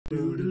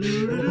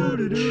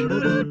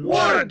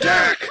What a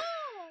deck!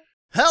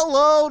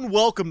 Hello and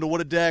welcome to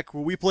What a Deck,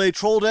 where we play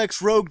troll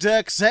decks, rogue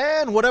decks,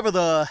 and whatever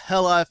the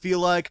hell I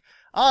feel like.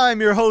 I'm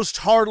your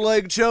host,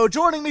 Hardleg Joe.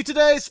 Joining me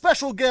today,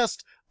 special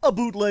guest, a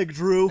Bootleg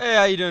Drew. Hey,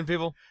 how you doing,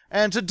 people?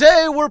 And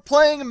today we're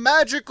playing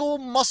Magical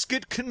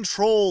Musket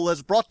Control,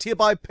 as brought to you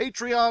by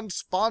Patreon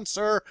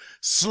sponsor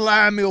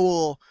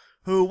Slamuel,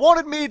 who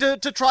wanted me to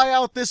try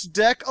out this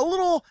deck. A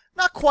little,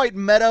 not quite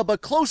meta,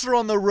 but closer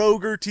on the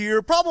roguer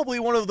tier. Probably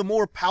one of the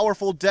more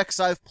powerful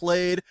decks I've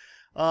played.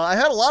 I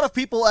had a lot of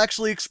people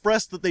actually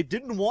express that they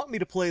didn't want me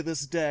to play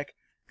this deck,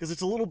 because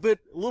it's a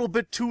little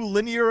bit too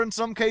linear in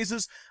some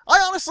cases. I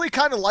honestly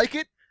kind of like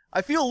it.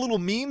 I feel a little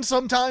mean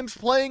sometimes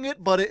playing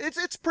it, but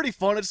it's pretty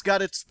fun. It's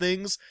got its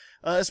things,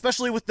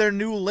 especially with their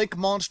new Link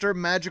monster,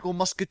 Magical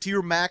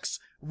Musketeer Max.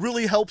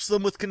 Really helps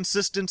them with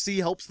consistency,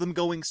 helps them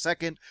going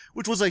second,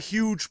 which was a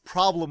huge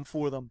problem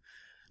for them.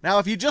 Now,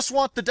 if you just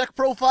want the deck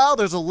profile,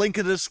 there's a link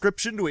in the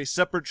description to a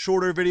separate,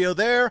 shorter video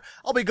there.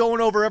 I'll be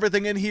going over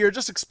everything in here,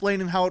 just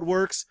explaining how it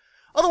works.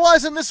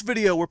 Otherwise, in this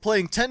video, we're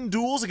playing 10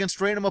 duels against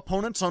random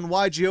opponents on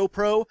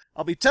YGOPro.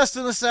 I'll be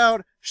testing this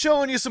out,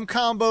 showing you some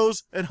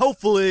combos, and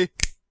hopefully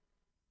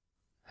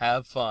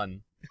have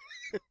fun.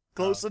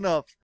 Close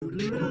enough.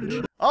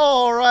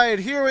 Alright,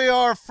 here we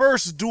are,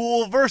 first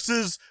duel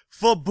versus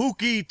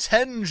Fubuki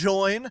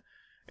Tenjoin.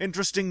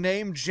 Interesting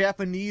name,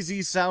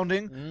 Japanesey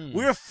sounding.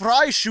 We're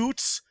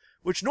Freischütz,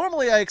 which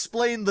normally I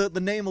explain the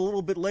name a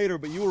little bit later,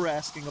 but you were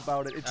asking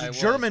about it. It's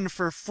German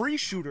for free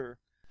shooter.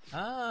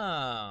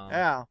 Oh.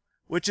 Yeah,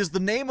 which is the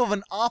name of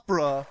an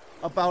opera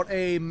about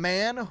a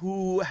man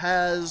who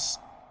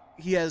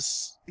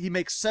he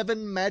makes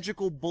 7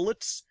 magical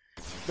bullets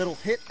that'll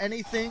hit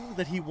anything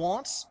that he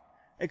wants,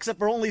 except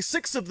for only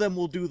 6 of them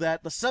will do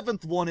that. The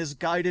 7th one is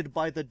guided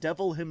by the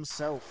devil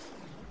himself.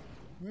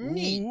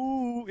 Neat.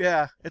 Ooh,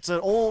 yeah, it's an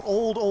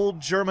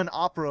old German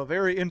opera.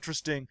 Very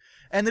interesting.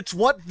 And it's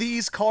what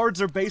these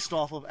cards are based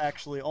off of,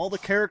 actually. All the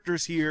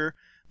characters here,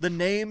 the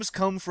names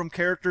come from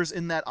characters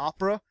in that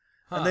opera.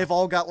 Huh. And they've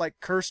all got, like,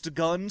 cursed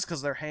guns,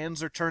 because their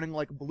hands are turning,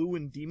 like, blue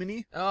and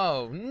demony.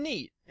 Oh,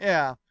 neat.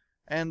 Yeah.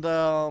 And,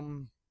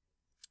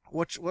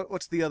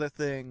 what's the other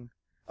thing?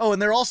 Oh,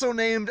 and they're also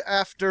named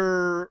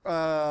after,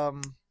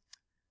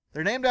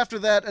 they're named after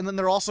that, and then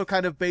they're also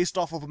kind of based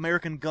off of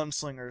American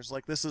gunslingers.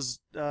 Like, this is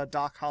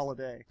Doc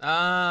Holliday.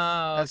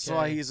 Ah, okay. That's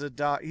why he's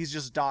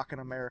just Doc in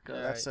America.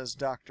 All that right. says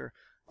Doctor.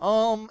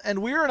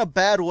 And we're in a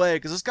bad way,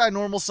 because this guy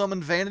normal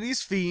summoned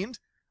Vanity's Fiend.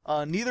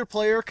 Neither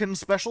player can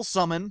special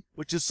summon,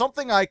 which is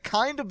something I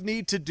kind of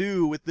need to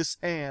do with this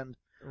hand.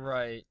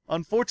 Right.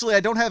 Unfortunately,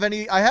 I don't have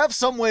any... I have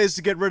some ways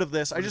to get rid of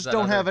this. I just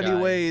don't have any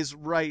guy? ways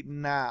right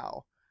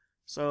now.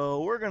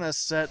 So we're gonna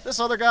set...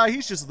 This other guy,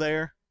 he's just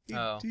there.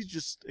 He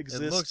just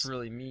exists. It looks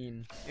really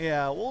mean.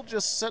 Yeah, we'll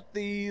just set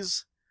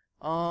these.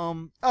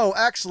 Oh,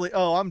 actually,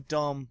 I'm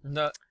dumb.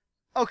 No.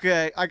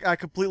 Okay, I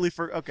completely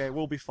okay,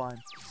 we'll be fine.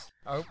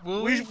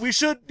 We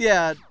should,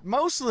 yeah,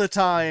 most of the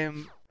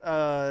time,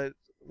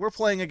 we're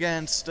playing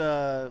against,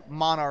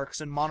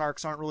 monarchs, and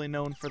monarchs aren't really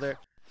known for their...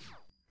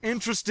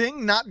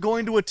 Interesting, not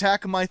going to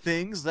attack my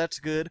things, that's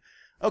good.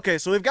 Okay,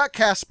 so we've got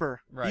Casper.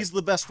 Right. He's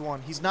the best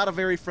one. He's not a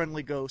very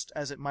friendly ghost,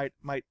 as it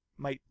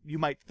you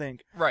might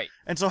think. Right.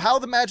 And so how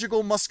the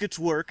magical muskets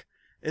work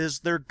is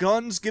their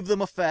guns give them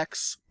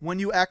effects when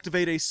you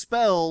activate a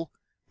spell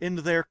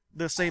into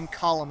the same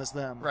column as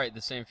them. Right,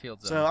 the same field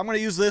zone. So I'm going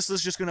to use this. This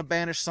is just going to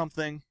banish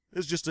something.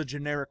 This is just a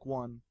generic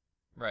one.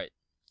 Right.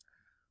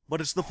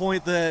 But it's the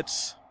point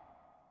that...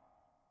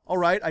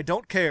 Alright, I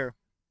don't care.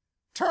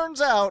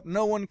 Turns out,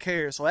 no one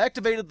cares. So I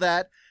activated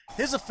that.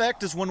 His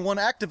effect is when one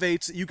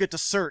activates, you get to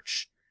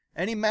search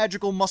any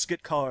magical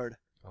musket card.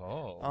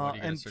 Oh, what are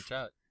you going to search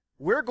out?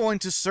 We're going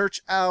to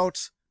search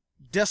out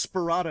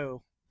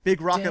Desperado.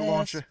 Big rocket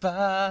launcher.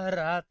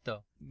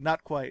 Desperado.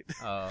 Not quite.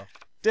 Oh.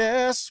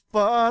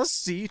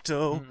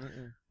 Despacito.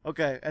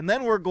 Okay, and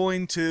then we're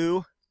going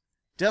to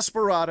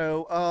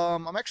Desperado.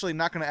 I'm actually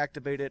not going to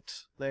activate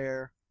it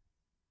there.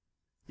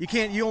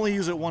 You only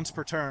use it once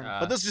per turn.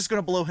 But this is just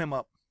going to blow him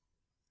up.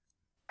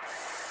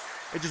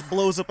 It just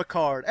blows up a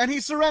card. And he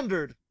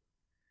surrendered!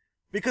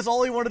 Because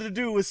all he wanted to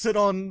do was sit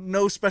on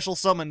no special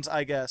summons,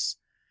 I guess.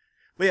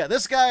 But yeah,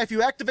 this guy, if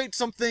you activate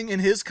something in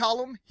his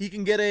column, he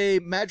can get a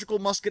magical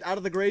musket out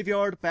of the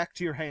graveyard back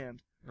to your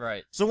hand.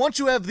 Right. So once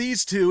you have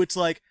these two, it's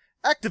like,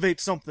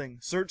 activate something,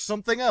 search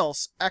something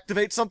else,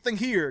 activate something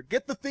here,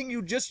 get the thing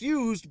you just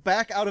used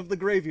back out of the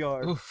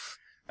graveyard. Oof.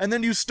 And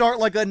then you start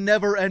like a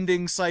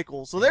never-ending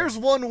cycle. So there's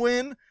one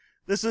win.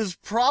 This is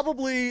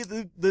probably,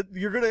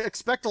 you're going to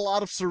expect a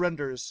lot of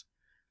surrenders.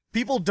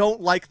 People don't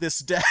like this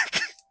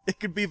deck. It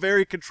can be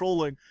very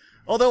controlling.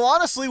 Although,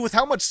 honestly, with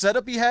how much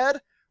setup he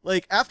had,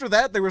 like, after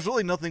that, there was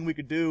really nothing we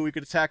could do. We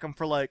could attack him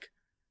for, like,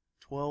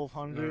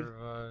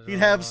 1,200. He'd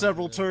have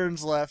several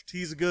turns left.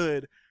 He's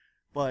good.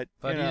 But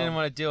he didn't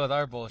want to deal with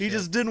our bullshit. He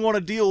just didn't want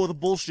to deal with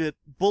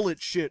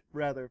bullet shit,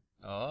 rather.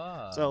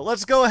 Oh. So,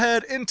 let's go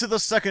ahead into the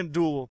second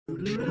duel.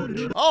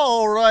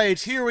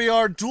 Alright, here we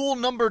are, duel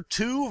number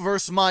 2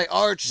 versus my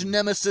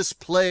arch-nemesis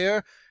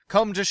player,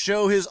 come to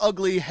show his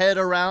ugly head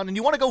around, and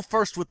you want to go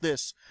first with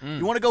this.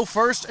 You want to go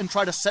first and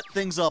try to set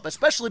things up,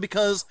 especially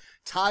because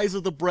Ties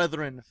of the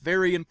Brethren,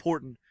 very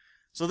important.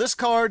 So this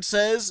card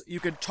says you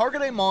can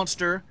target a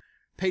monster,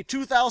 pay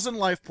 2,000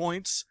 life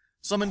points,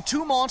 summon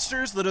 2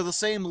 monsters that are the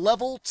same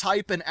level,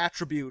 type, and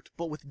attribute,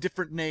 but with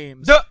different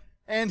names.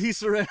 And he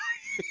surrenders.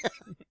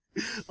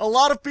 A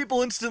lot of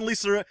people instantly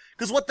surrender,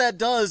 because what that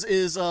does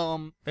is,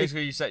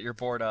 basically you set your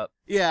board up.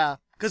 Yeah,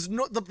 because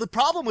the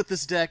problem with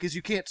this deck is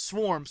you can't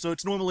swarm, so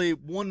it's normally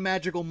 1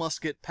 magical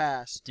musket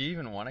pass. Do you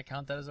even want to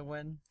count that as a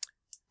win?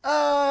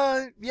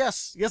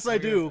 Yes. Yes, I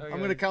do. Okay. I'm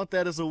going to count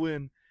that as a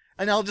win.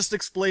 And I'll just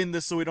explain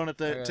this so we don't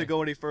have to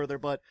go any further,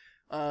 but,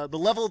 the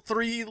level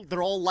 3,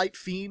 they're all light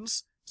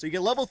fiends. So you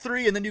get level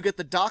 3, and then you get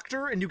the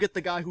doctor, and you get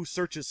the guy who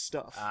searches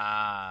stuff.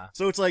 Ah.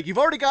 So it's like, you've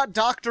already got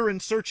Doctor and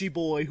Searchy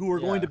Boy, who are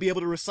going to be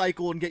able to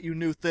recycle and get you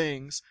new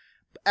things.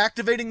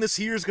 Activating this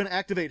here is going to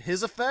activate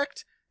his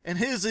effect, and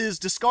his is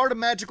discard a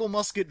magical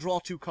musket, draw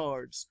 2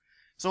 cards.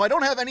 So I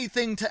don't have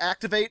anything to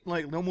activate,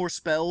 like no more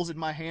spells in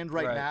my hand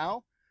right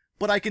now,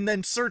 but I can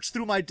then search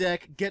through my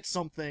deck, get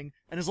something,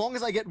 and as long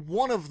as I get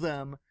one of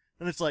them,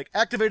 then it's like,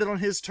 activate it on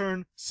his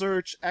turn,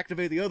 search,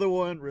 activate the other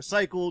one,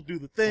 recycle, do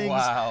the things.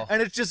 Wow. And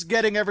it's just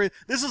getting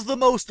This is the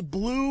most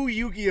blue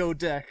Yu-Gi-Oh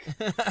deck,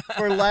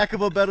 for lack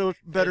of a better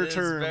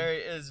term.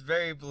 It's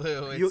very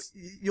blue.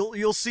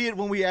 You'll see it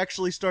when we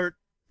actually start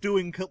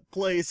doing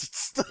plays and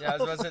stuff. Yeah, I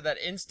was about to say that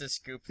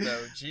Insta-Scoop,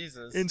 though.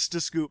 Jesus.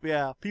 Insta-Scoop,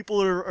 yeah.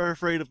 People are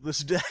afraid of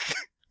this deck.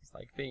 It's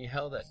like being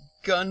held at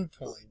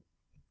gunpoint.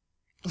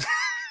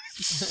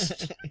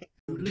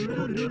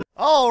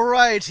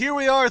 Alright, here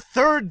we are,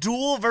 third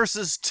duel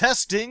versus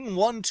testing,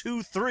 1,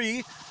 2,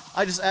 3.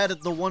 I just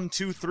added the 1,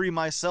 2, 3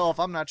 myself.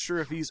 I'm not sure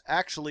if he's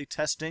actually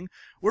testing.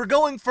 We're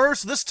going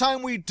first. This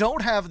time we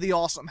don't have the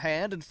awesome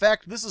hand. In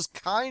fact, this is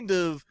kind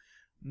of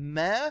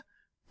meh.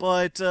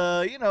 But,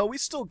 you know, we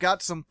still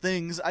got some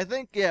things. I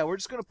think, yeah, we're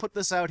just going to put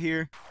this out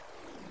here.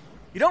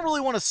 You don't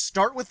really want to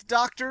start with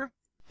Doctor,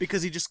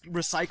 because he just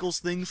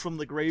recycles things from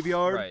the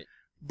graveyard. Right.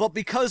 But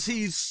because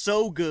he's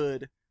so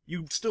good,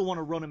 you still want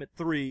to run him at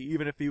 3,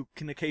 even if you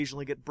can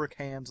occasionally get brick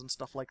hands and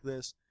stuff like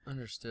this.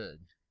 Understood.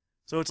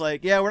 So it's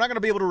like, yeah, we're not going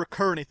to be able to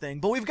recur anything.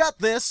 But we've got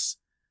this,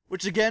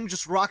 which again,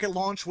 just rocket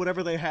launch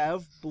whatever they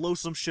have, blow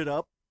some shit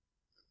up.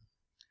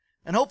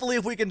 And hopefully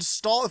if we can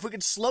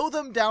slow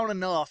them down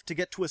enough to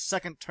get to a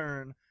second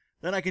turn,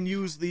 then I can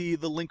use the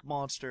Link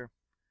Monster.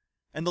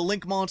 And the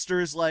Link Monster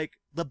is like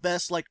the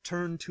best like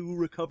turn 2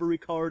 recovery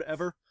card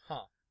ever.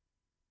 Huh.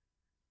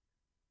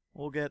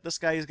 We'll get this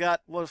guy. He's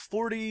got what,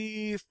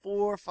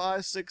 44,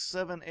 5, 6,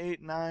 7,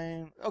 8,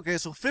 9. Okay,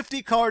 so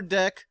 50 card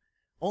deck.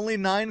 Only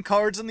 9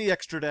 cards in the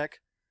extra deck.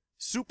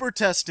 Super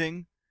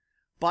testing.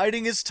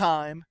 Biding his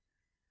time.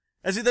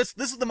 This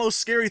is the most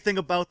scary thing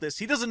about this.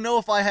 He doesn't know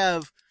if I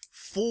have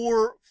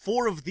four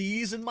of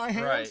these in my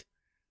hand, right,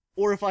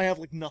 or if I have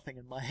like nothing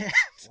in my hand.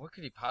 What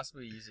could he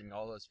possibly be using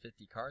all those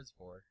 50 cards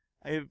for?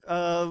 I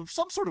have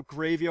some sort of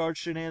graveyard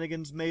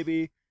shenanigans,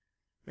 maybe.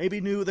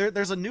 Maybe new.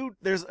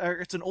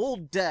 It's an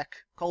old deck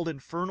called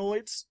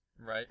Infernoids.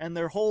 Right. And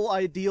their whole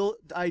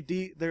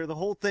the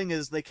whole thing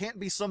is they can't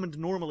be summoned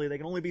normally. They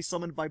can only be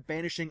summoned by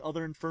banishing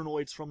other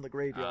Infernoids from the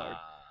graveyard.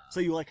 So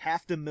you like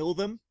have to mill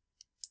them.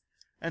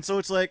 And so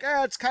it's like,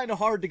 it's kind of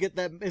hard to get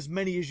that as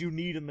many as you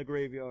need in the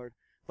graveyard.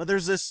 But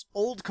there's this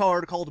old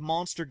card called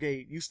Monster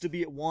Gate. Used to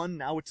be at 1,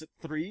 now it's at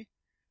 3.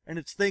 And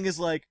its thing is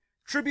like,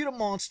 tribute a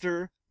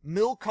monster,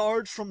 mill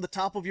cards from the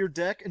top of your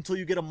deck until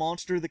you get a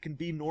monster that can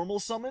be normal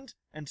summoned,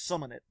 and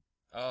summon it.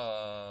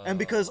 And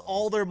because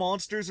all their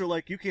monsters are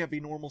like, you can't be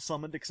normal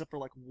summoned except for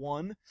like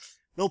 1,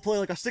 they'll play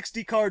like a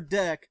 60 card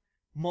deck,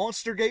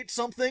 Monster Gate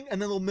something,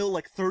 and then they'll mill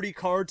like 30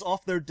 cards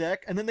off their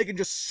deck, and then they can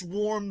just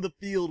swarm the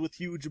field with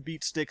huge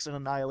beat sticks and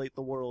annihilate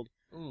the world.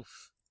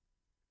 Oof.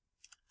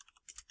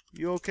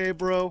 You okay,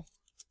 bro?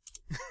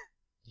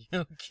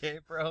 You okay,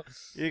 bro?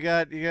 You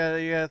got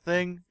a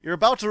thing? You're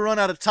about to run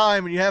out of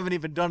time and you haven't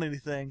even done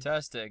anything.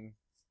 Testing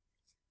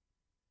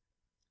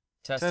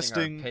our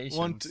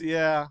patience.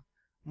 Yeah,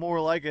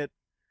 more like it.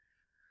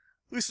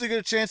 At least I get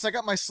a chance. I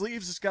got my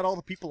sleeves. It's got all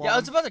the people on. Yeah, I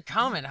was about to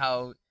comment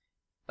how,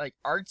 like,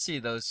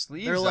 artsy those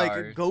sleeves are. They're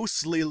like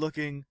ghostly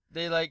looking.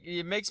 They like,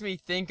 it makes me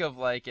think of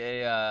like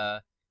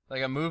a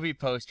movie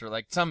poster,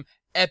 like some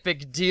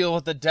epic deal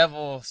with the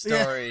devil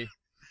story. Yeah.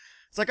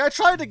 It's like, I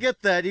tried to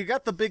get that. You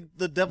got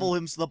the devil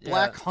himself, the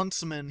Black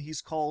Huntsman,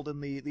 he's called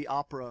in the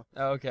opera.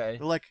 Okay.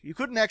 They're like, you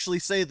couldn't actually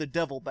say the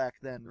devil back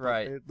then.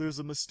 Right. There's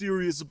a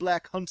mysterious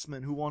Black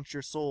Huntsman who wants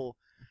your soul.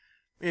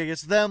 Yeah,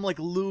 it's them, like,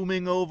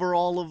 looming over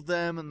all of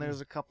them, and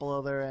there's a couple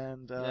other,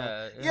 and,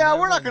 yeah,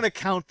 we're not gonna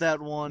count that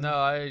one. No,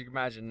 I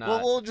imagine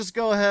not. We'll just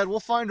go ahead.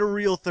 We'll find a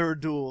real third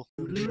duel.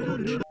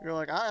 You're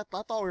like, I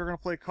thought we were gonna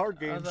play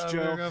card games, I thought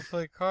Joe. we were gonna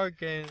play card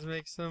games,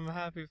 make some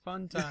happy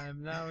fun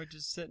time. Now we're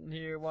just sitting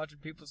here watching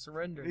people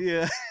surrender.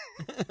 Yeah.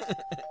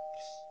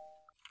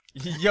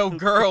 Yo,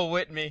 girl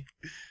with me.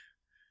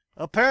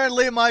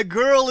 Apparently my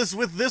girl is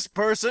with this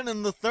person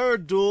in the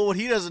third duel. What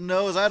he doesn't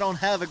know is I don't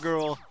have a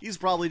girl. He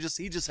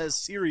just has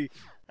Siri.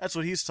 That's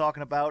what he's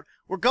talking about.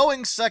 We're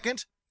going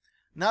second.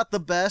 not the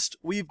best.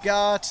 We've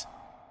got,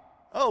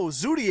 oh,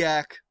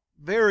 Zodiac.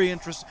 Very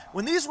interesting.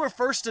 When these were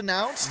first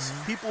announced,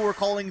 people were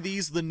calling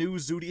these the new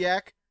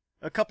Zodiac.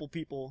 A couple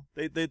people.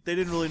 They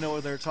didn't really know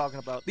what they were talking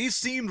about. These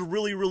seemed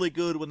really, really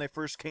good when they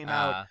first came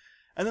out.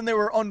 And then they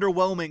were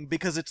underwhelming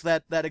because it's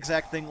that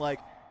exact thing, like,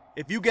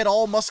 if you get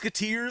all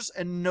musketeers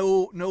and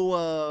no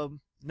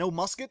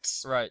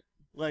muskets, Right.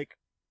 like,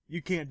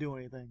 you can't do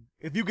anything.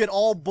 If you get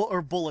all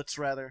bullets,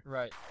 rather.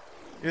 Right.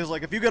 It was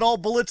like, if you get all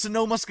bullets and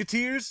no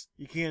musketeers,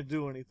 you can't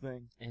do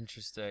anything.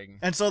 Interesting.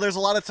 And so there's a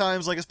lot of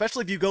times, like,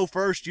 especially if you go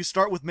first, you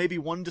start with maybe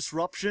one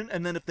disruption,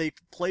 and then if they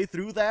play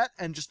through that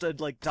and just,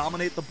 like,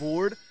 dominate the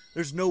board,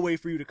 there's no way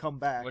for you to come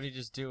back. What did he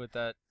just do with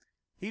that?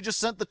 He just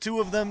sent the two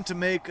of them to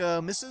make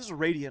Mrs.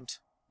 Radiant.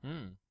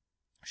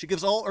 She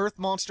gives all Earth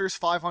monsters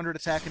 500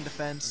 attack and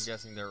defense. I'm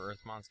guessing they're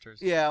Earth monsters.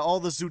 Yeah, all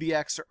the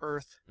Zodiacs are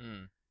Earth.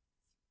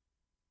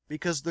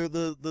 Because they're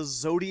the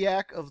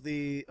Zodiac of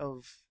the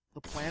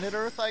planet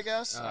Earth, I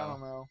guess. I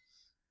don't know.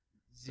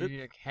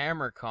 Zodiac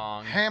Hammer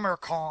Kong. Hammer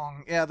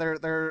Kong. Yeah,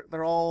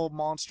 they're all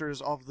monsters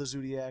of the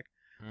Zodiac.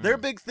 Their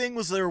big thing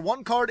was their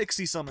one card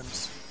Ixie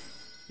summons.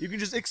 You can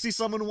just Ixie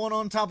summon one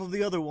on top of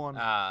the other one.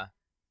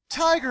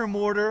 Tiger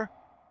Mortar.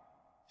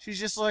 She's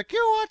just like,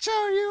 you watch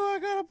out, you, I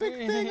got a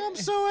big thing, I'm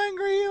so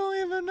angry you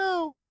don't even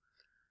know.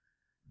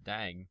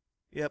 Dang.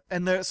 Yep,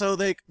 and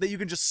you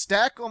can just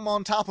stack them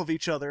on top of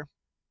each other.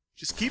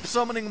 Just keep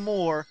summoning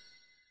more.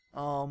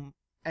 And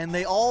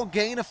they all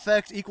gain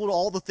effect equal to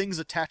all the things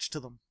attached to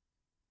them.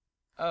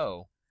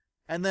 Oh.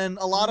 And then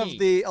a lot of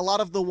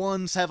the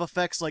ones have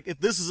effects like, if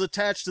this is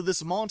attached to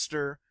this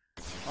monster,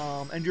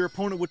 and your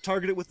opponent would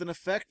target it with an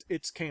effect,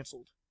 it's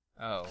cancelled.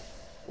 Oh.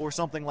 Or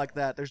something like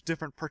that. There's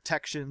different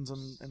protections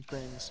and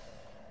things.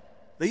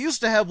 They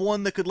used to have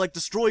one that could, like,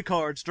 destroy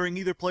cards during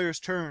either player's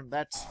turn.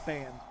 That's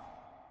banned.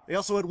 They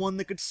also had one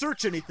that could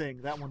search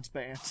anything. That one's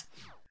banned.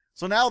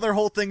 So now their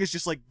whole thing is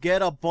just, like,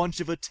 get a bunch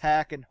of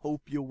attack and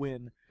hope you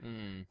win.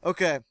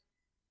 Okay.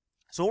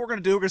 So what we're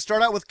going to do, we're going to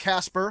start out with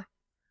Casper,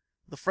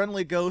 the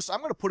friendly ghost. I'm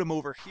going to put him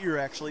over here,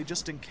 actually,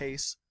 just in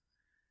case.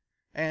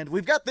 And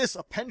we've got this,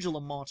 a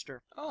pendulum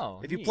monster.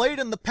 Oh, if you played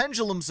in the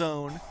pendulum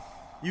zone,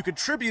 you could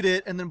tribute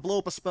it and then blow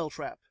up a spell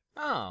trap.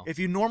 Oh. If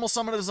you normal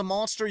summon it as a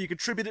monster, you could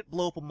tribute it,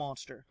 blow up a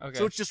monster. Okay.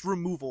 So it's just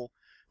removal.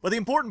 But the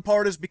important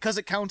part is because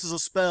it counts as a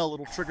spell,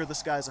 it'll trigger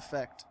this guy's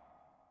effect.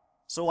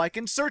 So I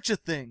can search a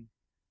thing.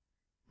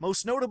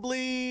 Most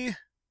notably,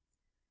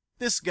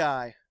 this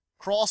guy,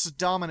 Cross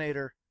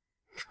Dominator.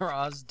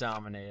 Cross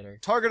Dominator.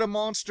 Target a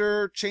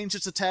monster, change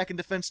its attack and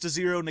defense to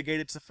 0, negate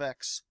its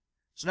effects.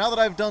 So now that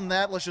I've done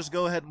that, let's just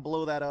go ahead and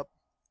blow that up.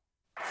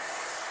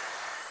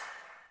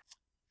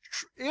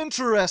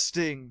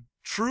 Interesting.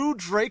 True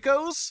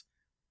Dracos?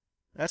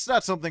 That's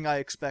not something I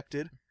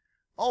expected.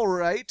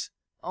 Alright.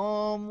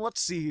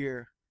 Let's see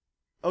here.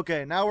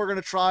 Okay, now we're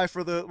gonna try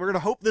for we're gonna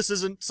hope this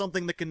isn't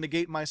something that can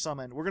negate my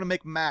summon. We're gonna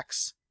make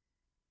Max.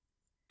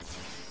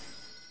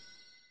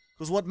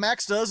 Because what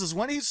Max does is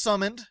when he's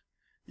summoned,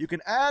 you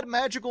can add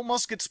magical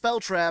musket spell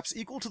traps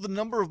equal to the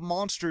number of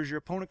monsters your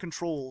opponent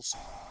controls.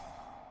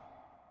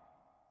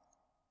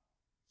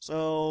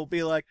 So,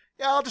 be like,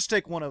 yeah, I'll just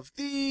take one of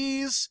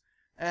these,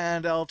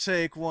 and I'll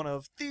take one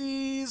of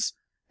these,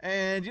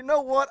 and you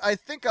know what? I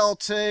think I'll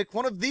take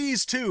one of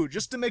these too,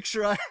 just to make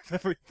sure I have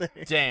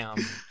everything. Damn.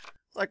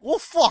 Like, well,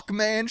 fuck,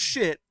 man,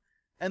 shit.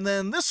 And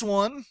then this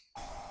one,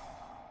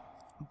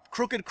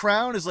 Crooked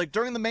Crown, is like,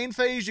 during the main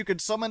phase, you can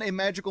summon a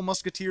magical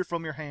musketeer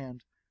from your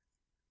hand.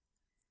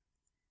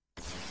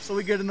 So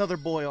we get another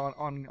boy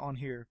on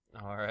here.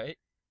 Alright.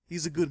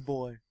 He's a good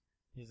boy.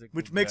 He's a good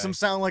Which makes guy. him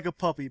sound like a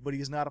puppy, but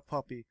he's not a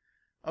puppy.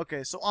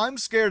 Okay, so I'm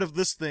scared of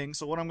this thing,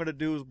 so what I'm gonna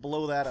do is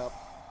blow that up.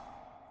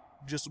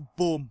 Just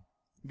boom.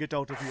 Get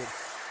out of here.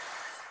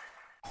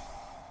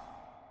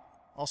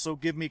 Also,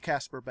 give me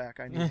Casper back.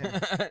 I need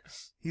him.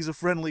 He's a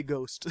friendly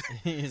ghost.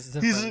 he's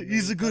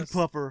a good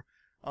pupper.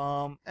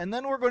 And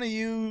then we're gonna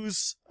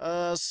use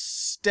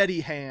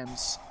Steady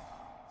Hands.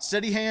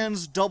 Steady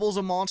Hands doubles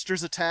a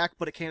monster's attack,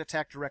 but it can't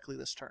attack directly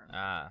this turn.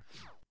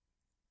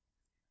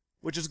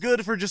 Which is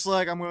good for just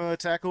like, I'm going to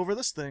attack over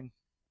this thing.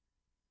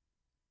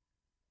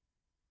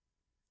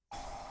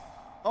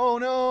 Oh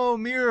no,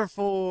 Mirror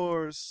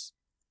Force!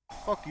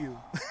 Fuck you.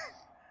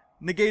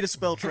 Negate a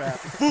spell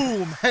trap.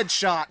 Boom!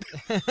 Headshot!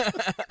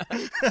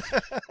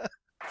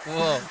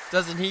 Whoa,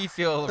 doesn't he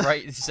feel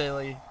right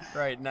silly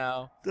right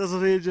now?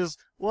 Doesn't he just,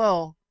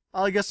 well,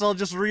 I guess I'll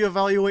just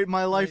reevaluate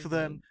my life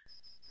then.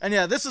 And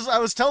yeah, I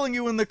was telling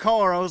you in the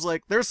car, I was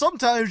like, there's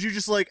sometimes you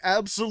just like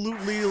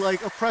absolutely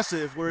like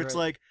oppressive, where it's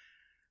like,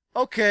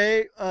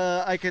 okay,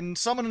 I can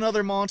summon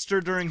another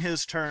monster during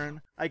his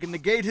turn, I can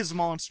negate his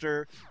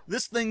monster,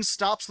 this thing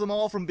stops them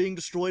all from being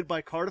destroyed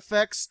by card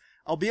effects,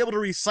 I'll be able to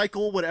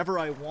recycle whatever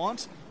I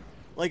want,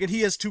 like, and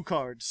he has 2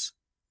 cards.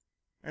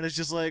 And it's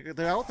just like, I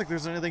don't think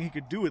there's anything he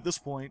could do at this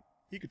point.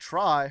 He could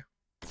try.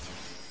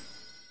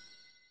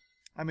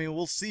 I mean,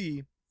 we'll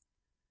see.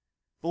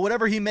 But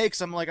whatever he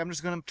makes, I'm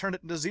just going to turn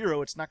it into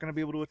 0. It's not going to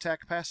be able to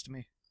attack past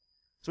me.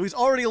 So he's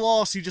already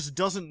lost, he just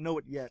doesn't know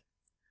it yet.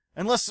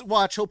 Unless,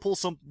 watch, he'll pull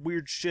some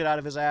weird shit out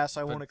of his ass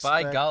I won't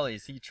expect. By golly,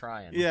 is he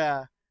trying.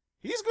 Yeah.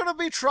 He's gonna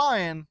be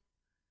trying.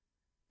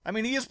 I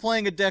mean, he is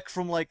playing a deck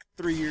from, like,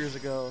 3 years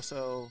ago,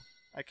 so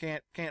I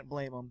can't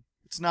blame him.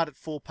 It's not at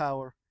full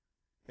power.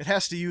 It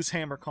has to use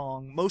Hammer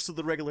Kong. Most of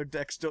the regular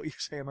decks don't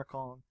use Hammer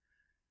Kong.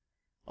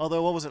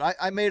 Although, what was it?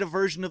 I made a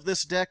version of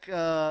this deck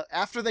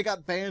after they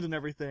got banned and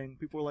everything.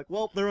 People were like,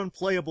 well, they're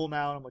unplayable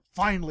now. And I'm like,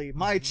 finally,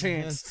 my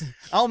chance.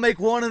 I'll make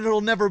one and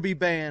it'll never be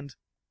banned.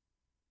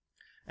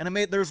 And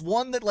there's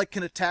one that, like,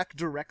 can attack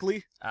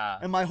directly.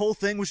 And my whole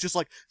thing was just,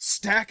 like,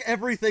 stack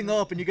everything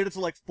up and you get it to,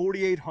 like,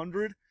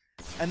 4,800.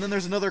 And then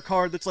there's another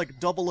card that's, like,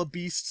 double a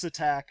beast's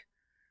attack.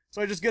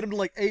 So I just get him to,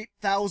 like,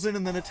 8,000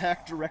 and then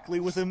attack directly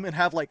with him and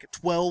have, like,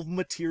 12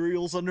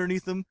 materials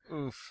underneath him.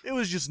 Oof. It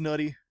was just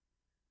nutty.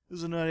 It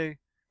was a nutty.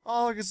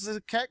 Oh, I guess it's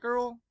a cat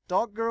girl?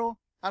 Dog girl?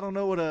 I don't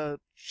know what a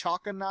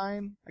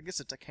Chakanine. I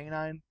guess it's a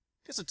canine.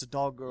 I guess it's a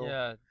dog girl.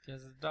 Yeah,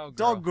 it's a dog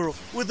girl. Dog girl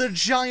with a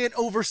giant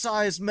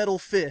oversized metal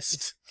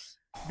fist.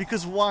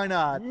 Because why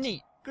not?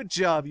 Neat. Good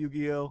job,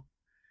 Yu-Gi-Oh!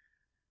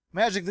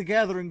 Magic the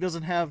Gathering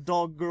doesn't have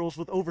dog girls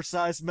with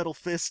oversized metal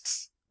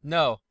fists.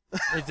 No,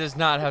 it does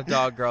not have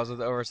dog girls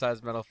with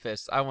oversized metal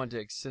fists. I want to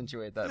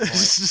accentuate that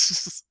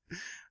point.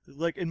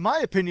 Like, in my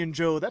opinion,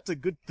 Joe, that's a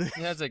good thing.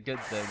 Yeah, that's a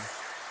good thing.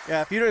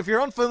 Yeah, if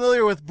you're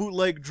unfamiliar with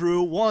Bootleg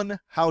Drew, one,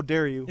 how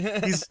dare you?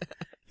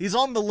 He's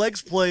on the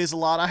Legs Plays a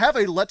lot. I have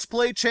a Let's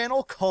Play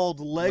channel called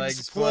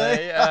Legs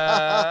Play.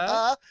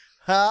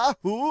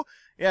 Who?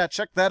 Yeah,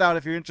 check that out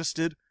if you're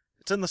interested.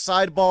 It's in the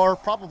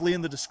sidebar, probably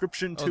in the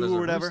description too, there's or a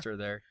whatever. Rooster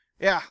there.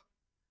 Yeah,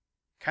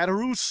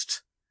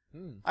 Cataroost.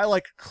 I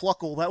like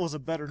Cluckle. That was a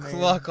better name.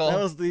 Cluckle. That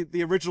was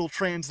the original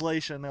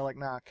translation. They're like,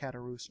 nah,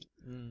 Cataroost.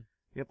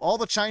 Yep, all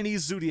the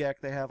Chinese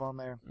zodiac they have on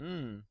there.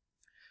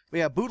 But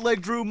yeah,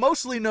 Bootleg Drew,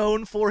 mostly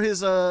known for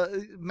his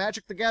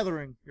Magic the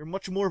Gathering. You're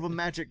much more of a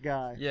Magic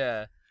guy.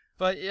 Yeah.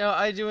 But, you know,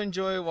 I do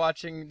enjoy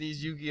watching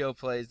these Yu-Gi-Oh!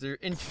 Plays. They're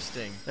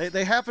interesting.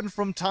 They happen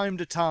from time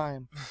to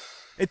time.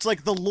 It's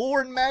like the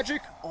lore in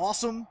Magic,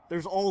 awesome.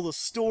 There's all the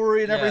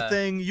story and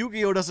everything.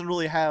 Yu-Gi-Oh! Doesn't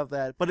really have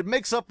that. But it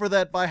makes up for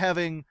that by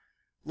having,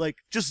 like,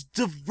 just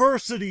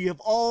diversity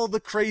of all the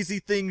crazy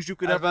things you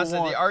could ever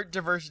want. The art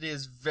diversity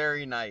is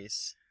very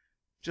nice.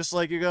 Just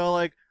like you go,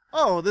 like,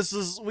 oh,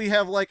 we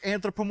have, like,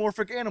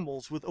 anthropomorphic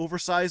animals with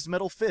oversized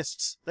metal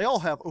fists. They all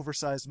have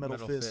oversized metal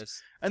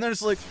fists. And then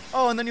it's like,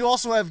 oh, and then you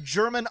also have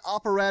German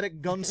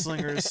operatic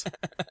gunslingers.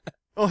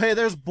 Oh, hey,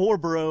 there's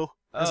Borbro,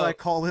 as I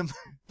call him.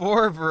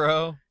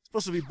 Borbro. It's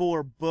supposed to be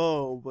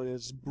Borbo, but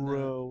it's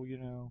bro, you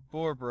know.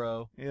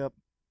 Borbro. Yep.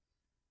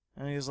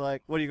 And he's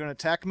like, what, are you going to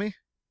attack me?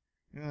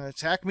 You going to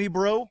attack me,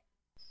 bro?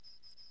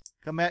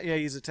 Come at, yeah,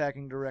 he's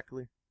attacking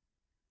directly.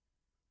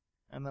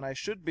 And then I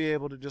should be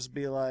able to just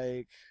be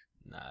like...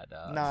 Nah,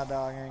 dog. Nah,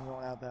 dog, I ain't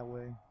going out that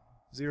way.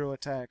 0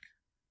 attack.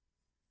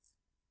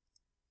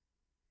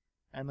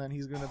 And then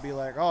he's going to be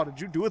like, oh,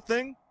 did you do a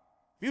thing?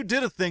 If you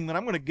did a thing, then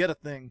I'm going to get a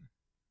thing.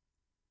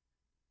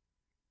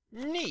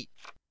 Neat.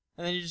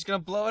 And then you're just going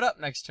to blow it up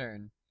next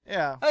turn.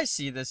 Yeah. I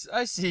see this.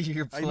 I see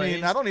your plays. I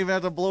mean, I don't even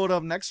have to blow it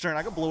up next turn.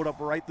 I can blow it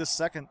up right this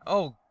second.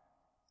 Oh,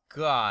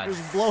 God.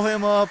 Just blow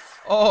him up.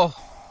 Oh.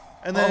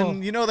 And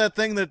then, you know that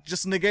thing that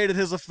just negated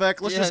his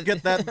effect? Let's just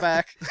get that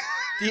back.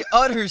 The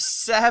utter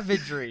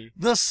savagery.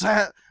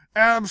 The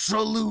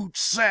absolute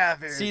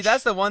savage. See,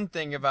 that's the one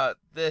thing about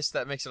this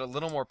that makes it a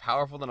little more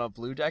powerful than a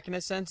blue deck in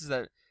a sense, is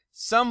that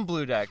some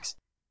blue decks,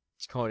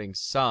 quoting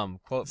some,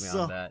 quote me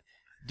on that,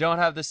 don't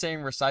have the same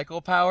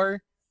recycle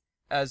power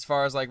as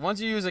far as, like, once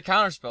you use a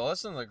counterspell,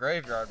 it's in the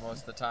graveyard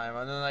most of the time,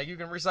 and then, like, you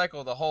can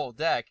recycle the whole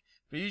deck,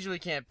 but you usually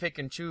can't pick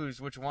and choose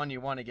which one you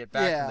want to get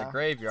back from the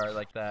graveyard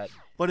like that.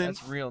 But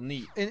that's real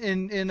neat.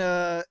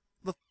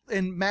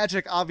 In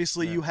Magic,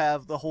 obviously, you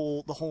have the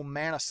whole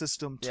mana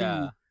system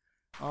too.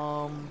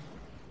 Yeah.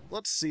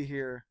 Let's see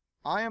here.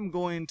 I am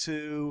going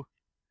to,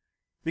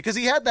 because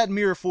he had that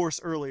Mirror Force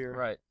earlier.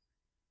 Right.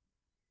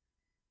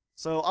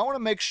 So I want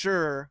to make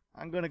sure.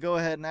 I'm going to go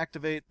ahead and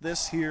activate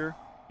this here,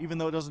 even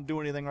though it doesn't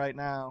do anything right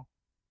now.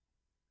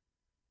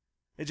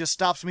 It just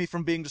stops me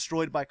from being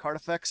destroyed by card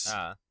effects.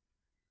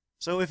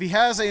 So if he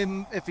has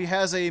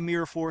a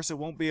Mirror Force, it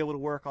won't be able to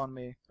work on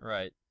me.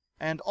 Right.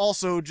 And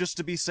also, just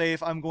to be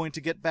safe, I'm going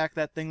to get back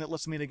that thing that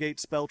lets me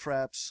negate spell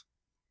traps.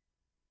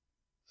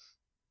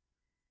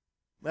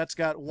 That's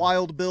got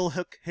Wild Bill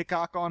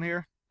Hickok on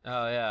here.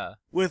 Oh, yeah.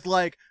 With,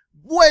 like,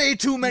 way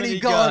too many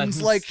guns.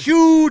 Like,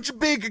 huge,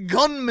 big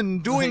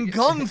gunmen doing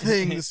gun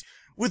things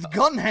with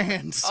gun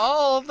hands.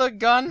 All the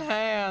gun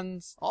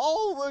hands.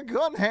 All the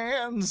gun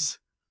hands.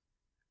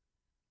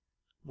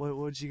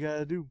 What you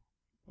gotta do?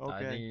 Okay.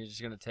 I think you're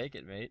just gonna take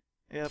it, mate.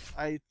 Yep,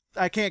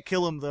 I can't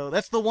kill him, though.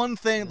 That's the one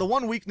thing, the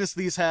one weakness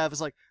these have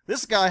is, like,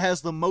 this guy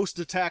has the most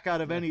attack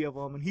out of any of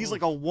them, and he's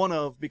like a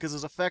one-of, because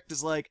his effect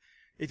is, like,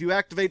 if you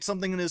activate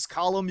something in his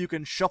column, you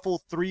can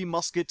shuffle 3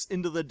 muskets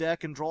into the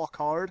deck and draw a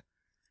card.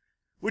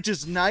 Which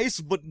is nice,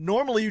 but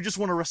normally you just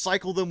want to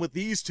recycle them with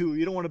these two.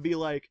 You don't want to be,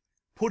 like,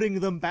 putting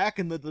them back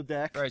into the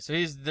deck. Right, so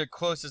he's the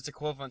closest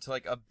equivalent to,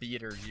 like, a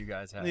beater you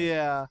guys have.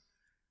 Yeah.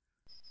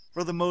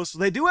 For the most...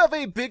 They do have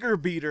a bigger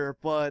beater,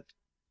 but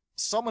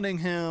summoning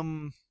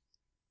him...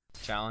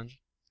 Challenge?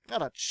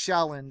 Not a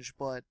challenge,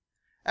 but...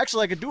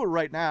 Actually, I could do it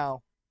right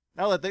now.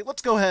 Now that they...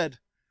 Let's go ahead.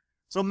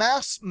 So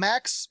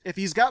Max, if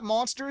he's got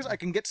monsters, I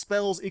can get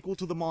spells equal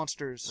to the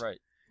monsters. Right.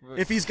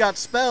 If he's got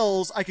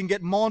spells, I can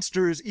get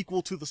monsters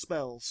equal to the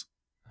spells.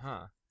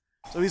 Huh.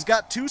 So he's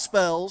got 2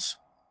 spells.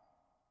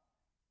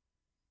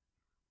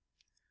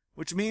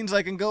 Which means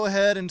I can go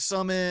ahead and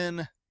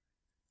summon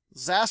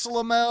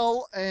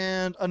Zasalamel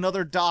and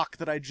another doc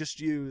that I just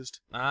used.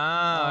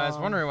 Ah, I was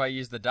wondering why you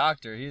used the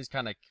doctor. He was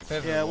kind of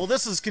pivotal. Yeah, well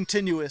this is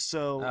continuous,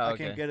 so I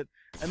okay. can't get it.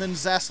 And then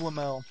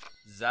Zasalamel.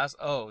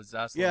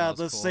 Zasalamel. Yeah,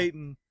 the cool.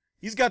 Satan.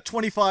 He's got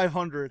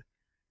 2,500.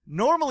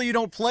 Normally you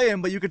don't play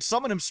him, but you could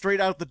summon him straight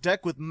out the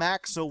deck with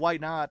Max, so why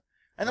not?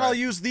 And then I'll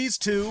use these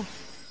 2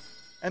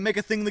 and make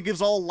a thing that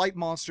gives all light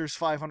monsters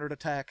 500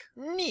 attack.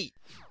 Neat.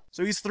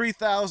 So he's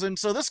 3,000.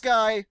 So this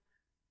guy,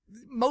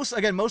 most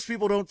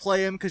people don't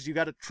play him because you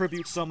got to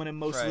tribute summon him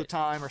most of the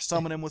time or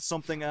summon him with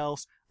something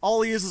else.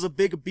 All he is a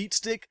big beat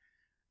stick.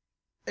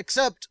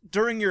 Except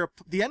during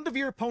the end of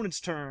your opponent's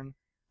turn,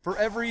 for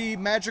every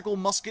magical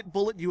musket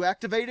bullet you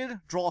activated,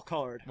 draw a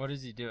card. What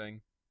is he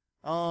doing?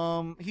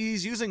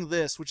 He's using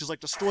this, which is like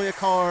destroy a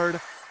card,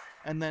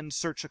 and then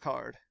search a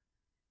card.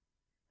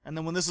 And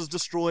then when this is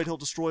destroyed, he'll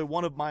destroy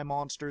one of my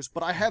monsters,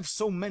 but I have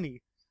so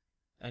many.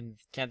 And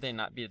can't they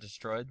not be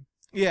destroyed?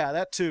 Yeah,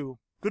 that too.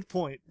 Good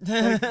point.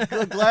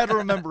 I'm glad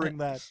remembering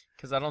that.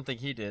 Because I don't think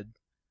he did.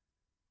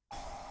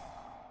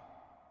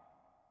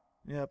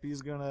 Yep,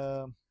 he's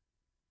gonna...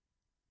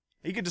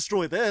 He could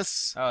destroy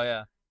this. Oh,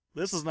 yeah.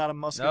 This is not a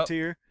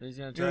musketeer. Nope. He's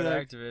gonna try to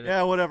activate it.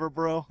 Yeah, whatever,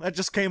 bro. That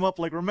just came up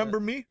like, remember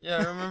me?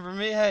 Yeah, remember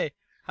me? Hey,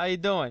 how you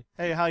doing?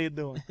 Hey, how you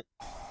doing?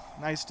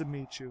 Nice to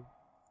meet you.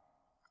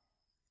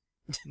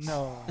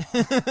 No.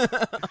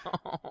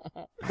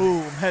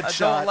 Boom,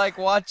 headshot. I don't like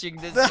watching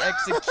this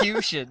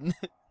execution.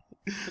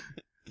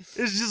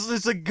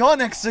 It's a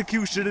gun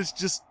execution.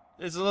 It's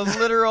a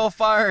literal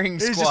firing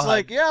squad. It's just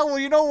like, yeah, well,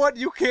 you know what?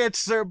 You can't,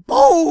 sir.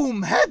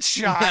 Boom,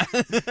 headshot.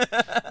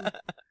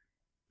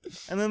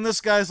 And then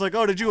this guy's like,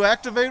 oh, did you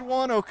activate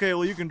one? Okay,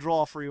 well, you can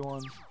draw a free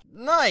one.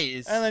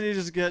 Nice. And then you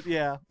just get,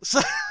 yeah. So,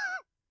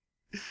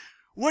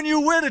 when you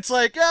win, it's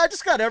like, yeah, I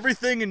just got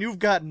everything and you've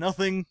got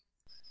nothing.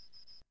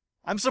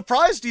 I'm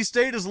surprised he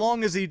stayed as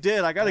long as he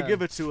did. I gotta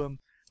give it to him.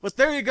 But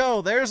there you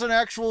go. There's an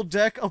actual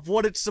deck of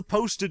what it's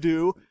supposed to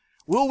do.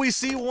 Will we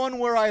see one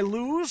where I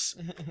lose?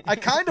 I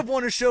kind of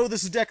want to show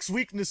this deck's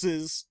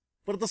weaknesses.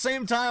 But at the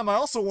same time, I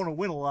also want to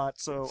win a lot,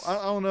 so I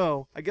don't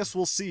know. I guess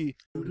we'll see.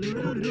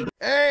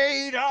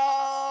 Ada!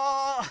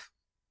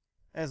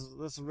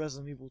 That's a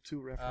Resident Evil 2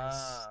 reference.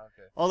 Ah,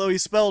 okay. Although he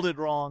spelled it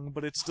wrong,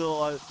 but it's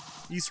still...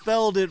 he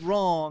spelled it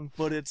wrong,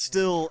 but it's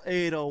still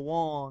Ada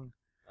Wong.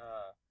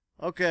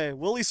 Okay,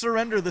 will he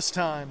surrender this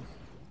time?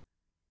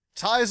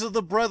 Ties of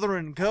the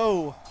Brethren,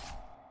 go!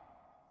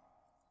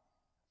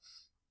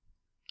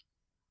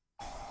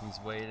 He's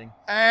waiting.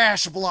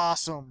 Ash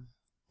Blossom!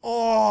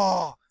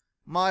 Oh!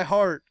 My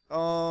heart.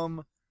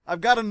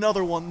 I've got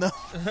another one, though.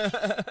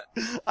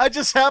 I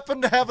just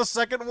happen to have a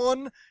second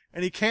one,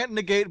 and he can't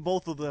negate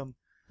both of them.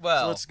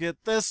 Well... So let's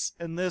get this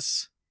and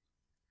this.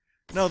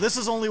 No, this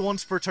is only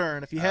once per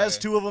turn. If he has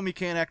 2 of them, he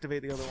can't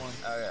activate the other one.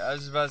 Okay, I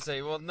was just about to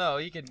say, well, no,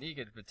 he could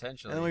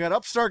potentially. And then we got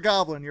Upstart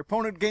Goblin. Your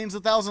opponent gains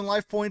 1,000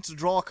 life points to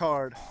draw a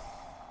card.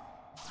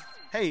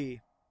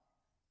 Hey.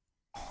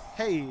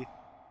 Hey.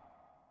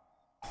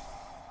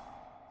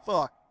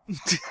 Fuck.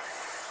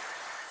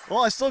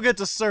 Well, I still get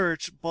to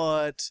search,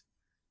 but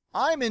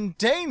I'm in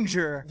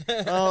danger.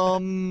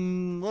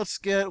 Let's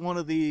get one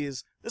of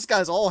these. This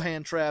guy's all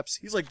hand traps.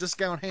 He's like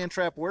Discount Hand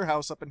Trap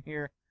Warehouse up in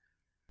here.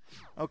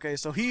 Okay,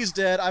 so he's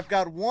dead. I've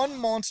got 1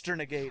 monster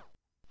negate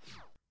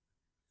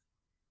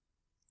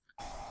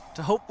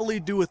to hopefully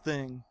do a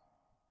thing.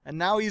 And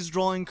now he's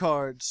drawing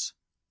cards.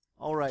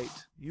 Alright,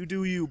 you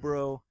do you,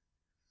 bro.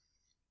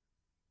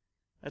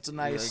 That's a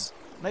nice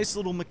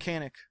little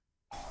mechanic.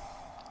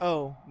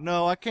 Oh,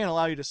 no, I can't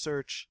allow you to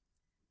search.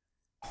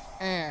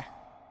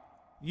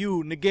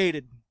 You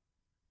negated.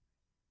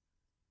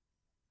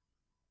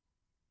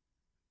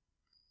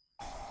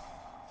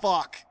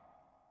 Fuck.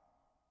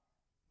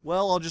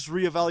 Well, I'll just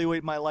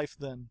reevaluate my life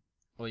then.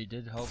 Well, you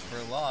did hope for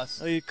a loss.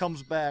 He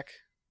comes back.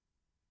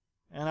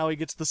 And now he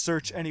gets the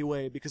search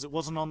anyway, because it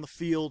wasn't on the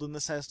field, and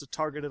this has to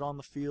target it on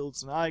the field.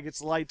 So now he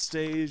gets light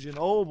stage, and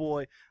oh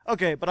boy.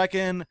 Okay, but I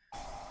can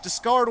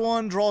discard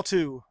 1, draw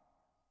 2.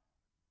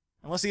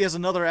 Unless he has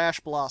another Ash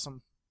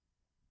Blossom.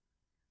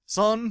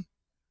 Son?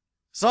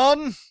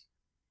 Son?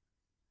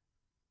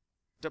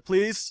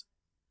 Please?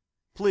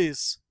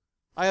 Please.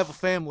 I have a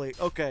family.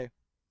 Okay.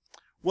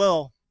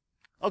 Well,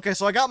 okay,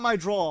 so I got my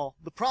draw.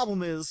 The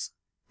problem is,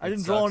 I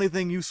didn't draw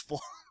anything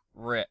useful.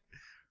 Rip.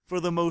 For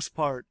the most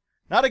part.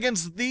 Not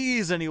against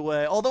these,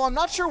 anyway. Although I'm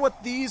not sure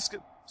what these...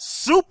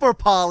 Super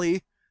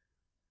Poly!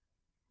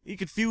 He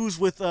could fuse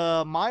with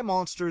my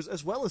monsters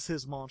as well as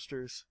his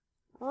monsters.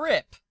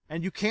 Rip!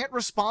 And you can't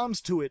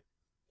respond to it.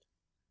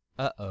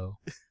 Uh-oh.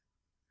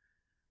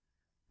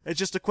 It's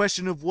just a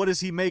question of what is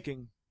he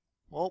making.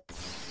 Well,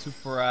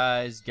 Super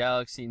Eyes,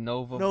 Galaxy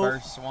Nova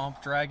Burst,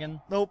 Swamp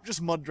Dragon. Nope,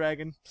 just Mud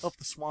Dragon up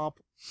the swamp.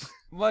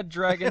 Mud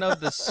Dragon of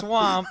the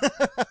Swamp.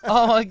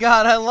 Oh my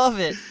god, I love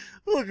it.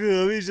 Look at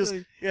him. He's just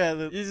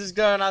he's just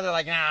going out there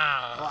like nah.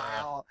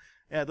 Wow.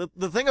 Yeah,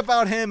 the thing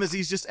about him is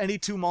he's just any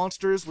two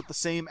monsters with the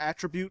same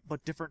attribute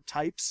but different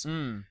types.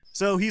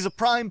 So he's a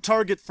prime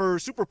target for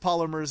super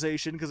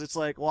polymerization because it's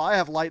like, well, I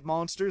have light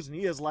monsters and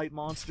he has light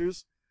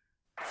monsters.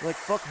 Like,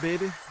 fuck,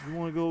 baby. You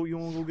wanna go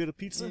get a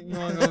pizza? You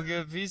wanna go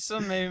get a pizza?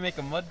 Maybe make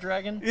a Mud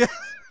Dragon? Yeah.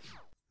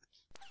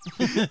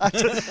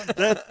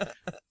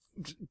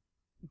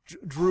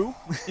 Drew?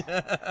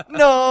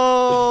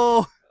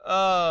 No!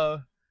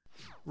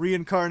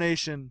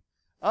 Reincarnation.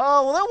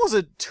 Oh, well, that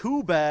wasn't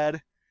too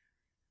bad.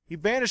 He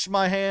banished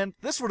my hand.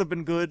 This would have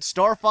been good.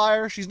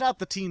 Starfire. She's not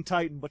the Teen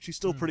Titan, but she's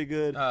still pretty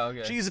good. Oh,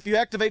 okay. She's, if you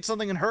activate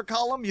something in her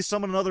column, you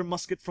summon another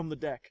musket from the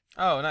deck.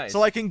 Oh, nice.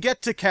 So I can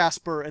get to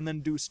Casper and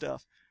then do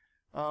stuff.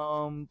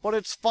 But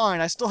it's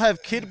fine. I still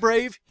have Kid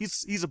Brave.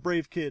 He's a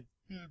brave kid.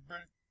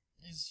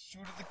 He's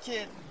Shooter the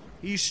Kid.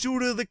 He's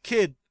Shooter the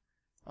Kid.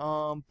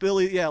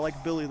 Billy, yeah,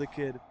 like Billy the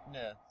Kid.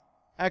 Yeah.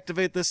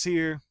 Activate this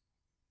here.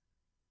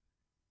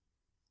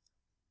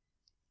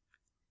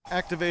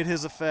 Activate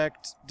his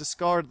effect.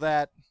 Discard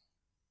that.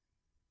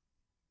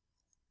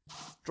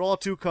 Draw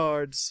 2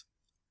 cards.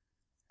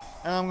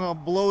 And I'm gonna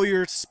blow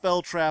your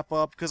spell trap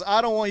up, because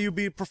I don't want you to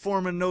be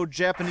performing no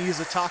Japanese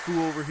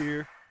otaku over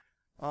here.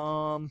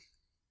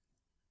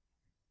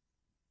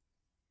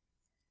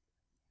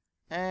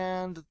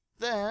 And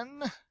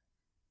then...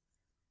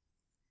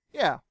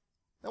 yeah.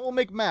 Then we'll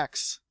make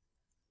Max.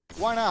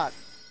 Why not?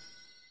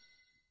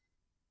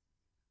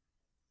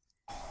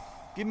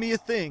 Give me a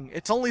thing.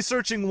 It's only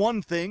searching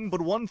one thing,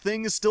 but one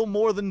thing is still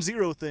more than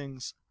 0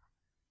 things.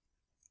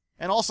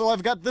 And also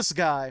I've got this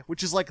guy,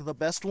 which is like the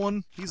best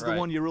one. He's the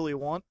one you really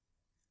want.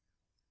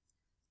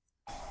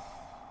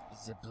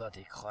 The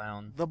bloody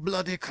clown. The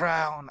bloody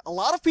crown. A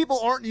lot of people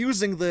aren't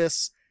using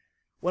this.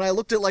 When I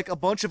looked at like a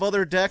bunch of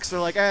other decks, they're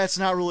like, it's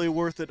not really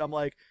worth it. I'm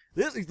like,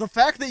 the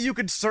fact that you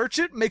can search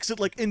it makes it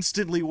like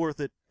instantly worth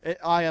it.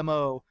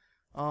 IMO.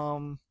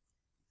 Because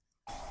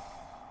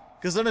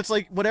then it's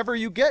like, whatever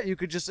you get, you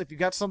could just, if you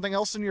got something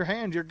else in your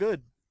hand, you're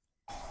good.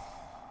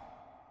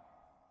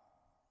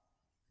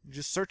 You're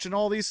just searching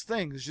all these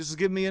things. Just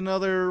give me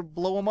another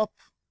blow 'em up.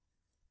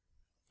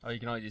 Oh, you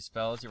can only do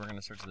spells? You were going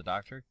to search the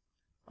doctor?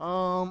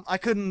 I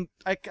couldn't,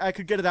 I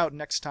could get it out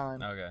next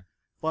time. Okay.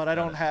 But I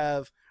don't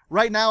have,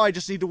 right now I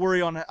just need to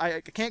worry on,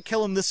 I can't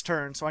kill him this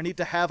turn, so I need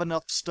to have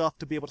enough stuff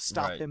to be able to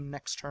stop him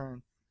next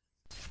turn.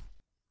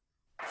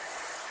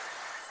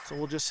 So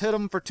we'll just hit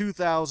him for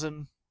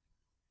 2,000.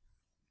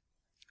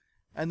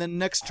 And then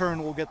next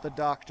turn we'll get the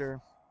doctor.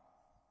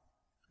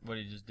 What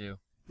did you just do?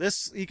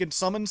 This, he can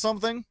summon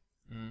something.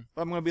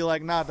 But I'm going to be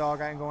like, nah,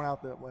 dog, I ain't going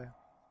out that way.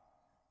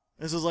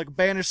 This is like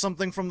banish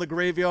something from the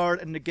graveyard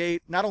and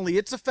negate not only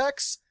its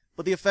effects,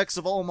 but the effects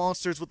of all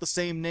monsters with the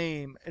same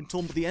name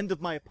until the end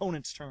of my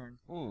opponent's turn.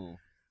 Ooh.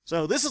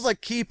 So this is like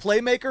key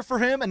playmaker for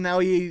him, and now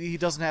he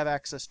doesn't have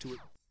access to it.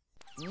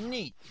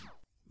 Neat.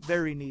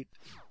 Very neat.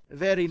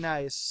 Very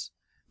nice.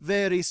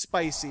 Very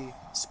spicy.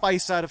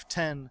 Spice out of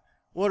 10.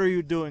 What are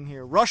you doing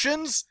here?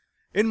 Russians?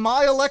 In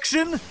my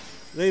election?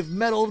 They've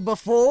meddled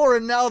before,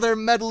 and now they're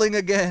meddling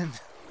again.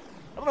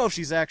 I don't know if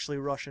she's actually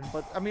Russian,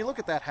 but, I mean, look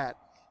at that hat.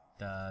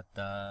 Da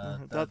da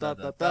da da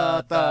da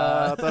da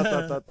da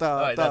da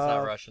da. Wait, that's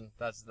not Russian.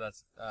 That's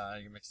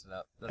you mixed it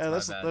up.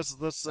 That's my bad.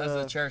 That's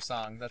the chair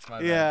song. That's my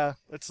bad. Yeah,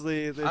 it's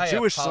the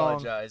Jewish song. I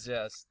apologize.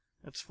 Yes.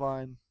 It's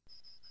fine.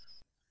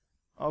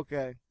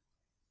 Okay.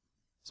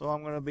 So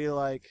I'm gonna be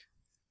like,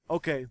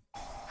 okay,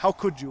 how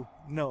could you?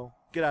 No,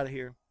 get out of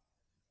here.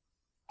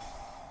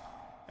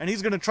 And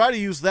he's gonna try to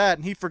use that,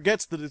 and he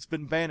forgets that it's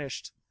been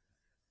banished.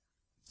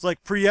 It's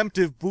like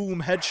preemptive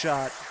boom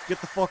headshot.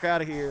 Get the fuck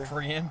out of here.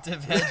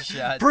 Preemptive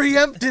headshot.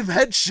 Preemptive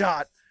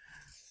headshot.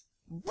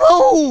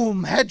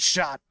 Boom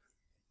headshot.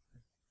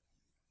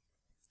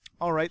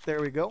 All right,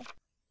 there we go.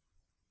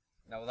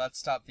 Now will that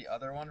stop the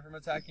other one from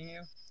attacking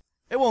you?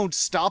 It won't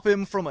stop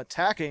him from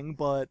attacking,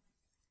 but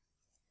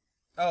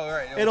oh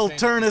right, it'll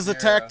turn his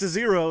attack to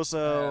 0.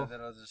 So yeah, then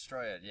it'll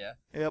destroy it. Yeah.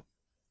 Yep.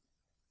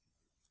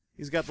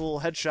 He's got the little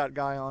headshot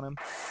guy on him.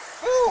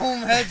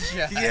 Boom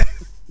headshot. Yeah.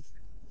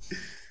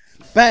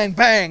 Bang,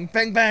 bang,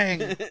 bang,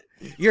 bang.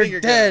 You're Finger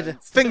dead.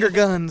 guns. Finger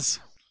guns.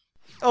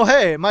 Oh,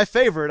 hey, my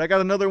favorite. I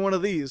got another one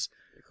of these.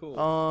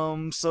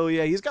 Cool. So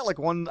yeah, he's got like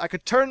one. I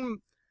could turn.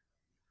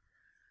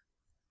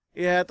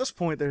 Yeah, at this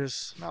point,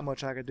 there's not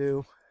much I could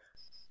do.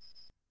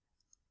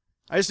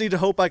 I just need to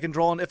hope I can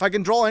draw. If I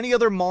can draw any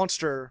other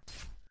monster,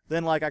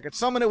 then like I could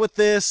summon it with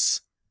this.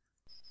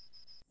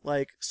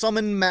 Like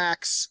summon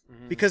Max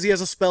because he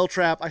has a spell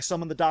trap. I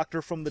summon the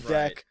Doctor from the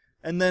deck.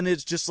 And then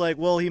it's just like,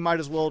 well, he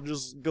might as well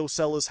just go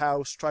sell his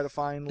house, try to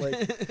find,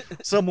 like,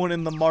 someone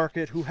in the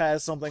market who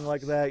has something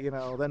like that, you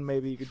know, then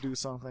maybe you could do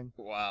something.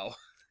 Wow.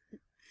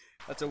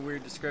 That's a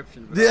weird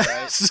description, but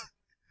yes. Right.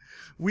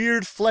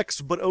 Weird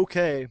flex, but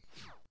okay.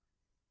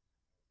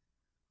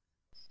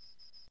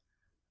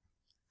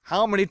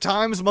 How many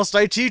times must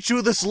I teach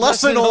you this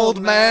lesson, old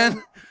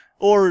man?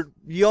 Or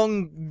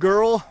young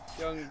girl?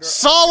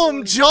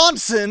 Solemn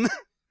Johnson!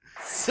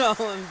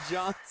 Solemn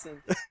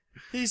Johnson.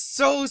 He's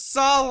so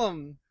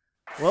solemn!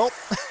 Well,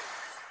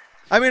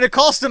 I mean, it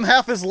cost him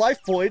half his life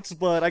points,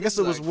 but I guess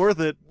it was worth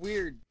it.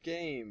 Weird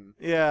game.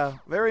 Yeah,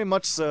 very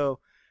much so.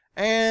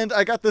 And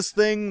I got this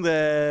thing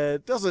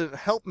that doesn't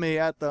help me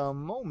at the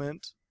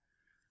moment.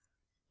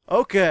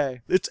 Okay,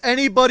 it's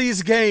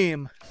anybody's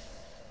game.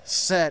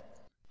 Set.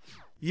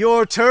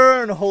 Your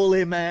turn,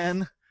 holy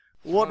man.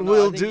 What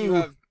will do? You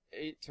have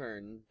 8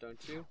 turn,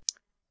 don't you?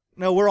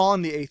 No, we're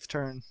on the 8th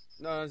turn.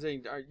 No, I'm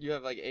saying you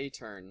have like a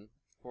turn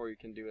before you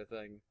can do a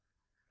thing.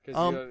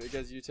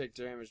 Because you take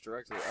damage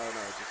directly. Oh no,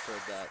 I just showed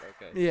that.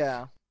 Okay.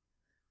 Yeah.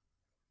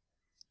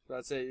 So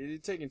I'd say you're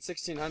taking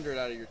 1,600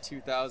 out of your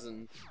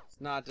 2,000. It's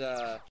not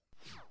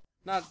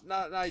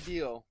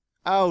ideal.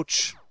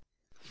 Ouch.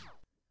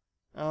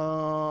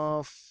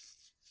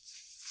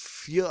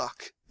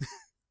 Yuck.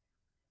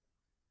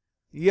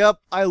 Yep,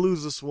 I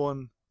lose this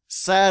one.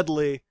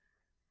 Sadly.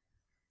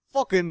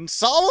 Fucking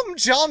Solemn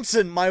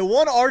Johnson, my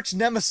one arch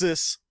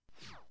nemesis.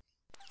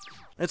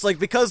 It's like,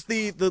 because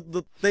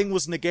the thing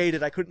was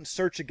negated, I couldn't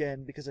search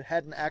again because it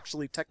hadn't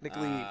actually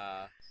technically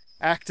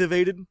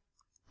activated.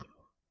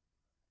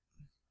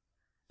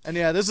 And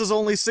yeah, this is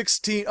only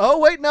 16. Oh,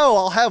 wait, no,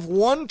 I'll have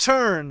 1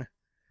 turn.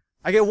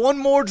 I get 1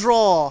 more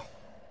draw.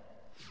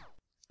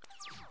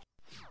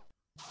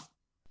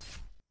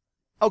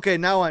 Okay,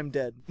 now I'm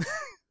dead.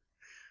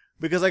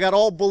 Because I got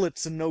all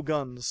bullets and no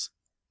guns.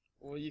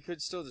 Well, you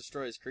could still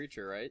destroy his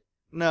creature, right?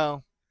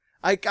 No.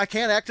 I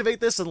can't activate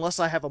this unless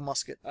I have a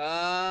musket.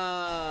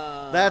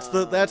 That's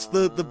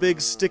the big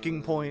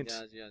sticking point.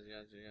 Yes.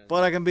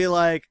 But I can be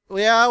like,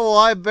 yeah, well,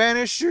 I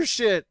banish your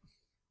shit.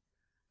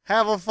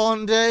 Have a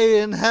fun day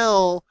in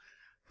hell.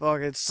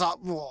 Fucking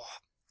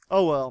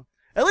oh well.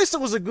 At least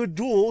it was a good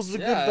duel. It was a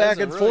good back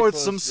and forth.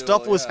 Some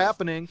stuff was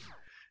happening.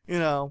 You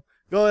know,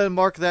 go ahead and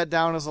mark that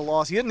down as a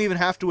loss. You didn't even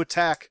have to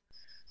attack.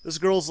 This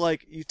girl's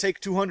like, you take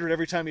 200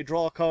 every time you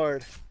draw a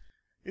card.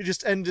 You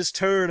just end his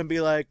turn and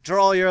be like,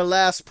 draw your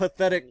last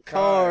pathetic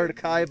card,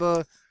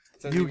 Kaiba.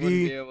 So you wouldn't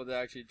be able to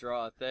actually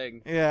draw a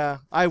thing. Yeah,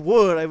 I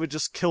would. I would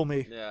just kill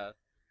me. Yeah.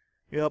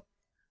 Yep.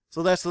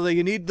 So that's the thing.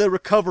 You need the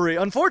recovery.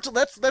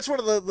 Unfortunately, that's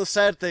one of the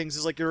sad things,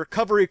 is like your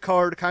recovery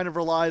card kind of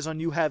relies on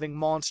you having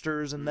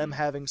monsters and them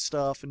having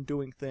stuff and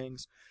doing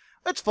things.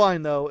 That's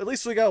fine, though. At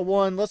least we got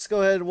 1. Let's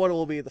go ahead. What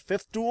will be? The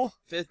 5th duel?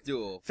 5th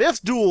duel.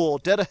 5th duel.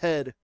 Dead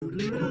ahead.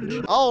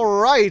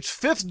 Alright.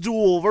 5th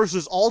duel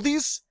versus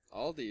Aldi's.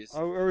 Aldi's.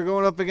 Are we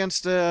going up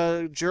against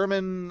a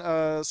German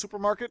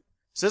supermarket?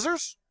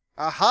 Scissors?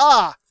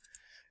 Aha!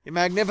 You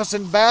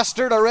magnificent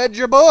bastard, I read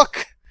your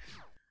book!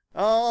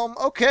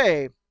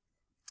 Okay.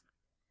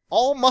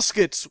 All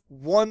muskets,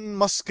 1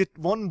 musket,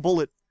 1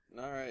 bullet.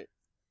 Alright.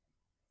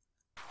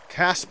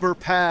 Casper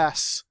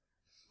pass.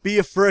 Be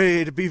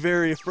afraid, be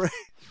very afraid.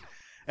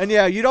 And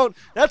yeah, you don't,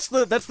 that's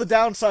the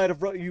downside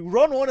of, you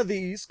run one of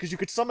these, because you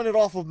could summon it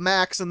off of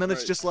Max, and then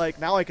it's just like,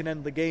 now I can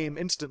end the game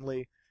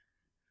instantly.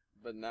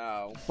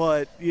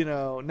 But, you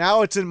know,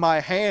 now it's in my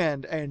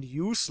hand, and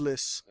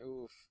useless.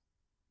 Oof.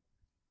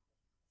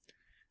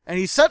 And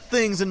he set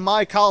things in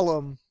my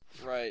column.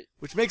 Right.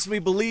 Which makes me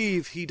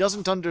believe he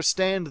doesn't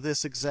understand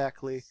this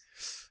exactly.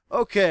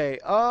 Okay,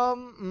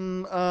 That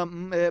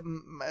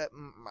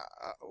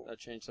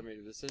changed some of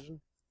your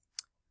decision?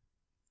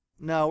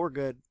 No, we're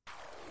good.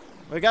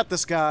 We got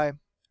this guy.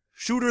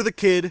 Shooter the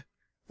Kid.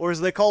 Or as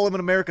they call him in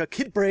America,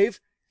 Kid Brave.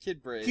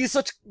 Kid Brave. He's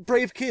such a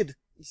brave kid.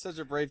 He's such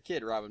a brave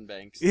kid, Robin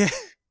Banks. Yeah.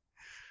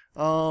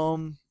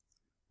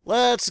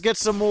 Let's get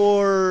some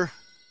more...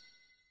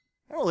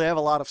 I don't really have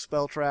a lot of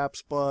spell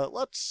traps, but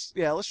let's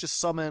just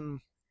summon...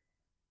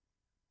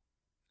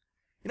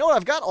 You know what,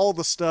 I've got all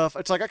the stuff.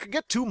 It's like I could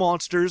get 2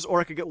 monsters,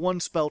 or I could get 1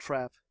 spell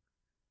trap.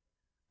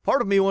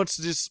 Part of me wants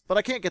to just... But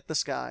I can't get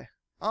this guy.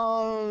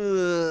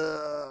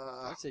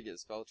 I'd say get a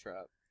spell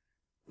trap.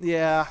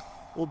 Yeah,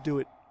 we'll do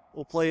it.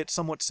 We'll play it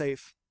somewhat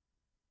safe.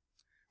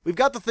 We've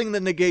got the thing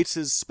that negates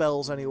his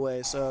spells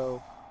anyway,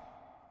 so...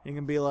 You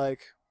can be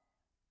like...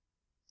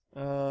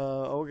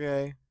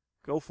 okay.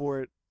 Go for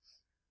it.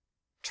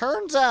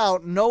 Turns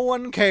out, no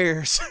one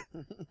cares.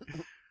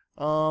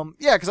 Yeah,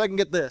 because I can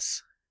get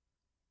this.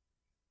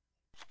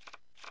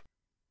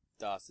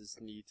 Das is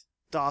neat.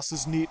 Das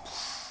is neat.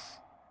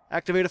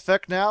 Activate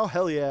effect now?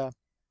 Hell yeah.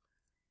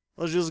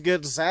 Let's just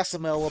get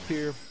Zasamel up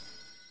here.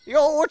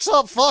 Yo, what's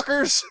up,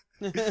 fuckers?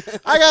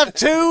 I got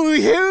 2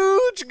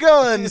 huge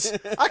guns.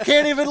 I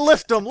can't even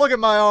lift them. Look at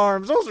my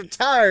arms. Those are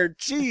tired.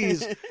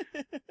 Jeez.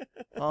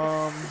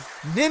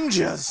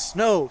 Ninjas.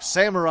 No,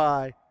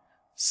 samurai.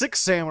 6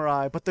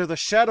 samurai, but they're the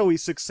shadowy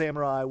 6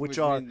 samurai, which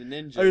are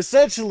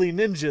essentially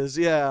ninjas,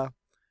 yeah.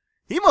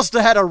 He must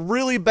have had a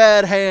really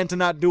bad hand to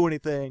not do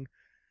anything.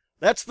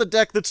 That's the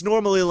deck that's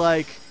normally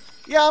like,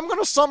 yeah, I'm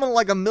gonna summon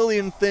like a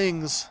million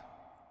things.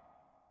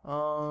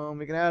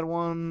 We can add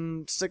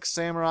 1 6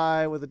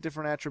 samurai with a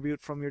different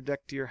attribute from your deck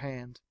to your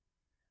hand.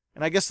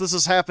 And I guess this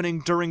is happening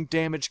during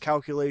damage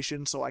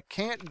calculation, so I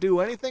can't do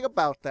anything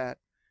about that.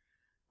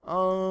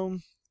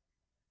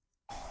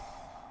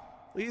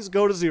 Please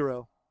go to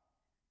 0.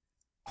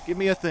 Give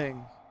me a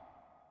thing.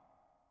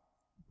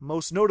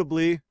 Most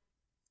notably,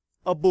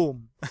 a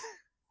boom.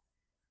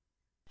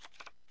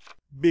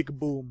 Big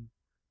boom.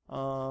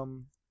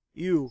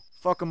 You.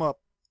 Fuck him up.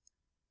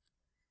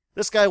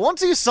 This guy,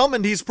 once he's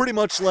summoned, he's pretty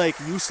much, like,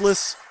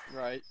 useless.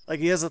 Right. Like,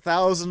 he has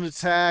 1,000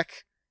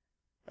 attack.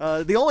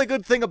 The only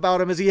good thing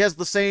about him is he has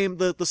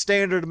the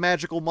standard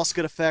magical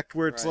musket effect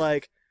where it's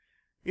like,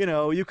 you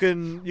know, you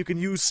can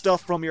use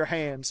stuff from your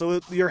hand. So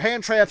your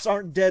hand traps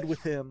aren't dead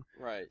with him.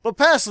 Right. But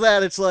past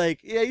that, it's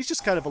like, yeah, he's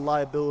just kind of a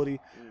liability.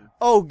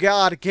 Oh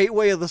god,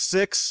 Gateway of the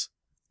Six?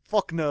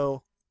 Fuck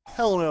no.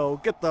 Hell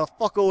no. Get the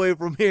fuck away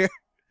from here.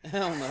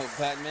 Hell no,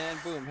 Batman.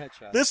 Boom,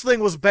 headshot. This thing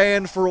was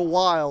banned for a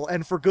while,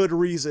 and for good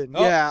reason.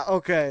 Oh. Yeah,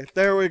 okay.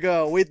 There we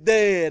go. We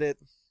did it.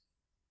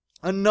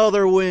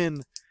 Another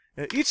win.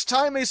 Each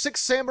time a 6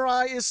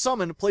 samurai is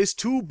summoned, place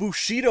 2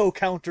 Bushido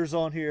counters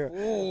on here.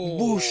 Ooh.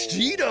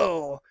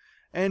 Bushido!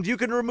 And you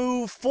can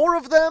remove 4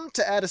 of them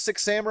to add a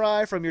 6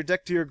 samurai from your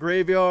deck to your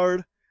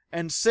graveyard,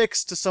 and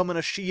 6 to summon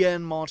a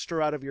Shien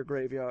monster out of your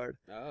graveyard.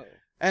 Oh.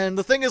 And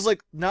the thing is,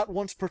 like, not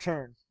once per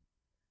turn.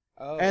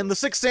 Oh. And the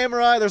 6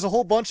 samurai, there's a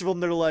whole bunch of them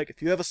that are like,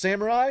 if you have a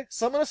samurai,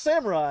 summon a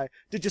samurai.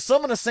 Did you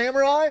summon a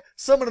samurai?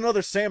 Summon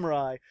another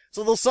samurai.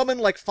 So they'll summon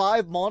like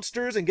 5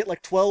 monsters and get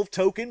like 12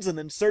 tokens and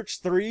then search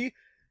 3.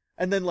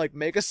 And then like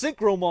make a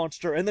synchro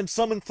monster and then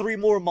summon 3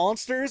 more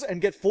monsters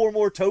and get 4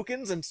 more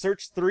tokens and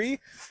search 3.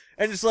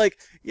 And it's like,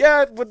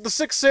 yeah, would the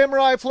 6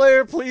 samurai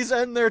player please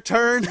end their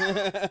turn?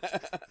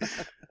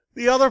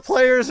 The other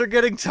players are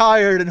getting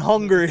tired and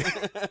hungry.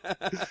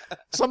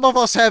 Some of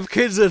us have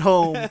kids at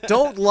home.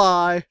 Don't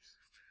lie.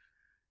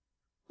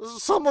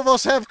 Some of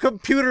us have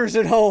computers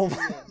at home.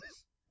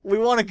 We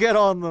want to get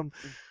on them.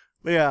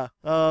 But yeah.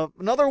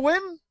 Another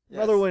win? Yes.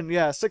 Another win,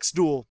 yeah. 6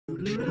 duel.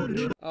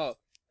 Oh.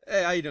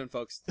 Hey, how you doing,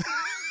 folks?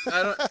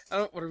 I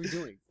don't, what are we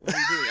doing? What are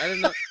we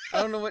doing? I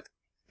don't know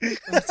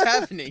what's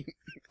happening.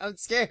 I'm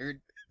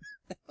scared.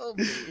 Help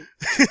me.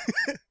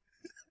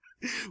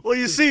 Well,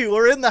 you see,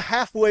 we're in the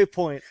halfway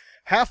point.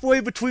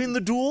 Halfway between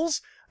the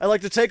duels, I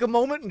like to take a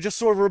moment and just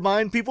sort of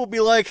remind people, be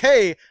like,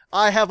 hey,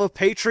 I have a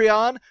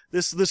Patreon.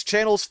 This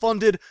channel's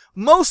funded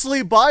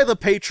mostly by the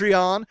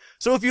Patreon.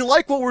 So if you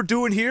like what we're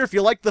doing here, if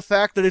you like the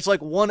fact that it's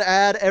like 1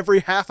 ad every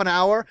half an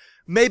hour,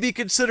 maybe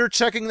consider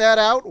checking that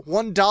out.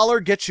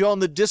 $1 gets you on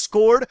the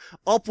Discord.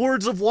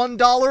 Upwards of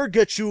 $1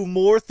 gets you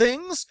more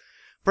things.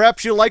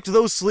 Perhaps you liked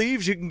those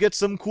sleeves, you can get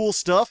some cool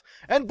stuff.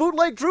 And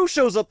Bootleg Drew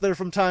shows up there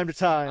from time to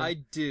time. I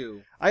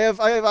do.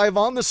 I'm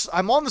on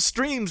the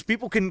streams,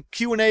 people can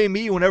Q&A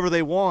me whenever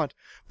they want.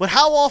 But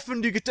how often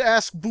do you get to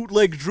ask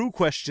Bootleg Drew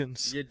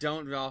questions? You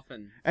don't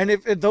often. And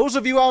if those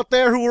of you out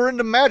there who are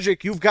into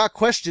Magic, you've got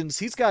questions,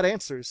 he's got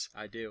answers.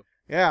 I do.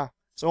 Yeah.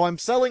 So I'm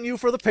selling you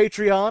for the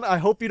Patreon. I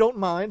hope you don't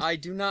mind. I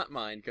do not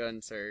mind,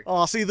 good sir.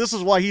 Oh, see, this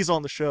is why he's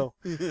on the show.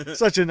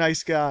 Such a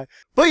nice guy.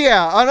 But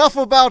yeah, enough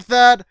about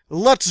that.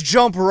 Let's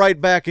jump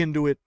right back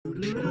into it.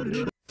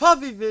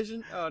 Puppy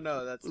Vision. Oh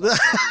no, that's not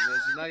Puppy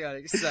Vision. I got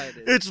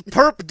excited. It's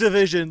Perp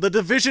Division, the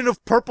division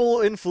of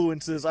purple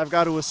influences, I've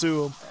got to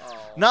assume.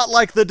 Oh. Not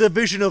like the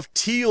division of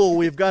teal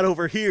we've got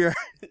over here.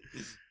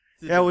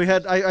 Yeah, we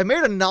had. I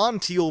made a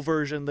non-teal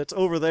version that's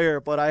over there,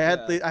 but I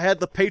had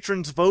the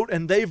patrons vote,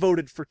 and they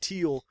voted for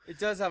teal. It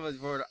does have a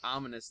word of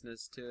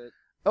ominousness to it.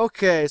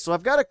 Okay, so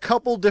I've got a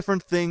couple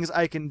different things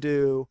I can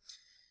do.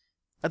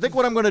 I think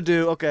what I'm gonna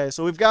do. Okay,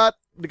 so we got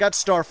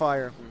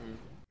Starfire. Mm-hmm.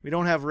 We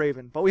don't have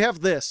Raven, but we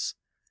have this.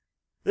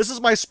 This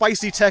is my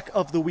spicy tech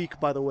of the week,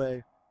 by the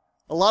way.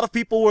 A lot of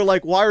people were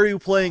like, "Why are you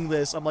playing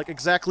this?" I'm like,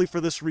 exactly for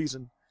this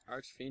reason.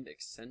 Archfiend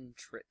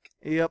Eccentric.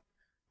 Yep.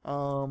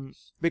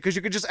 Because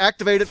you could just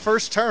activate it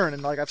first turn,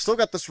 and like I've still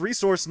got this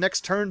resource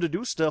next turn to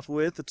do stuff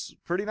with. It's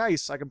pretty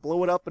nice. I can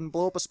blow it up and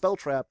blow up a spell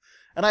trap.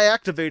 And I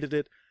activated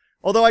it.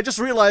 Although I just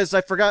realized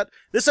I forgot,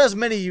 this has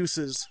many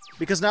uses.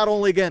 Because not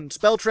only, again,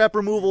 spell trap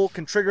removal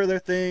can trigger their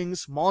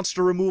things,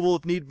 monster removal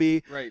if need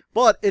be. Right.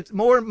 But it's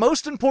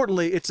most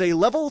importantly, it's a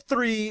level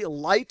 3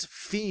 light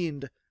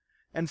fiend.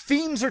 And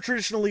fiends are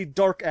traditionally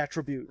dark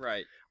attribute.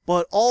 Right.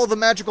 But all the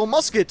magical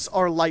muskets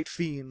are light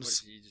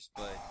fiends. What did you just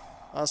play?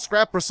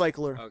 Scrap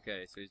recycler.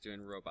 Okay, so he's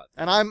doing robot.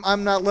 And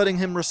I'm not letting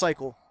him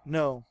recycle.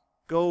 No.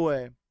 Go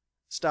away.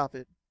 Stop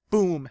it.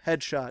 Boom.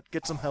 Headshot.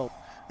 Get some help.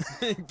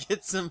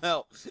 Get some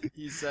help,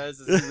 he says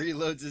as he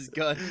reloads his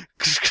gun.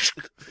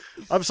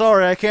 I'm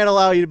sorry, I can't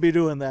allow you to be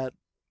doing that.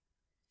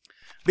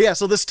 But yeah,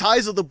 so this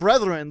Ties of the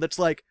Brethren that's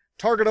like,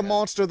 target a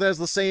monster that has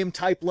the same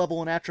type, level,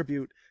 and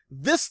attribute.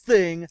 This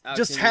thing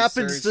just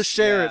happens to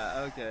share it.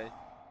 Okay.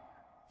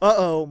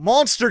 Uh-oh.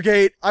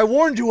 Monstergate. I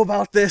warned you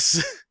about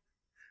this.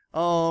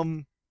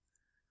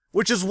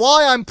 Which is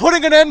why I'm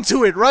putting an end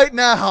to it right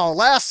now.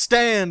 Last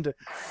stand.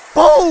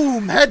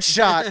 Boom!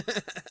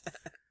 Headshot.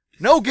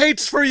 No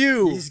gates for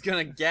you. He's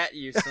gonna get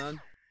you, son.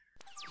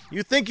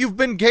 You think you've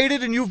been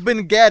gated and you've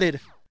been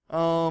gatted.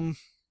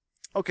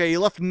 Okay, he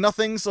left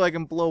nothing so I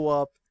can blow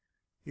up.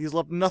 He's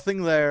left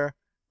nothing there.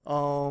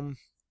 Ties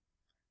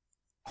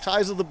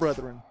of the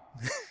Brethren.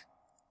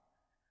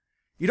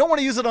 You don't want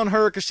to use it on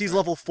her because she's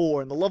level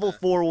 4, and the level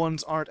 4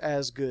 ones aren't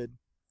as good.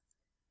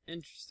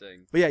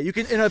 Interesting. But yeah, you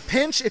can, in a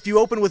pinch, if you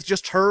open with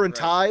just her and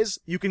ties,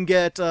 you can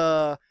get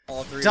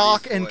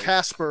Doc and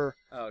Casper.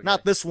 Oh, okay.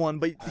 Not this one,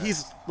 but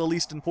he's the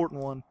least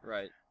important one.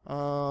 Right.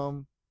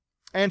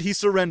 And he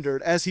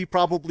surrendered, as he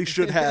probably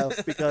should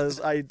have,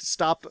 because I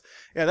stopped.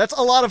 Yeah, that's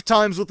a lot of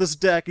times with this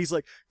deck. He's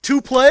like,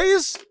 2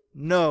 plays?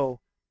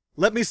 No.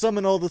 Let me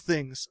summon all the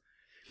things.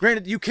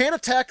 Granted, you can't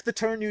attack the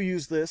turn you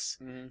use this.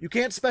 You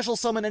can't special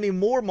summon any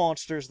more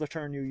monsters the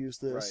turn you use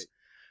this. Right.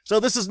 So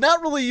this is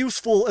not really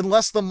useful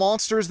unless the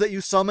monsters that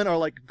you summon are,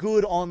 like,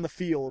 good on the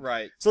field.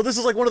 Right. So this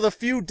is, like, one of the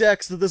few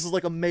decks that this is,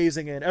 like,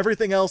 amazing in.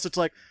 Everything else, it's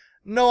like,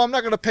 no, I'm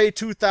not going to pay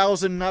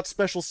 2,000, not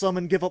special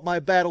summon, give up my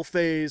battle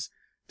phase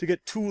to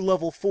get 2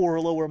 level 4 or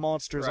lower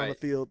monsters on the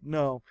field.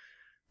 No.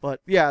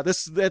 But, yeah,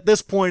 at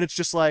this point, it's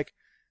just like,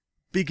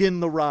 begin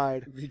the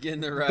ride.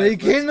 Begin the ride.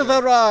 Begin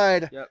the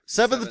ride. Yep.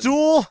 7th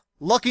duel,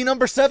 lucky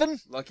number 7?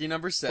 Lucky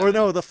number 7. Or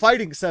no, the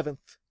fighting 7th.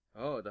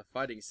 Oh, the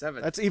fighting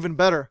 7th. That's even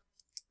better.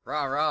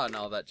 Rah rah and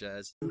all that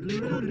jazz.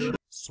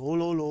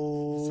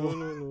 Sololo.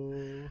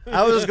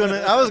 I was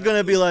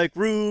gonna be like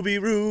Ruby,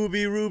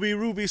 Ruby, Ruby,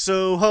 Ruby,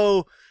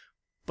 Soho,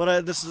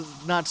 but this is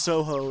not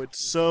Soho.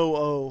 It's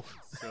So-O.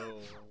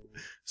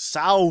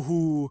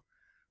 Sauhu.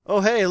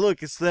 Oh hey,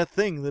 look, it's that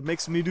thing that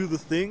makes me do the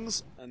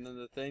things. And then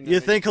the thing.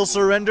 You think he'll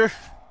surrender?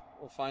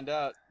 We'll find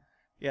out.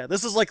 Yeah,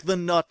 this is like the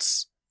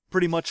nuts,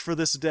 pretty much for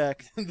this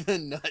deck. The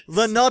nuts.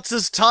 The nuts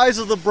is Ties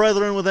of the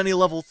Brethren with any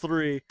level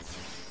 3.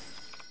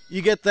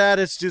 You get that,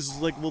 it's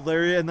just like, well,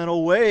 there, and then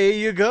away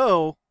you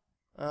go.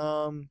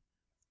 And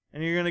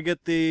you're gonna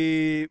get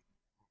the,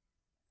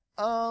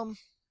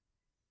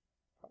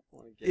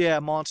 yeah,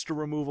 monster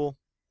removal.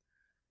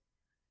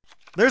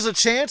 There's a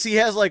chance he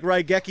has, like,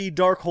 Raigeki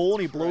Dark Hole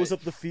and he blows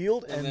up the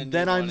field, and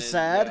then I'm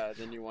sad. Yeah,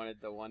 then you wanted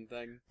the one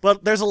thing.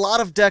 But there's a lot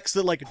of decks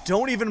that, like,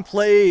 don't even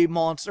play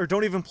monster, or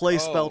don't even play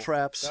spell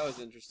traps. That was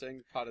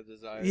interesting. Pot of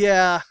Desire.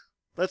 Yeah,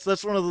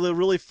 that's one of the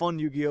really fun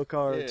Yu-Gi-Oh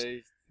cards. Yeah,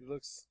 he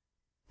looks...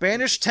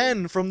 Banish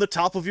 10 from the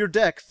top of your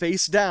deck,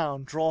 face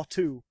down, draw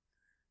 2.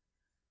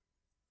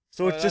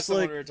 So it's just like...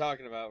 That's the one we were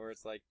talking about, where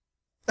it's like...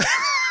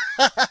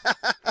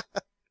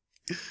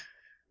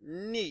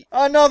 Neat.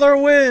 Another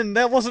win!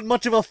 That wasn't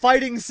much of a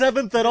fighting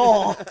 7th at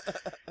all.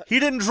 He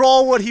didn't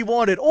draw what he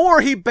wanted.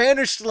 Or he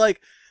banished, like...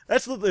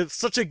 It's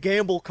such a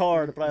gamble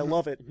card, but I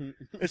love it.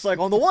 It's like,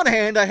 on the one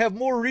hand, I have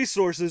more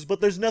resources,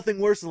 but there's nothing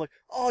worse than like,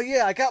 oh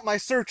yeah, I got my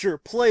Searcher,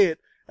 play it.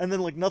 And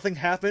then, like, nothing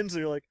happens, and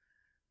you're like,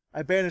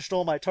 I banished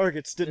all my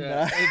targets, didn't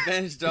I? I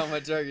banished all my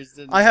targets,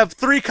 didn't I have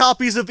 3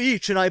 copies of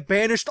each, and I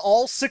banished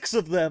all 6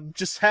 of them.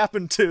 Just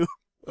happened to.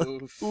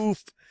 Oof.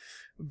 Oof.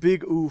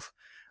 Big oof.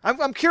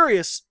 I'm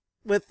curious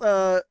with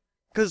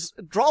because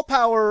draw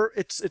power,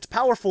 it's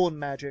powerful in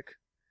Magic,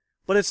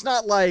 but it's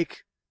not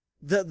like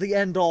the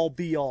end all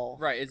be all.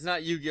 Right. It's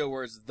not Yu-Gi-Oh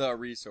where it's the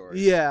resource.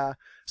 Yeah.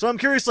 So I'm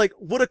curious, like,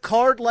 would a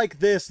card like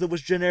this that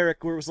was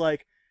generic, where it was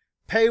like,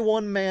 pay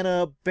 1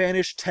 mana,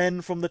 banish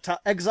 10 from the top,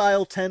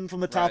 exile 10 from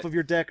the top of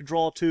your deck,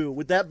 draw 2.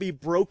 Would that be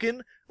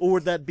broken, or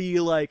would that be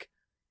like,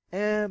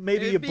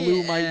 maybe a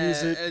blue might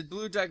use it? A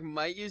blue deck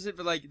might use it,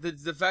 but like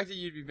the fact that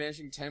you'd be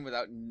banishing 10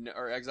 without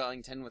or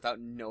exiling 10 without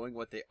knowing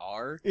what they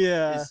are,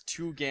 is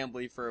too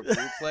gambly for a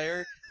blue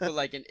player. But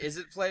like an Is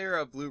It player,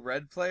 a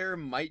blue-red player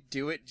might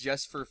do it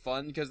just for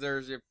fun, because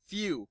there's a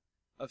few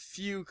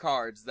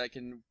cards that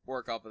can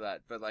work off of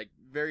that, but like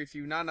very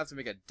few, not enough to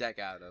make a deck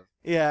out of.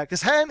 Yeah,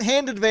 because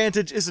hand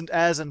advantage isn't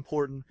as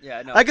important.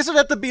 Yeah, no. I guess it'd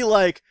have to be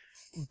like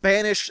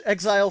banish,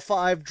 exile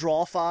 5,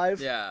 draw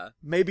 5. Yeah.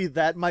 Maybe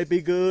that might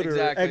be good,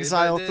 exactly. Or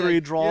exile 3,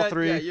 draw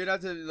 3. Yeah, you'd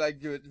have to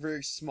like do it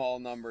very small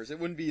numbers. It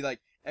wouldn't be like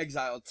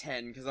exile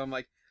 10, because I'm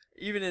like,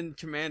 even in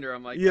Commander,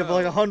 I'm like, you have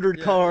like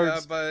 100 cards.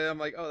 Yeah, but I'm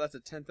like, oh, that's a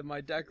 10th of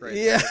my deck right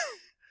there.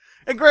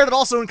 And granted,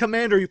 also in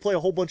Commander, you play a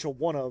whole bunch of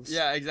 1-ofs.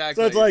 Yeah,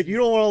 exactly. So it's like, you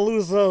don't want to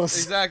lose those.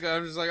 Exactly.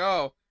 I'm just like,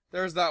 oh,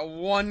 there's that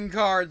one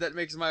card that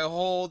makes my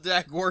whole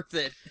deck worth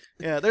it.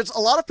 Yeah, there's a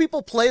lot of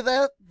people play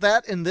that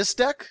in this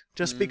deck,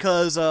 just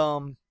because,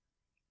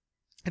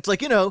 it's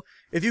like, you know,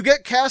 if you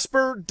get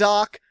Casper,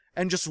 Doc,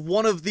 and just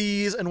one of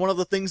these and one of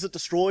the things that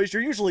destroys,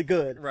 you're usually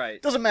good.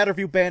 Right. Doesn't matter if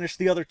you banish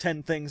the other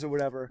 10 things or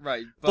whatever.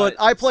 Right. But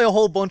I play a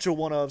whole bunch of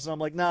 1-ofs, and I'm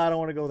like, nah, I don't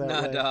want to go that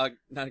way. Nah, dog.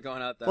 Not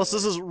going out that Plus, way.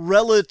 this is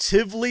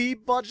relatively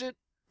budget.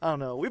 I don't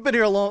know. We've been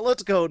here long.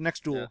 Let's go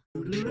next duel.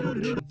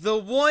 Yeah.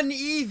 The one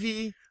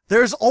Eevee.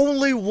 There's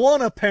only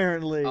one,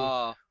 apparently.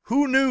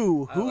 Who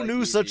knew? Who like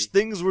knew Eevee. such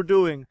things were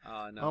doing?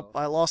 Oh, no. Oh,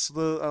 I lost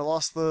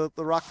the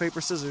rock,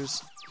 paper,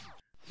 scissors.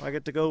 Do I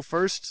get to go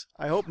first?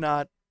 I hope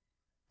not.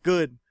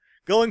 Good.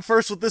 Going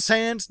first with this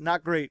hand,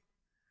 not great.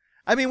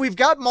 I mean, we've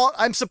got...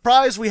 I'm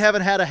surprised we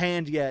haven't had a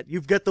hand yet.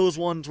 You've got those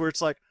ones where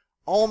it's like,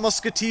 all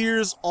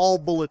musketeers, all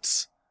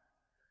bullets.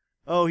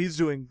 Oh, he's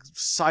doing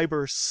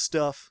cyber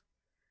stuff.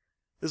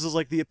 This is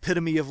like the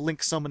epitome of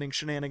Link summoning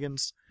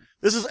shenanigans.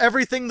 This is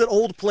everything that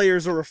old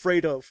players are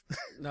afraid of.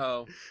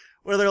 No.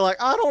 Where they're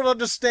like, I don't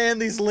understand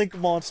these Link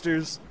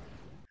monsters.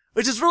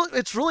 Which is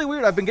it's really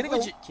weird. I've been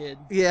getting kid.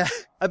 Yeah.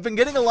 I've been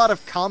getting a lot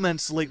of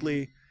comments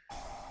lately.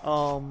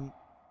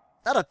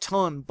 not a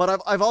ton,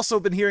 but I've also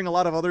been hearing a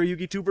lot of other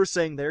Yugi tubers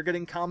saying they're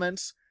getting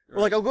comments. Right.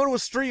 Or like, I'll go to a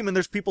stream and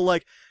there's people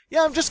like,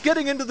 yeah, I'm just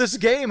getting into this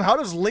game. How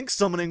does link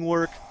summoning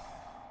work?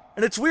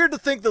 And it's weird to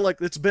think that, like,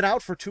 it's been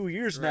out for 2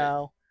 years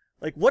now.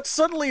 Like, what's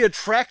suddenly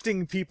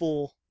attracting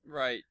people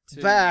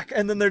back?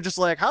 And then they're just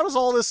like, how does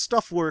all this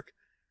stuff work?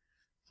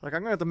 Like,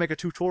 I'm gonna have to make a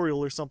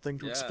tutorial or something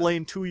to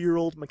explain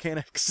 2-year-old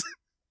mechanics.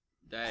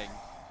 Dang.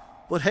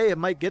 But hey, it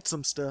might get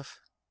some stuff.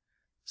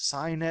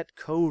 Cynet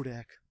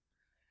Codec.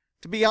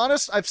 To be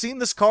honest, I've seen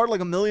this card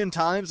like 1,000,000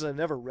 times and I've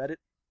never read it.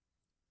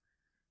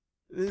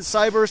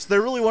 Cybers,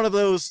 they're really one of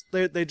those,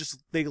 they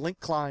link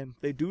climb.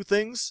 They do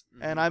things,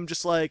 and I'm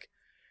just like,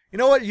 you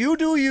know what, you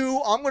do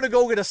you, I'm gonna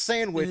go get a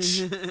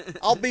sandwich.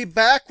 I'll be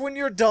back when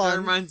you're done. That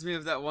reminds me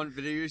of that one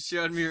video you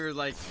showed me, where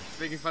like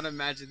making fun of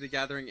Magic the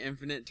Gathering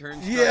Infinite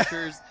turn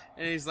structures,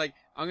 and he's like,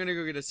 I'm gonna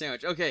go get a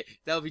sandwich. Okay,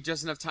 that'll be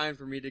just enough time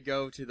for me to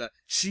go to the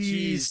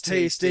cheese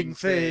tasting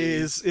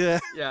phase. Yeah.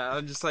 Yeah,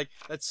 I'm just like,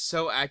 that's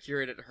so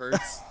accurate, it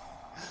hurts.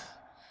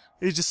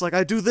 He's just like,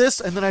 I do this,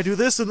 and then I do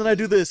this, and then I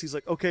do this. He's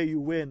like, okay, you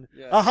win.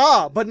 Yeah.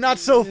 Aha, but not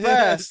so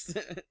fast.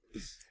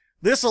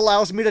 This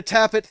allows me to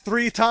tap it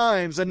 3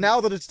 times, and now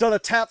that it's done a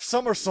tap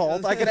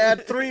somersault, I can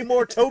add 3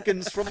 more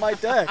tokens from my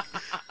deck.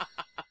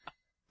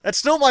 That's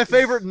still my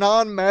favorite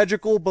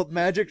non-magical but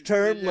magic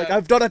term. Yeah, like,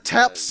 I've done a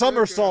tap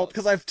somersault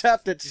because I've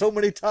tapped it so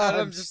many times.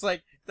 And I'm just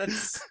like,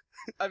 that's...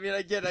 I mean,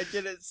 I get it.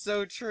 It's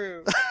so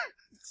true.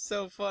 It's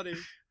so funny.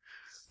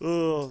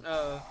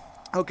 Ugh.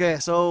 Okay,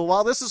 so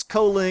while this is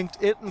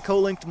co-linked, it and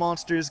co-linked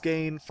monsters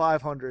gain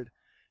 500.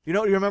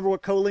 You remember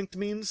what co-linked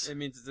means? It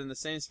means it's in the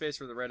same space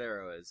where the red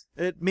arrow is.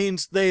 It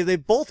means they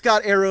both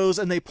got arrows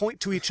and they point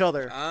to each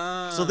other.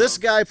 Oh. So this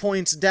guy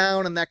points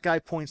down and that guy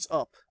points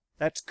up.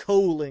 That's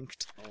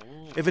co-linked.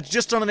 Oh. If it's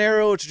just on an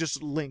arrow, it's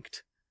just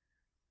linked.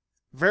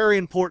 Very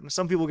important.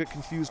 Some people get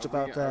confused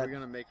about that. Are we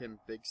gonna make him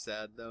big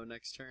sad though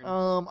next turn?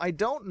 I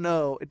don't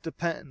know. It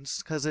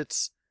depends, because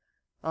it's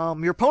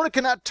your opponent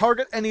cannot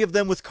target any of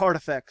them with card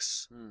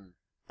effects.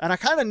 And I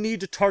kind of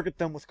need to target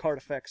them with card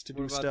effects to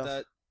do stuff. What about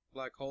that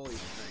black hole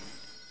thing?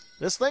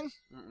 This thing?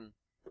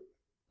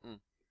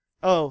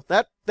 Oh,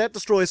 that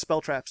destroys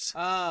spell traps. Oh,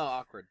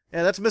 awkward.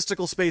 Yeah, that's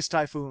Mystical Space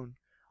Typhoon.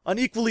 An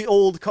equally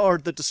old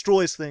card that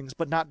destroys things,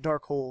 but not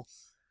Dark Hole.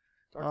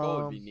 Dark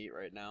Hole would be neat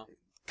right now.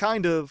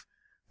 Kind of.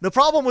 The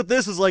problem with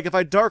this is, like, if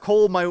I Dark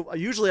Hole, I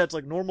usually have to,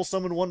 like, normal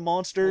summon 1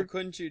 monster. Well,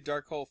 couldn't you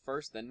Dark Hole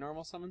first, then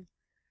normal summon?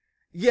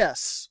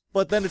 Yes,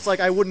 but then it's like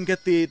I wouldn't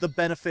get the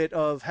benefit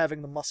of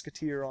having the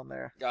Musketeer on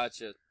there.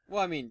 Gotcha.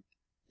 Well, I mean,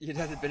 you'd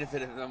have the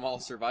benefit of them all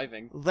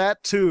surviving.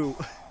 That too.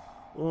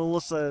 Well,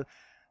 let's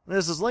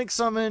this is link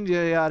summoned,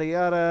 yada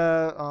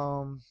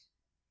yada.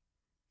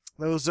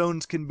 Those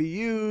zones can be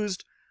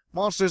used.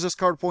 Monsters this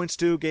card points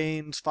to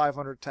gains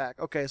 500 attack.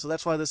 Okay, so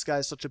that's why this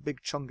guy's such a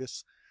big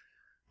chungus.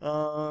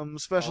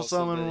 Special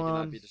summon they one.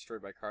 cannot be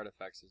destroyed by card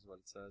effects, is what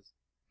it says.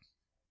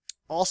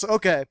 Also,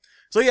 okay.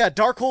 So yeah,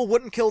 Dark Hole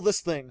wouldn't kill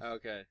this thing.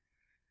 Okay.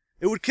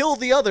 It would kill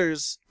the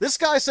others. This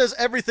guy says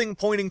everything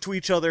pointing to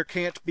each other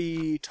can't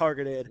be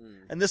targeted.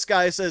 And this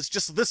guy says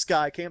just this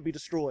guy can't be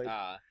destroyed.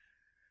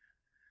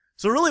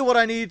 So really what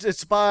I need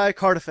is by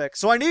card effects.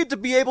 So I need to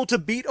be able to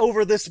beat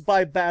over this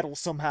by battle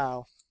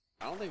somehow.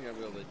 I don't think I'll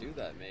be able to do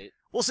that, mate.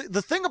 Well, see,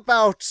 the thing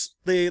about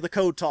the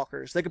code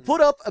talkers, they can put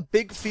up a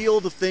big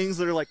field of things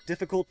that are, like,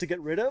 difficult to get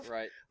rid of.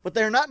 Right. But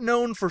they're not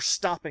known for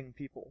stopping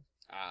people.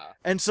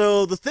 And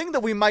so the thing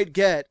that we might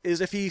get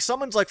is if he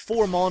summons like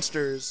 4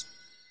 monsters,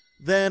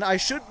 then I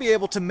should be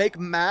able to make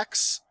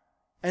Max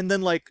and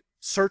then like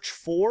search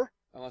 4.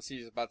 Unless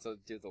he's about to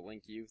do the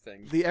link you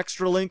thing. The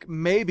extra link,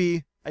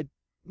 maybe. I'm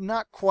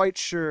not quite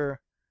sure.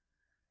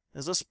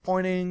 Is this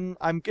pointing?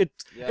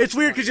 It's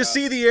weird because you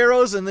see the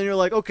arrows and then you're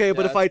like, okay,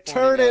 but if I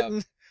turn it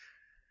and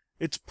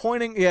it's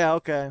pointing, yeah,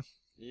 okay.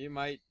 You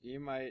might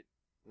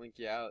link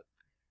you out.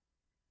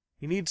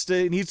 He needs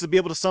to be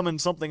able to summon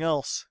something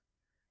else.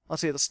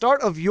 Let's see, at the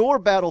start of your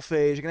battle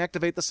phase, you can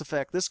activate this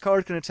effect. This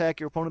card can attack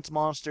your opponent's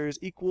monsters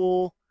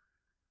equal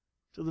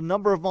to the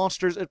number of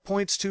monsters it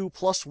points to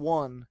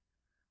 +1.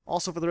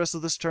 Also, for the rest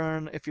of this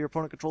turn, if your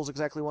opponent controls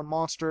exactly 1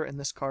 monster and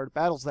this card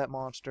battles that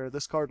monster,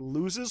 this card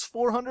loses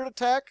 400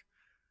 attack?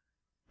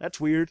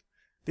 That's weird.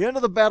 At the end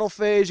of the battle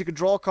phase, you can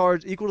draw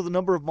cards equal to the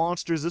number of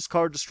monsters this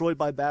card destroyed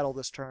by battle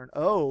this turn.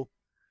 Oh.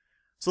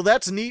 So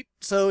that's neat.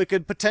 So it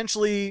could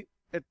potentially...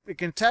 It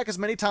can attack as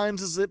many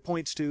times as it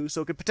points to,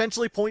 so it could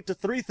potentially point to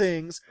 3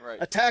 things,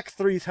 attack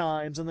 3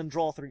 times, and then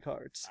draw 3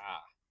 cards.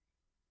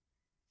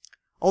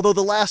 Although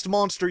the last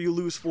monster you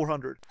lose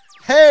 400.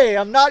 Hey,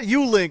 I'm not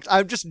U-linked,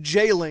 I'm just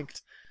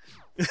J-linked.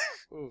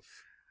 Oof.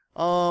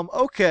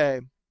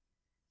 Okay.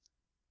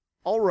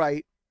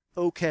 Alright,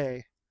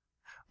 okay.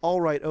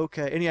 Alright,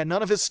 okay. And yeah,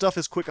 none of his stuff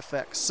is quick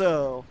effects,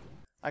 so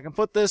I can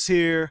put this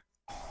here.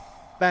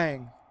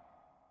 Bang.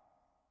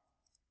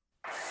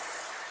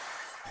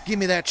 Give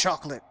me that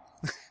chocolate.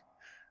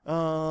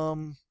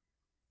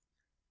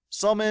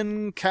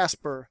 Summon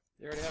Casper.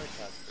 You already have a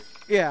Casper.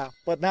 Yeah,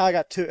 but now I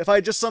got 2. If I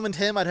just summoned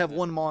him, I'd have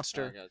 1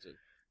 monster. I got you.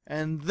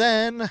 And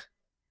then...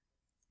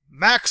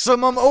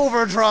 Maximum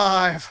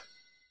Overdrive!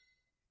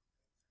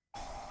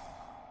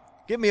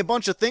 Give me a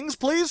bunch of things,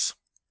 please.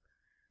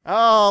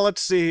 Oh,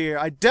 let's see here.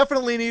 I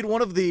definitely need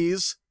one of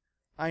these.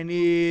 I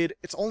need...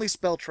 It's only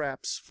spell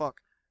traps.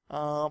 Fuck.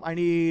 I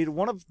need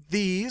one of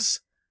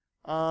these.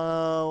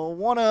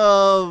 One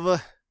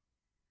of...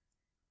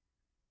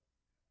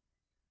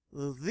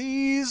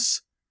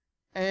 these.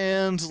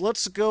 And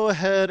let's go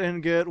ahead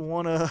and get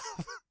one of...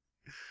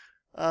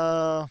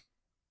 Fuck,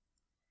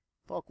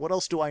 what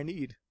else do I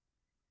need?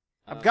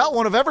 I've got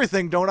one of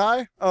everything, don't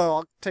I? Oh,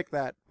 I'll take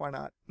that. Why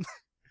not?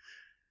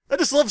 I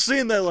just love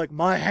seeing that, like,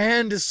 my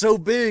hand is so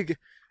big.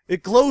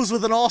 It glows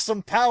with an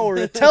awesome power.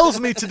 It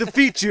tells me to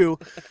defeat you.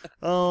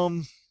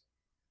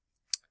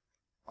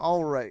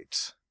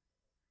 Alright.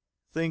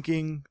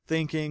 Thinking,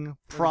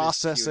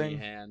 processing.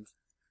 Hand.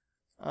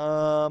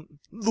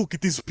 Look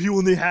at this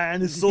puny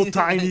hand. It's so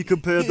tiny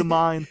compared to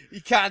mine.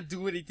 You can't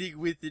do anything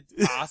with it,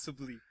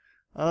 possibly.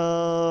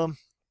 Put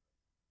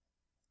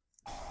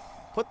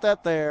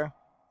that there.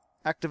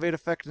 Activate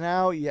effect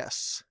now.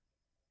 Yes.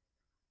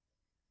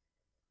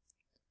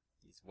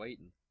 He's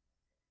waiting.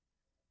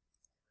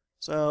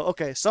 So,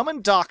 okay.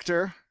 Summon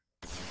Doctor.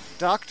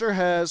 Doctor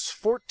has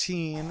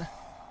 14.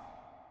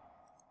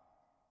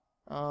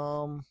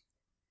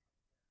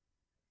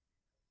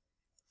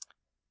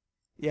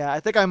 Yeah, I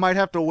think I might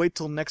have to wait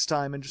till next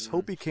time and just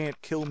hope he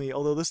can't kill me,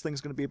 although this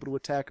thing's going to be able to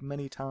attack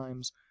many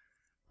times.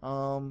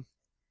 What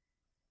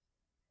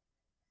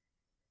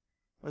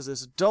is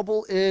this?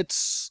 Double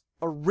its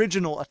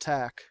original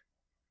attack.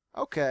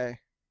 Okay.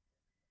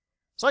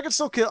 So I can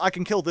still kill... I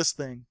can kill this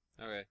thing.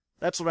 Okay.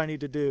 That's what I need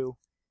to do.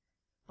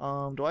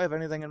 Do I have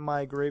anything in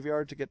my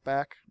graveyard to get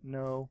back?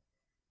 No.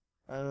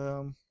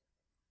 Not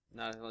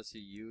unless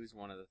you use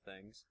one of the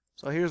things.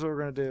 So here's what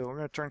we're going to do. We're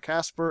going to turn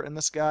Casper and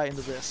this guy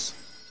into this.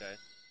 Okay.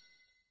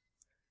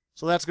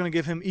 So that's going to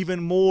give him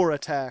even more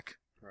attack.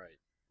 Right.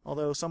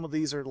 Although some of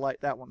these are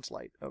light. That one's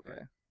light.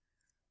 Okay.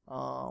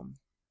 Right.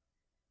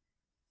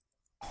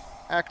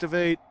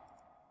 Activate.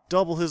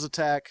 Double his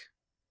attack.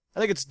 I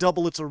think it's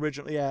double its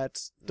original. Yeah,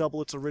 it's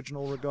double its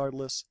original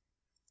regardless.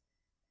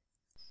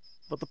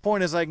 But the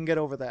point is I can get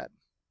over that.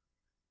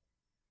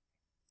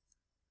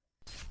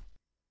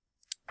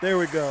 There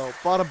we go.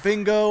 Bada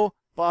bingo.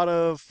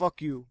 Bada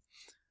fuck you.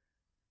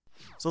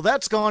 So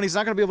that's gone. He's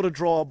not going to be able to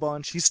draw a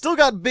bunch. He's still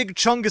got big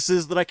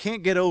chunguses that I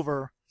can't get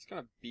over. He's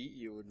going to beat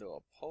you into a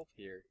pulp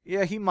here.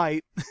 Yeah, he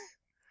might.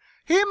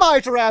 He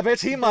might, Rabbit.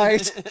 He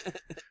might.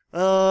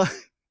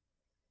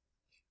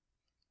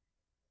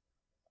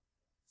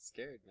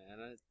 Scared,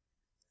 man.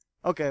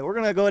 Okay, we're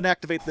going to go ahead and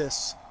activate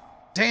this.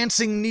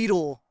 Dancing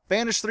Needle.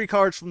 Banish 3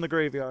 cards from the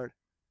graveyard.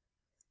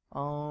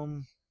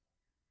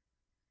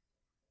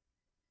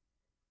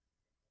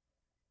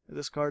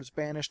 This card's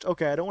banished.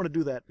 Okay, I don't want to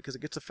do that because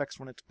it gets effects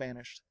when it's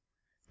banished.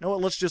 You know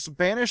what? Let's just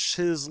banish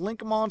his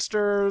Link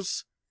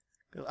monsters.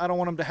 I don't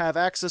want him to have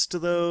access to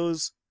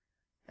those.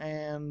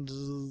 And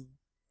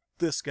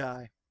this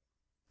guy.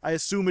 I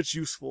assume it's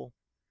useful.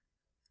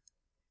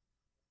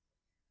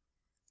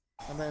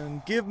 And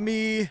then give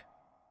me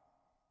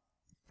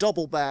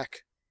double back.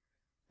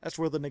 That's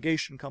where the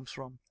negation comes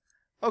from.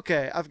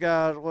 Okay, I've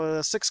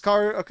got 6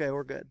 cards. Okay,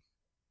 we're good.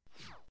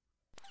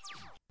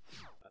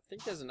 I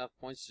think there's enough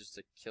points just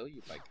to kill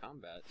you by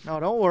combat. No,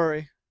 don't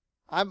worry.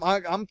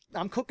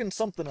 I'm cooking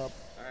something up.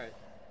 All right.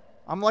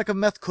 I'm like a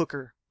meth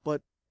cooker,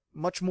 but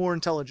much more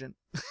intelligent.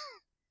 I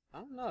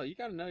don't know. You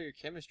gotta know your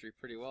chemistry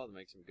pretty well to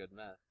make some good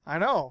meth. I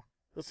know.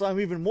 That's why I'm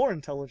even more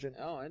intelligent.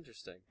 Oh,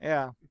 interesting.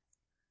 Yeah.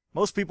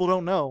 Most people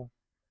don't know.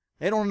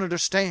 They don't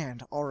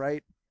understand,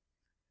 alright.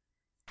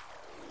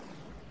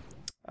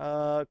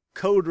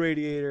 Code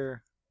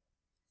Radiator.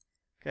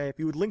 Okay, if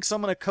you would link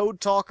summon a Code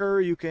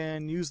Talker, you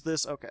can use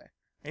this. Okay.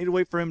 I need to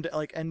wait for him to,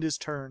 like, end his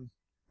turn.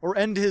 Or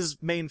end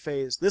his main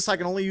phase. This I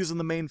can only use in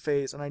the main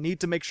phase, and I need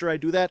to make sure I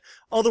do that.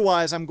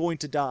 Otherwise, I'm going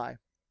to die.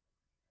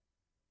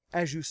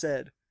 As you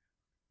said.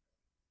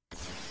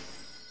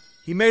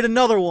 He made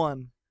another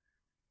one.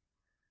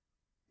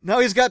 Now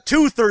he's got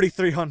 2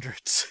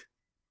 3300s.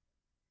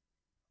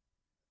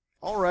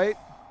 Alright.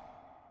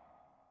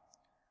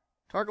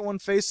 Target one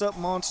face-up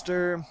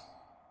monster.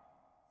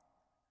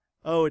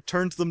 Oh, it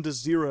turns them to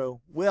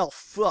 0. Well,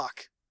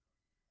 fuck.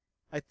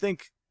 I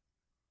think...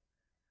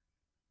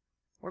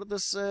 What did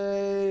this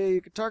say?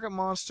 You can target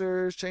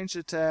monsters, change the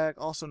attack,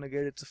 also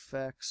negate its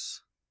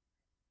effects.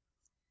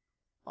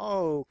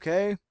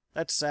 Okay.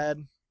 That's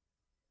sad.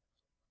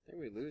 I think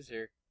we lose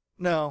here.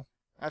 No.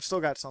 I've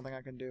still got something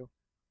I can do.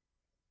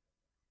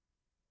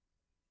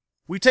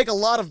 We take a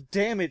lot of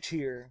damage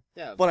here.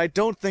 Yeah. But I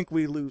don't think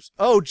we lose.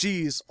 Oh,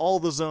 geez. All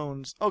the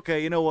zones.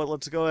 Okay, you know what?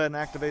 Let's go ahead and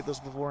activate this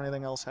before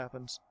anything else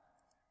happens.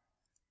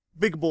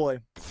 Big Boy.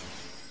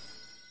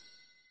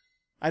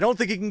 I don't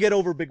think he can get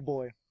over Big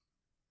Boy.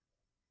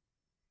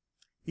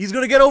 He's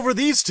gonna get over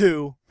these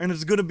two, and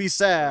it's gonna be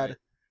sad. Right.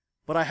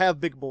 But I have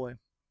Big Boy.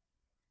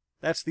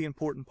 That's the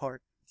important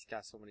part. He's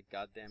got so many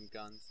goddamn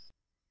guns.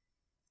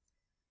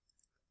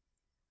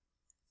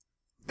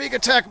 Big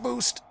attack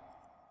boost!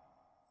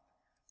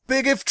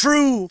 Big if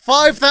true!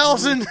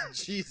 5,000!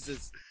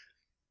 Jesus.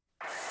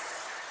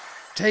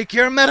 Take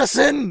your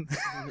medicine!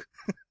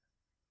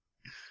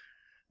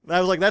 I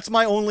was like, that's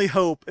my only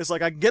hope. It's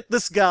like, I get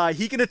this guy.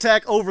 He can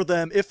attack over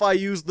them if I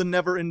use the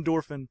Never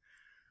Endorphin.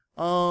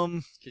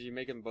 Could you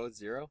make them both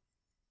 0?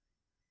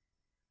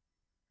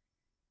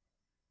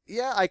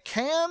 Yeah, I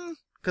can,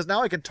 because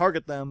now I can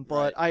target them,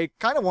 but I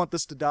kind of want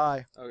this to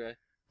die. Okay.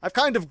 I've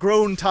kind of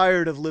grown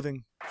tired of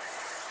living.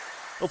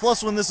 Well,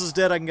 plus when this is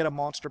dead, I can get a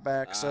monster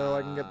back, so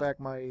I can get back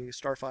my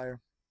Starfire.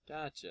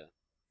 Gotcha.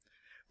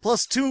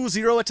 Plus 2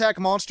 0-attack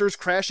monsters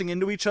crashing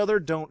into each other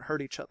don't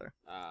hurt each other.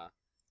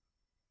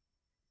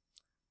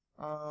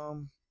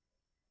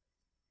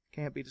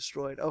 Can't be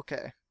destroyed.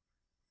 Okay.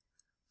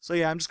 So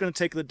yeah, I'm just going to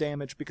take the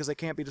damage because they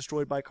can't be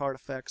destroyed by card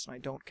effects, and I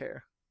don't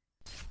care.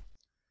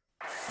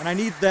 And I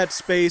need that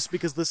space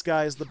because this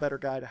guy is the better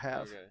guy to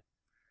have.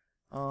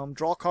 Okay.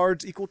 Draw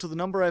cards equal to the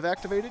number I've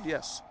activated?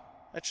 Yes.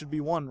 That should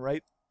be 1,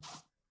 right?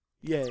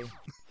 Yay.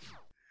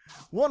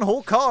 1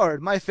 whole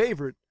card! My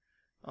favorite.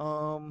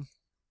 So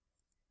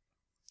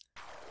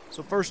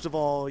first of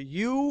all,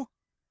 you,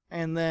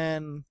 and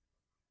then,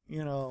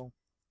 you know...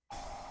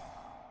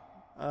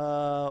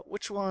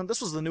 which one?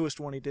 This was the newest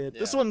one he did.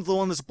 Yeah. This one's the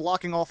one that's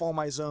blocking off all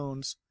my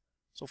zones.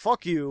 So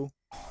fuck you.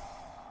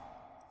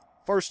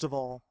 First of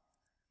all.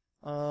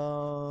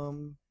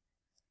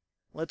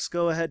 Let's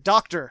go ahead.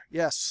 Doctor,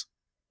 yes.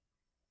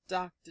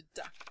 Doctor.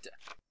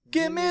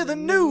 Give me the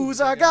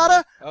news, I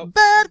got a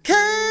bad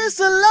case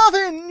of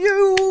loving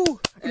you!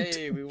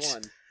 Hey, we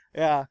won.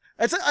 Yeah.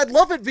 I'd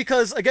love it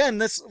because,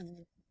 again,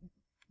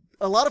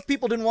 a lot of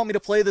people didn't want me to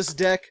play this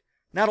deck,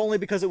 not only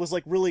because it was,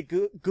 like, really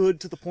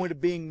good to the point of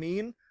being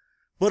mean,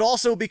 but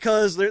also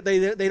because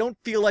they don't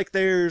feel like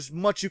there's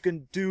much you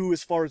can do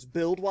as far as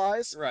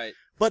build-wise. Right.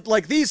 But,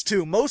 like, these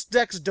two, most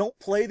decks don't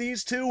play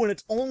these two, and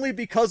it's only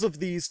because of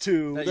these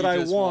two that I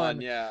won.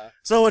 Yeah.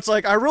 So it's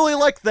like, I really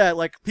like that.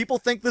 Like, people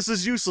think this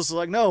is useless.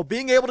 Like, no,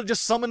 being able to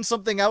just summon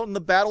something out in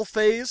the battle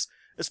phase,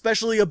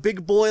 especially a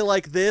big boy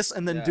like this,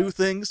 and then do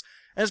things.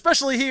 And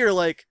especially here,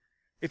 like,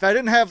 if I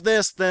didn't have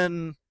this,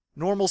 then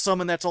normal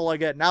summon, that's all I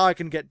get. Now I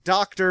can get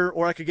Doctor,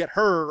 or I could get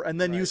her, and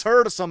then use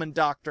her to summon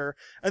Doctor,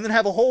 and then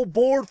have a whole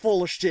board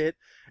full of shit.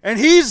 And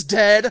he's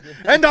dead,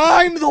 and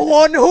I'm the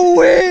one who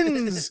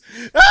wins!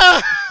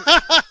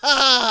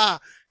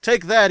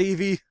 Take that,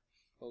 Eevee.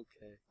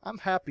 Okay. I'm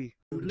happy.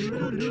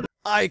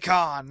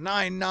 Icon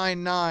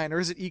 999, or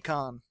is it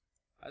Econ?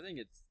 I think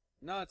it's...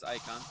 No, it's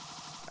Icon.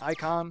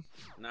 Icon?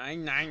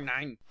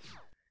 999.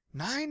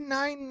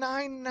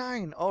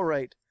 9999.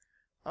 Alright.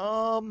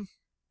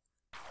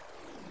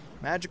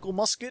 Magical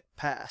Musket,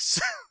 pass.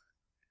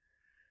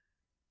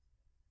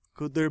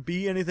 Could there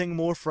be anything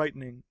more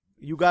frightening?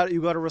 You got a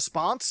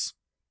response?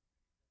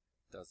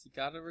 Does he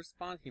got a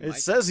response? It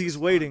says he's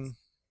waiting.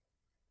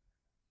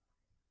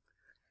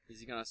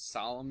 Is he gonna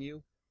solemn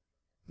you?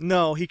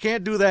 No, he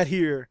can't do that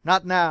here.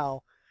 Not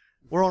now.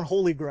 We're on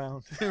holy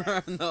ground.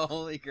 We're on the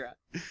holy ground.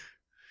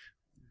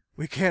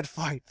 We can't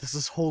fight. This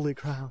is holy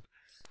ground.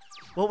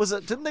 What was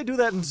it? Didn't they do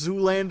that in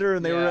Zoolander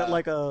and they were at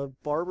like a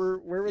barber?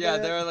 Where were they? Yeah,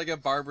 they were at like a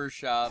barber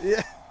shop.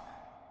 Yeah.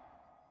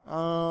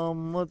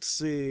 Let's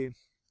see.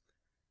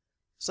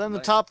 Send the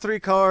top 3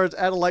 cards,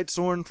 add a light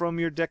sword from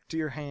your deck to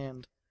your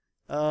hand.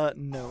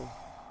 No.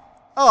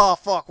 Oh,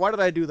 fuck, why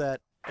did I do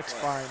that? It's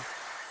fine.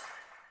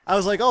 I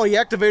was like, oh, he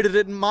activated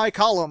it in my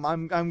column.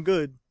 I'm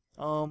good.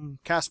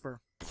 Casper.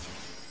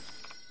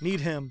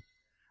 Need him.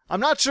 I'm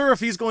not sure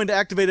if he's going to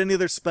activate any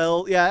other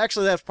spell. Yeah,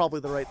 actually, that's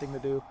probably the right thing to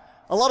do.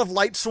 A lot of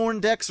light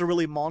sword decks are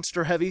really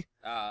monster heavy.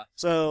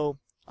 So,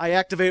 I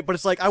activate, but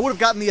it's like, I would have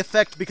gotten the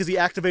effect because he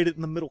activated it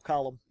in the middle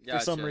column for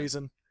some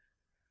reason.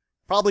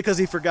 Probably because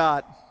he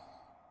forgot.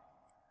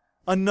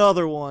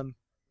 Another one.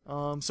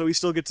 So he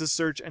still gets his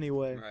search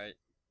anyway. Right.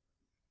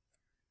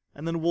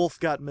 And then Wolf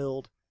got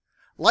milled.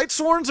 Light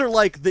Sworns are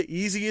like the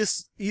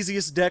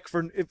easiest deck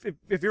for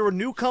if you're a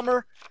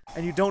newcomer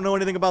and you don't know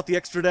anything about the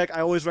extra deck.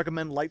 I always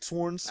recommend Light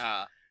Sworns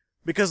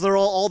because they're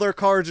all their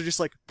cards are just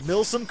like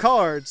mill some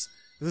cards.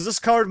 This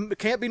card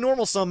can't be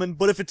normal summoned,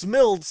 but if it's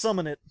milled,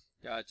 summon it.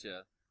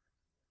 Gotcha.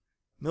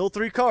 Mill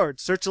 3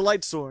 cards. Search a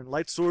Light Sword.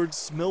 Light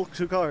Swords mill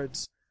 2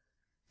 cards.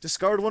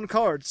 Discard 1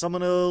 card.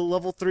 Summon a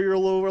level 3 or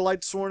lower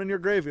Light Sword in your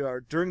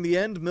graveyard. During the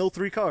end, mill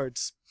 3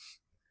 cards.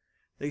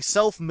 They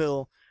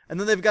self-mill. And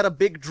then they've got a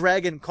big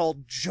dragon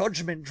called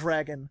Judgment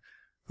Dragon,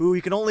 who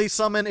you can only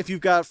summon if you've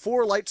got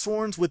 4 Light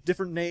Swords with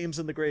different names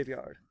in the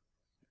graveyard.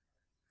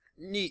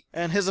 Neat.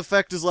 And his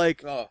effect is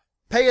like,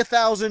 pay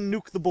 1,000,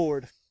 nuke the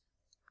board.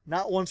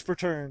 Not once per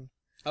turn.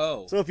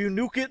 Oh. So if you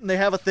nuke it and they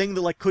have a thing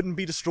that like couldn't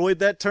be destroyed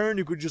that turn,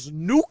 you could just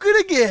nuke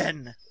it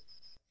again!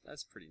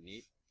 That's pretty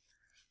neat.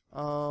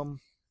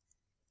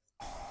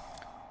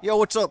 Yo,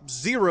 what's up?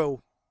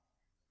 0.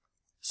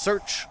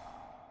 Search.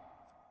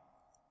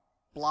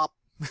 Blop.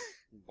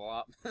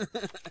 Blop.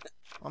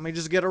 Let me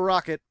just get a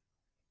rocket.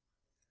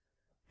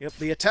 Yep,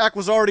 the attack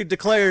was already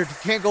declared.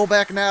 Can't go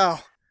back now.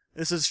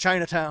 This is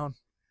Chinatown.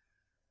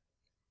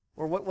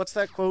 Or what's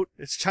that quote?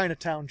 It's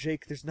Chinatown,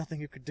 Jake. There's nothing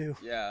you could do.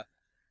 Yeah.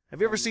 Have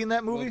you ever seen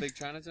that movie? Big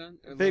Chinatown?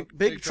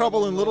 Big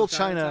Trouble in Little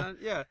China.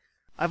 Yeah.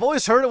 I've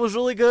always heard it was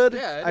really good.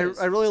 Yeah,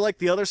 I really like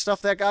the other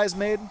stuff that guy's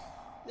made.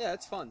 Yeah,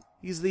 it's fun.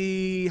 He's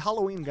the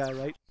Halloween guy,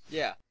 right?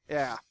 Yeah.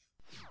 Yeah.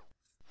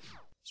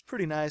 It's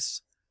pretty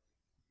nice.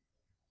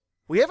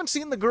 We haven't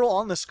seen the girl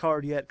on this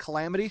card yet,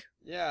 Calamity.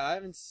 Yeah, I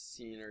haven't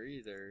seen her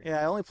either.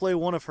 Yeah, I only play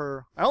one of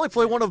her. I only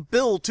play one of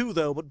Bill, too,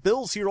 though, but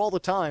Bill's here all the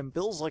time.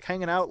 Bill's, like,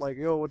 hanging out like,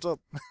 yo, what's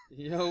up?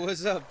 Yo,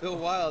 what's up? Bill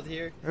Wild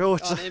here. Yo,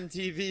 what's on up?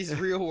 MTV's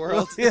Real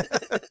World. Yeah.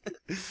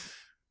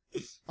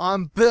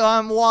 I'm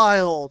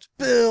Wild.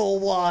 Bill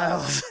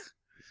Wild.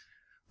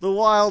 The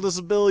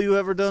wildest Bill you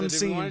ever done So do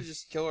seen. we want to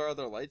just kill our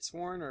other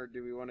Lightsworn, or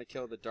do we want to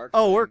kill the Dark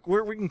Oh,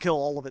 thing? we can kill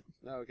all of it.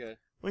 Oh, okay.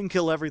 We can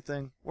kill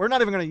everything. We're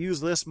not even going to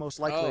use this, most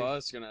likely. Oh, I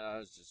was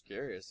just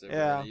curious if we're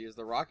Yeah. going to use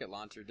the rocket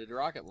launcher. Did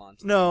rocket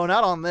launch? No,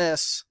 not on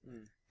this.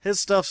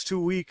 His stuff's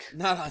too weak.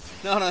 Not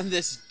on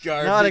this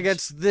garbage. Not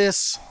against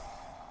this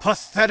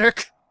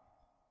pathetic,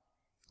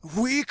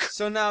 weak.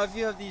 So now, if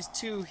you have these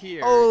two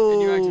here, Oh.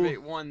 and you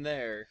activate one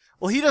there...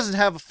 Well, he doesn't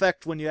have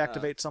effect when you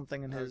activate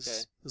something in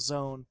his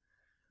zone.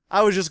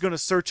 I was just going to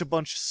search a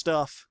bunch of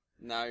stuff.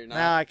 Now you're not.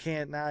 Now I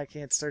can't. Now I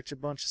can't search a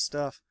bunch of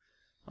stuff.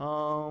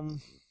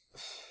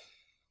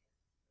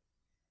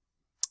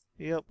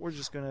 Yep, we're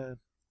just gonna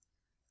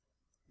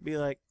be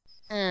like,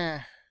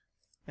 and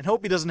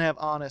hope he doesn't have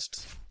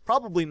honest.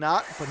 Probably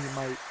not, but he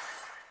might.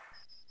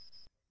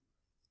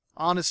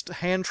 Honest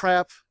hand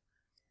trap,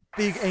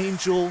 big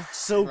angel,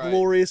 so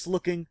glorious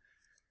looking.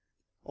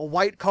 A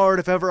white card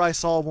if ever I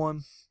saw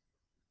one.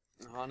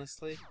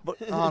 Honestly.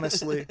 But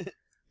honestly.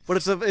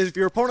 But if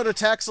your opponent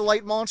attacks a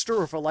light monster,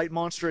 or if a light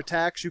monster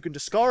attacks, you can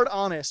discard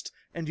Honest,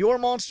 and your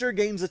monster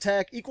gains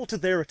attack equal to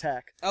their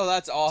attack. Oh,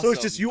 that's awesome. So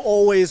it's just you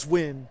always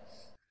win.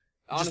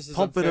 Honest just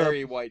pump is a it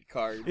very up. white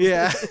card.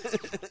 Yeah.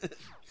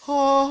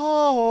 Ho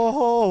ho ho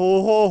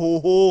ho ho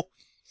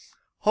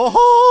ho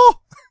ho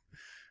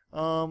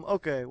ho.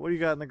 Okay, what do you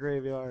got in the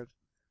graveyard?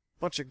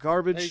 Bunch of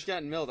garbage. Hey, he's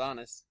gotten milled,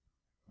 Honest.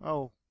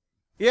 Oh.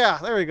 Yeah,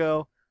 there we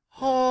go.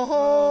 Ho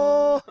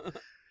ho.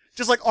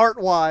 Just like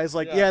art-wise,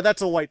 like, yeah,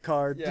 that's a white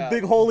card. Yeah. The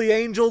big holy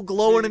angel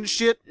glowing and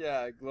shit.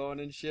 Yeah,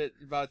 glowing and shit.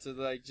 About to,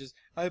 like, just,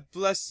 I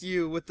bless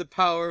you with the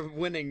power of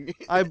winning.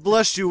 I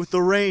bless you with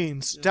the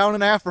rains. Down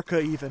in Africa,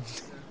 even.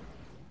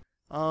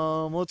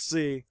 Let's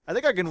see. I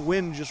think I can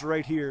win just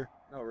right here.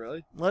 Oh,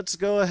 really? Let's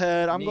go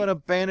ahead. I'm going to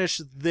banish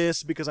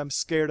this because I'm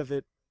scared of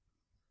it.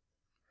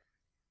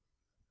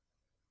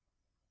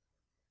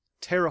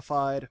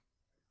 Terrified.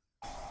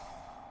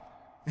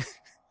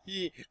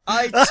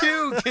 I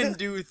too can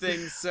do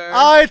things, sir.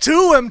 I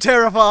too am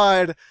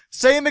terrified.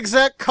 Same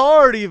exact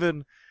card,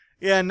 even.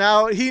 Yeah,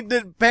 now he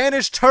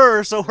banished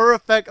her, so her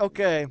effect.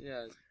 Okay.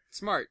 Yeah,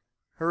 smart.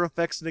 Her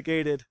effect's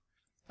negated.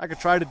 I could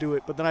try to do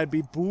it, but then I'd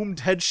be boomed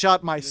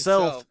headshot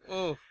myself.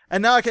 Oh.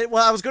 And now I can.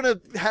 Well, I was gonna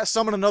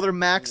summon another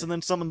Max and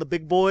then summon the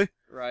big boy.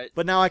 Right.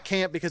 But now I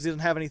can't because he doesn't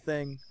have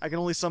anything. I can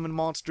only summon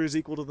monsters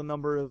equal to the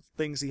number of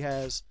things he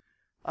has.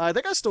 I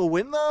think I still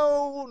win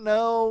though.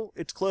 No,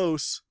 it's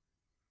close.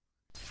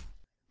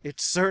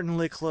 It's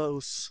certainly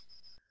close.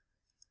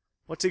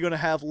 What's he gonna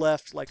have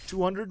left? Like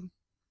 200?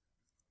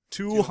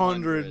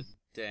 200.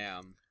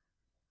 Damn.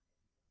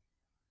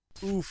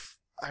 Oof.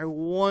 I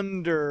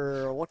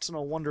wonder what's in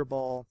a Wonder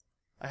Ball.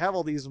 I have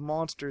all these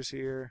monsters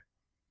here.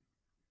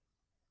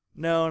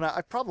 No,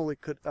 I probably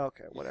could.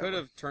 Okay, whatever. You could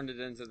have turned it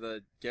into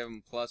the give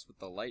him plus with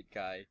the light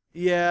guy.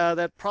 Yeah,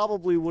 that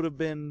probably would have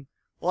been.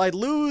 Well, I'd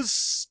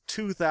lose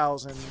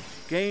 2,000,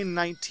 gain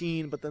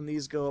 19, but then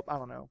these go up. I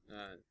don't know.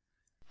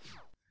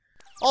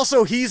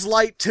 Also, he's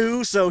light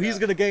too, so he's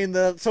gonna gain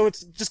the. So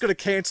it's just gonna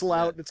cancel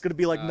out. It's gonna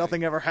be like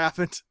nothing ever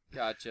happened.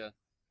 Gotcha.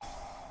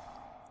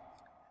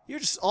 You're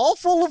just all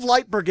full of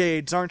light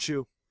brigades, aren't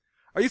you?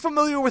 Are you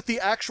familiar with the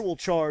actual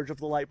charge of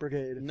the light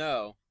brigade?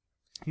 No.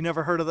 You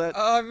never heard of that?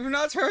 I've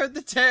not heard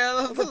the tale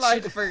of the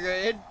light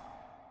brigade.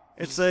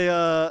 It's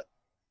a,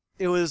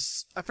 it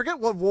was, I forget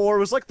what war, it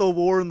was like the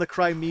war in the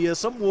Crimea,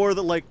 some war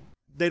that, like,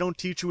 they don't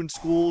teach you in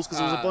schools because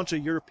there was a bunch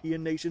of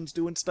European nations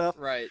doing stuff.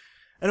 Right.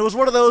 And it was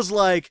one of those,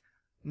 like,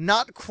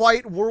 not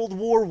quite World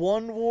War I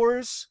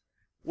wars,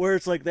 where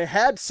it's like they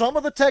had some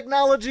of the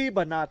technology,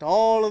 but not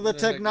all of the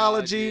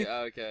technology.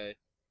 Okay.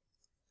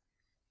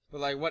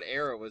 But, like, what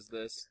era was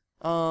this?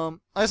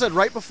 I said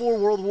right before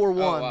World War I.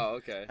 Oh, wow,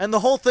 okay. And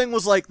the whole thing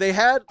was like,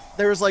 there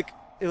was like,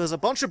 it was a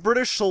bunch of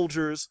British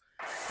soldiers,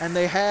 and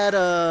they had,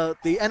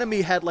 the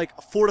enemy had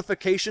like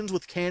fortifications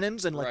with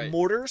cannons and like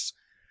mortars.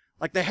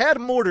 Like they had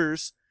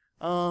mortars,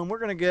 we're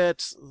gonna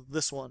get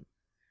this one.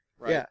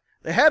 Right. Yeah.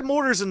 They had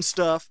mortars and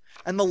stuff,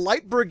 and the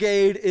light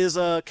brigade is,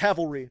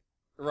 cavalry.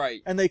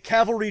 Right. And they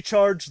cavalry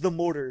charged the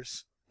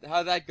mortars.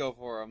 How'd that go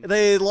for them?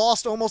 They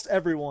lost almost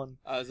everyone.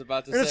 I was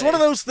about to say. And it's one of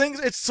those things,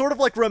 it's sort of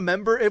like,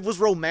 remember, it was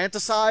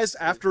romanticized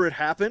after it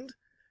happened.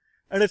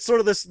 And it's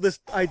sort of this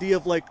idea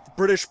of, like,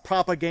 British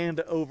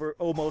propaganda over,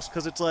 almost,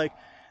 because it's like,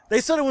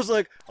 they said it was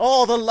like,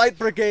 oh, the Light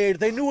Brigade,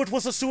 they knew it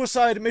was a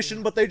suicide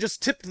mission, but they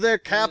just tipped their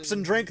caps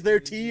and drank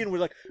their tea, and were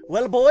like,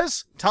 well,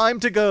 boys,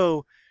 time to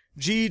go.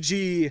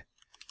 GG.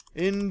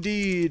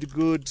 Indeed,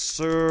 good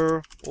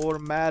sir, or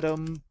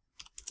madam,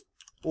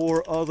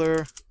 or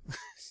other...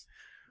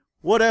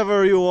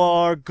 Whatever you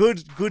are,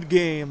 good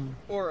game.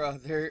 Or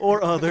other.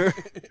 Or other.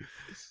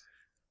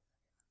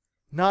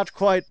 Not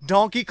quite.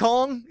 Donkey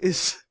Kong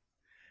is...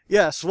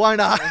 Yes, why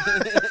not?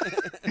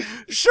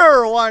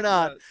 Sure, why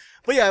not?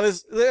 But yeah,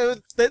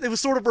 it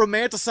was sort of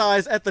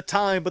romanticized at the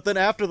time, but then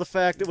after the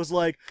fact, it was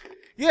like,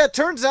 yeah, it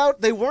turns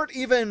out they weren't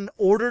even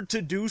ordered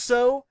to do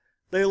so.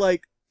 They,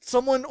 like,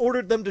 someone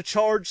ordered them to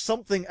charge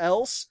something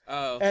else.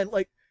 Oh. And,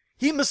 like,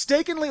 he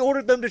mistakenly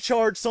ordered them to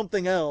charge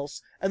something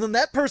else, and then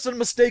that person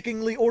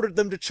mistakenly ordered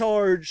them to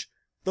charge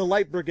the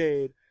Light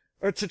Brigade,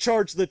 or to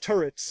charge the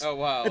turrets. Oh,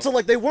 wow. And so,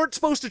 like, they weren't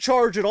supposed to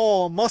charge at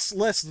all, much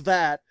less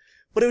that.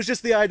 But it was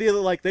just the idea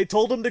that, like, they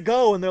told them to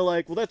go, and they're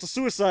like, well, that's a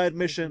suicide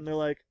mission. They're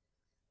like,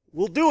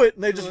 we'll do it,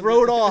 and they just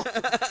rode off.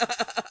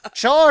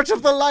 Charge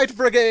of the Light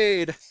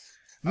Brigade!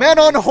 Men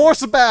on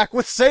horseback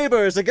with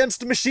sabers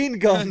against machine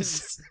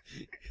guns.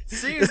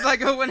 Seems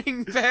like a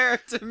winning pair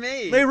to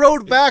me. They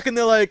rode back and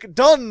they're like,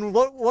 done,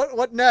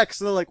 what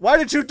next? And they're like, why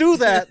did you do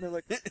that? And they're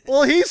like,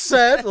 well, he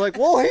said. They're like,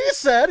 well, he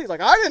said. He's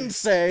like, I didn't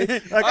say.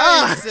 Like,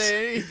 I didn't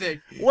say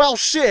anything. Well,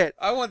 shit.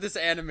 I want this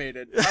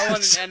animated. I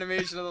want an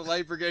animation of the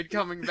Light Brigade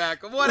coming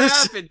back. What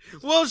happened?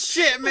 Well,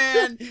 shit,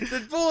 man.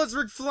 The bullets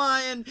were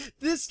flying.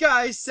 This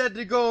guy said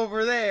to go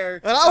over there.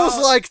 And I was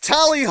like,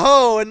 tally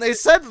ho. And they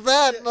said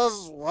that. And I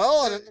was,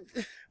 well...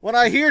 When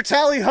I hear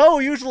tally ho,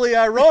 usually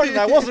I run, and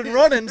I wasn't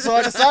running, so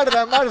I decided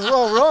I might as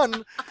well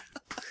run.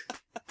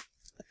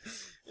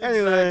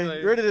 Anyway,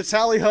 Exactly. ready to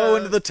tally ho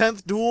into the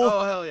 10th duel?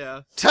 Oh, hell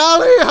yeah.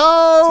 Tally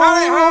ho!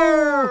 Tally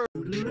ho!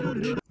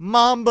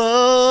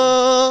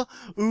 Mamba,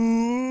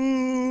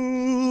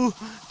 ooh,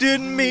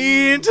 didn't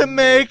mean to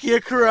make you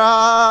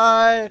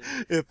cry.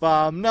 If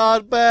I'm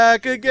not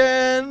back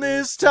again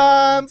this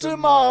time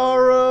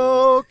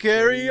tomorrow,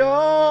 carry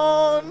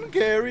on,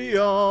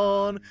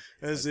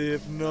 as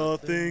if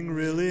nothing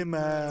really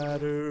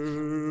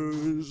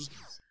matters.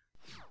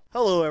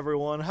 Hello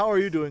everyone, how are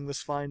you doing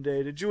this fine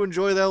day? Did you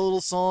enjoy that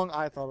little song?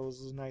 I thought it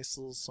was a nice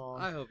little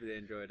song. I hope they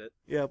enjoyed it.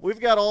 Yeah, we've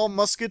got all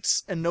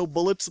muskets and no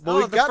bullets. But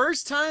Oh, the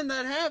first time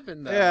that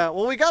happened, though. Yeah,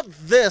 well, we got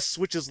this,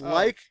 which is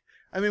like...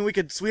 I mean, we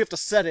have to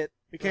set it.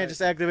 We can't just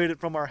activate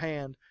it from our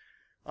hand.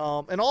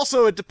 And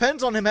also, it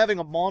depends on him having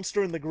a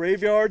monster in the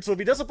graveyard, so if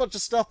he does a bunch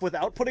of stuff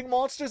without putting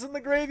monsters in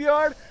the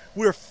graveyard,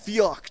 we're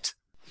fucked.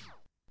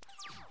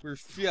 We're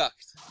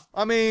fucked.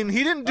 I mean,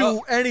 he didn't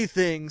do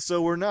anything,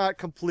 so we're not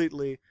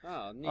completely.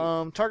 Oh,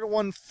 neat. Target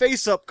one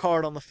face-up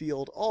card on the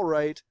field.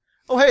 Alright.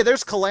 Oh, hey,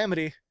 there's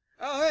Calamity.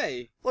 Oh,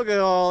 hey. Look at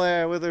all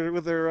there with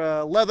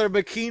her leather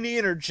bikini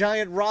and her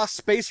giant Ross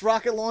space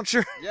rocket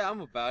launcher. Yeah, I'm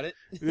about it.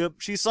 Yep,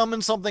 she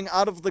summoned something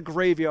out of the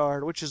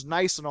graveyard, which is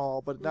nice and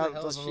all, but that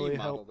doesn't really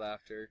help.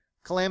 After?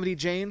 Calamity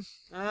Jane.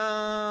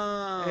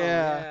 Oh,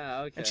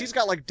 yeah. Okay. And she's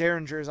got like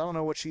derringers. I don't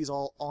know what she's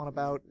all on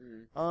about.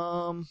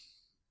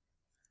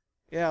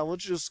 Yeah, we're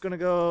just gonna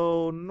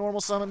go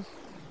normal summon.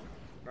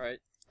 Right.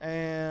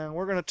 And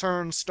we're gonna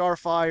turn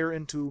Starfire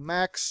into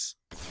Max.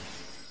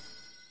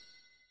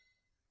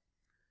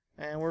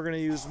 And we're gonna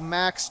use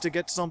Max to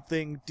get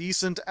something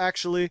decent,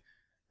 actually.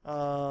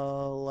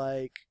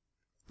 Like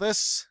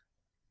this.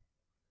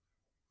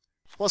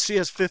 Plus she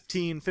has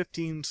 15.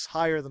 15's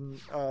higher than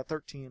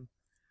 13.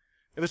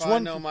 If it's I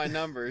know my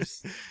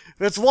numbers.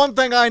 If it's one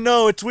thing I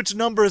know, it's which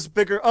number is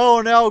bigger.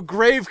 Oh, now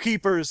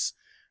Gravekeepers.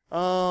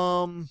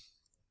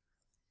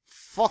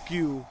 Fuck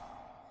you.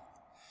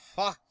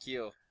 Fuck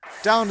you.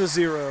 Down to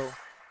 0.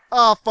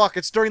 Ah, fuck,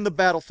 it's during the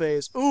battle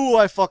phase. Ooh,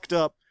 I fucked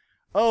up.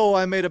 Oh,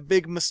 I made a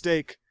big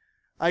mistake.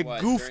 I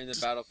goofed. During the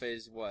battle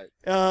phase, what?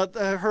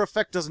 Her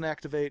effect doesn't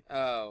activate.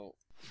 Oh.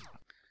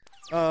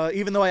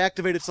 Even though I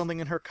activated something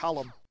in her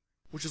column.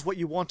 Which is what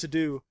you want to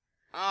do.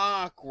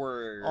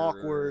 Awkward.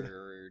 Awkward.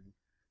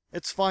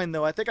 It's fine,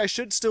 though. I think I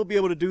should still be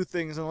able to do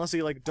things unless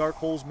he, like, dark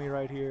holes me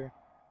right here.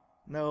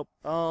 Nope.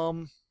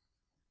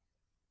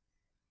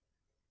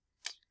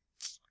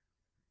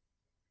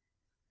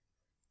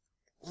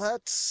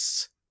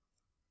 Let's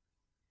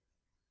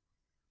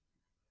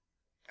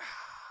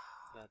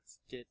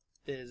get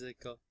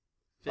physical.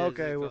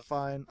 Okay, we're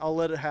fine. I'll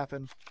let it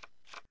happen.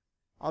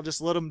 I'll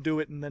just let him do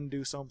it and then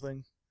do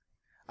something.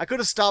 I could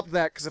have stopped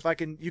that, because if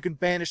you can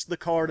banish the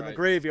card in the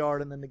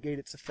graveyard and then negate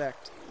its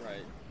effect.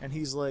 Right. And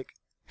he's like,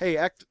 hey,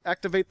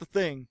 activate the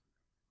thing.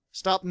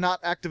 Stop not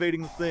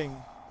activating the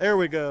thing. There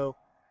we go.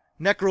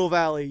 Necro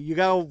Valley. You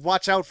gotta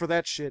watch out for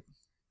that shit.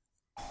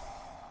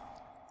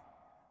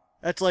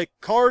 That's like,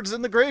 cards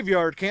in the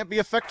graveyard can't be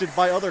affected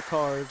by other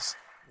cards.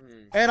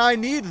 And I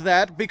need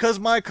that because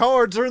my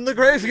cards are in the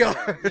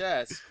graveyard.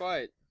 Yes,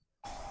 quite.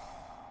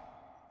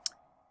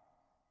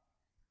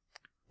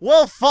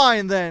 Well,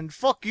 fine then.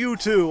 Fuck you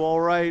too,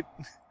 alright?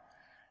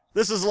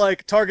 This is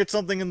like, target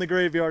something in the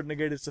graveyard,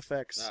 negate its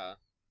effects.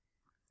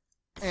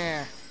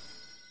 Eh.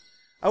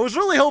 I was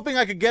really hoping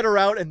I could get her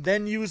out and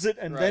then use it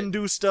and then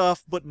do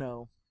stuff, but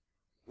no.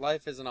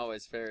 Life isn't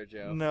always fair,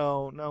 Joe.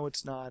 No,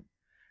 it's not.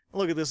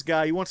 Look at this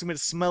guy. He wants me to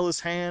smell his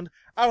hand.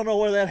 I don't know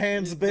where that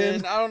hand's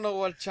been. I don't know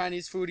what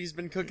Chinese food he's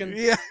been cooking.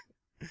 Yeah.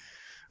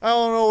 I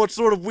don't know what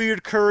sort of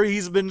weird curry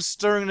he's been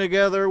stirring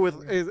together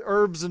with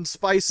herbs and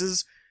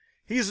spices.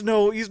 He's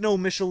no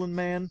Michelin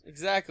man.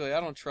 Exactly. I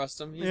don't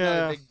trust him. He's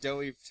not a big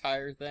doughy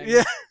tire thing.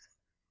 Yeah.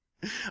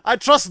 I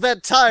trust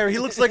that tire. He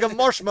looks like a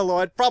marshmallow.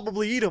 I'd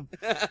probably eat him.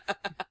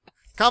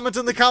 Comment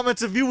in the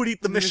comments if you would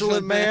eat the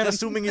Michelin Man,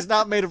 assuming he's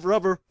not made of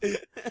rubber.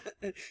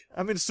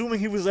 I mean, assuming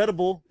he was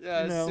edible.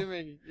 Yeah, you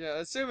know.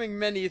 assuming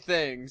many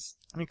things.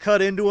 And you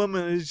cut into him,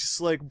 and it's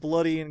just, like,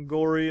 bloody and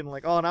gory, and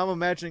like, oh, and I'm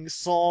imagining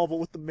Saw, but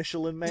with the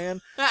Michelin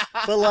Man.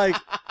 But, like,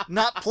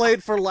 not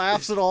played for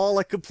laughs at all,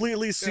 like,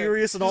 completely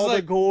serious and all like,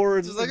 the gore.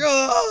 And, just like,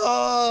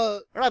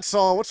 oh! Or not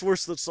Saw, what's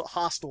worse than Saw?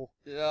 Hostel.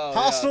 Oh,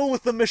 Hostel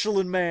with the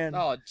Michelin Man.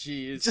 Oh,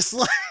 jeez. Just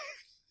like...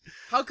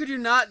 How could you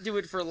not do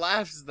it for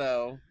laughs,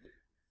 though?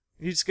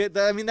 You just get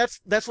that. I mean,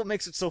 that's what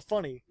makes it so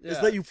funny. Is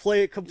Yeah. that you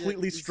play it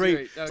completely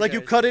straight. Okay. It's like you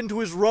cut into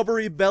his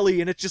rubbery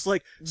belly and it just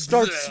like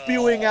starts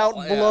spewing out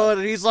blood,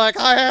 and he's like,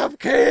 "I have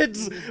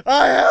kids,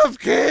 I have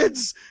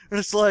kids," and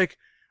it's like,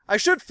 I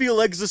should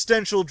feel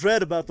existential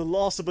dread about the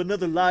loss of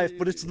another life,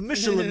 but it's the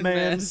Michelin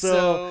Man,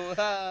 so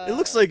it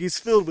looks like he's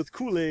filled with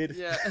Kool-Aid.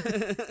 Yeah.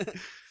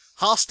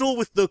 Hostile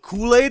with the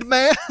Kool-Aid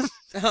Man?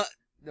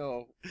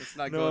 No, let's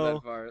not go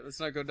that far. Let's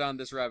not go down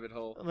this rabbit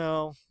hole.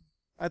 No.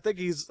 I think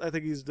he's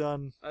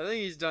done. I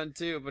think he's done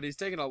too, but he's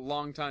taken a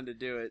long time to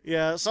do it.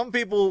 Yeah, some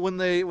people when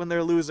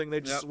they're losing,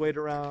 they just wait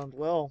around.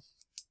 Well,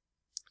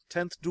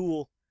 10th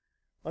duel.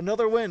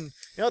 Another win.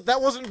 You know,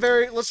 that wasn't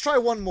very... Let's try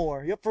one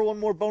more. You up for one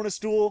more bonus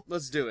duel?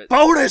 Let's do it.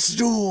 Bonus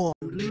duel!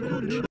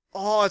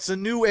 Oh, it's a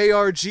new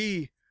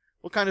ARG.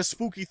 What kind of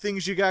spooky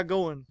things you got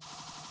going?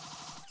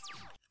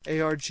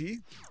 ARG?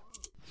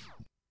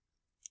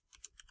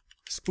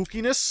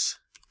 Spookiness?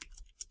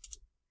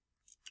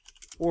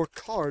 Or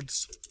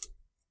cards?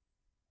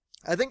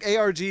 I think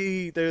ARG,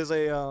 there's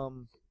a,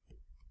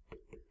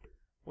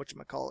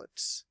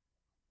 whatchamacallit.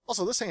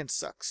 Also, this hand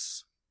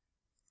sucks.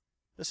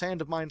 This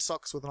hand of mine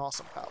sucks with an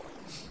awesome power.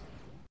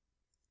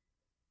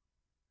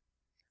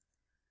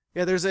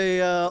 Yeah, there's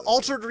a,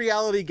 Altered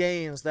Reality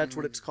Games, that's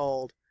what it's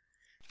called.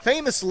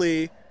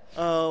 Famously,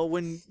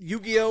 when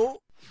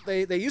Yu-Gi-Oh!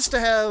 They used to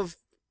have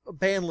a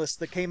ban list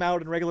that came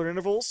out in regular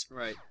intervals.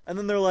 Right. And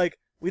then they're like,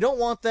 we don't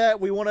want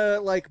that, we want to,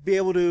 like, be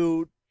able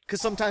to...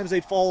 Because sometimes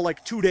they'd fall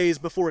like 2 days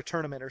before a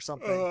tournament or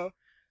something.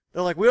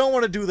 They're like, we don't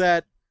want to do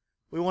that.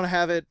 We want to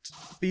have it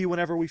be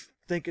whenever we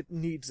think it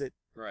needs it.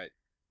 Right.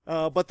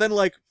 But then,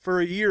 like, for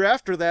a year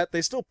after that,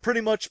 they still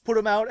pretty much put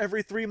them out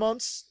every 3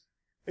 months.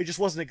 It just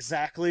wasn't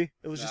exactly.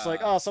 It was just like,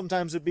 oh,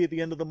 sometimes it'd be at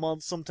the end of the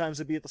month, sometimes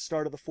it'd be at the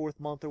start of the 4th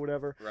month or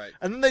whatever. Right.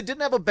 And then they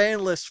didn't have a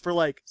ban list for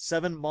like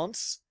 7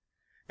 months.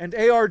 And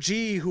ARG,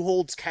 who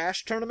holds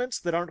cash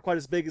tournaments that aren't quite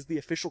as big as the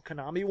official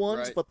Konami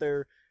ones, but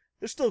they're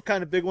still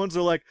kind of big ones.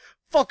 They're like,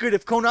 fuck it,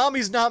 if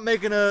Konami's not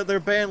making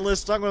their ban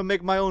list, I'm going to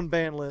make my own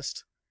ban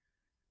list.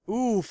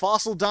 Ooh,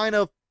 Fossil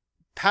Dyna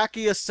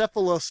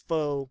Pachycephalus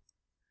foe.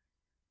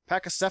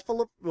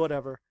 Pachycephalus?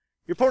 Whatever.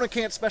 Your opponent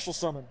can't special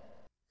summon.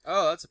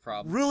 Oh, that's a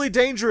problem. Really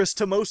dangerous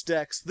to most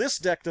decks. This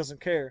deck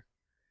doesn't care.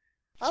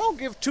 I don't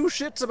give 2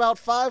 shits about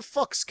 5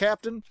 fucks,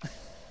 Captain.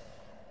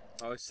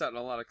 Oh, he's setting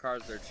a lot of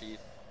cards there, Chief.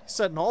 He's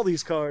setting all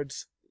these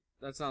cards.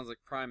 That sounds like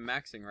prime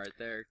maxing right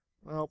there.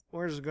 Well,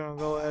 we're just gonna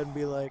go ahead and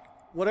be like,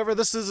 whatever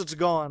this is, it's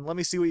gone. Let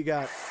me see what you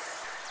got.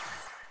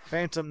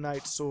 Phantom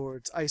Knight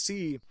Swords. I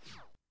see.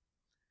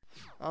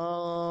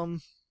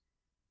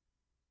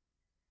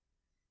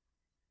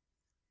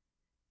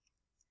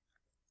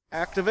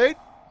 Activate.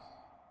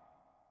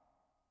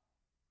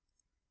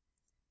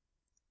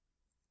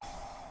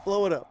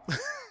 Blow it up.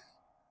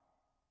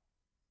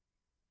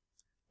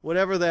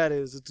 Whatever that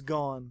is, it's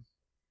gone.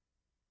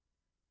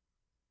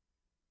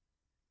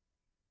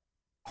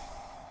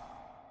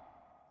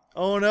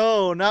 Oh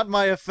no, not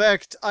my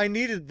effect. I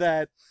needed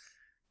that.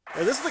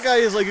 Yeah, this is the guy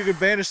who's like, you could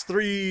banish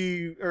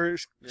 3, or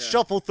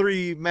shuffle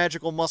 3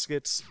 magical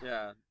muskets.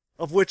 Yeah.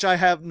 Of which I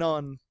have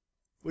none.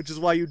 Which is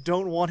why you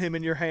don't want him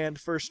in your hand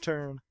first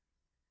turn.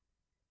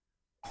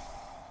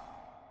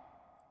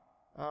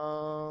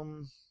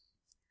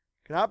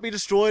 Cannot be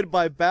destroyed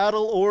by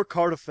battle or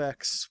card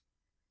effects.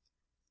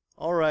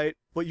 Alright,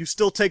 but you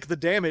still take the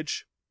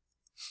damage.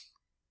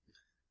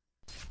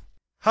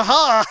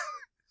 Haha!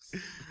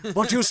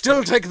 But you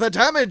still take the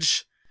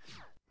damage!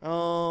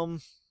 Yeah,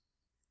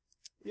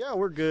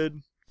 we're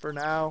good. For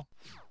now.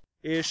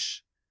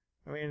 Ish.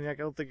 I mean, I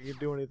don't think you can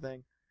do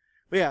anything.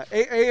 But yeah,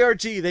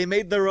 ARG, they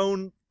made their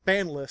own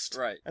ban list.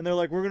 Right. And they're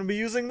like, we're gonna be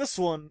using this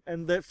one.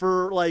 And that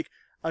for, like,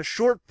 a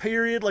short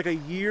period, like a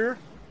year,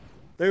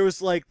 there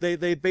was, like,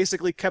 they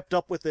basically kept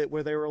up with it,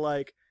 where they were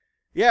like,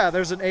 yeah,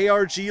 there's an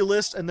ARG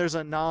list, and there's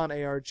a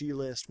non-ARG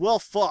list. Well,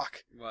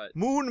 fuck. What?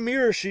 Moon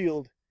Mirror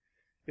Shield.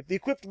 If the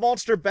equipped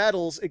monster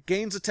battles, it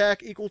gains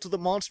attack equal to the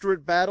monster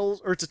it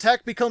battles, or its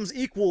attack becomes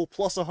equal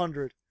plus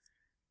 100.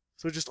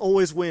 So it just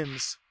always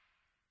wins.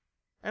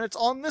 And it's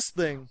on this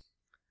thing.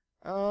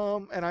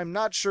 And I'm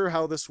not sure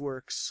how this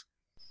works.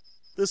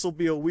 This'll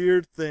be a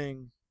weird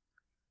thing.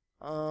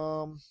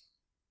 Can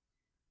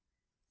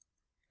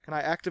I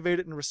activate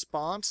it in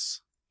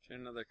response? Shoot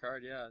another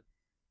card, yeah.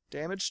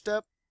 Damage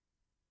step?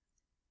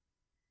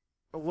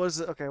 Or what is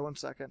it? Okay, 1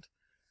 second.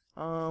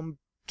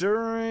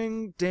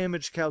 During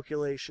damage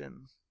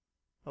calculation.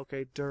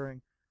 Okay,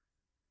 during.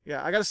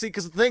 Yeah, I gotta see,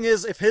 because the thing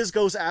is, if his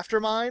goes after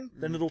mine,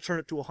 then it'll turn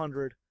it to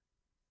 100.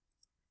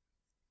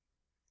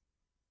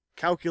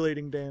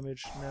 Calculating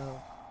damage.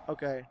 No.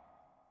 Okay.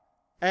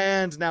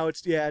 And now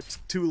it's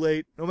too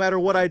late. No matter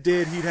what I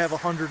did, he'd have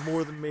 100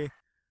 more than me.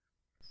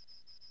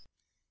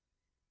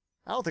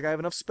 I don't think I have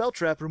enough spell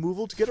trap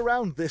removal to get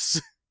around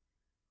this.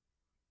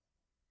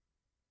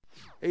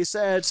 A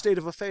sad state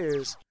of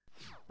affairs.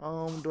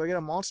 Do I get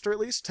a monster at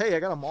least? Hey, I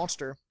got a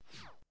monster.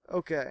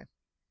 Okay.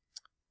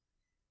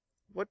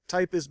 What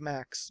type is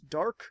Max?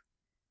 Dark?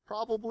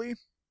 Probably?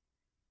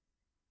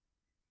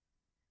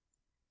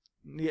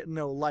 Yeah,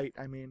 no, light,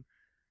 I mean.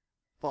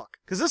 Fuck.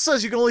 Because this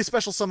says you can only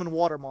special summon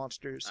water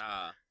monsters.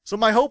 Ah. So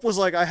my hope was,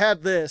 like, I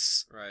had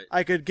this. Right.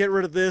 I could get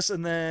rid of this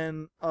and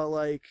then,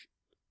 like,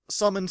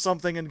 summon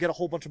something and get a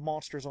whole bunch of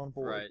monsters on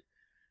board. Right.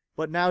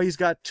 But now he's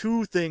got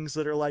 2 things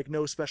that are, like,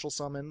 no special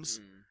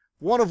summons.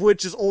 One of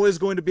which is always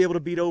going to be able to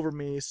beat over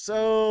me.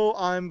 So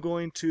I'm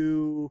going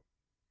to...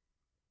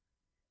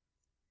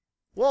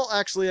 Well,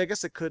 actually, I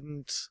guess it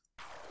couldn't.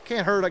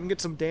 Can't hurt, I can get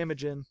some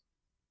damage in.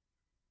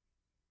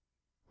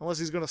 Unless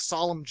he's going to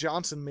Solemn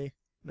Johnson me.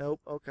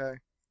 Nope, okay.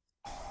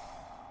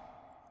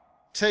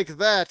 Take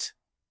that!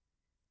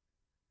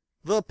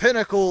 The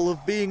pinnacle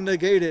of being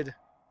negated.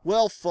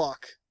 Well,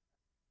 fuck.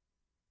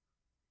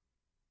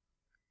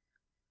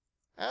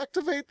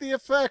 Activate the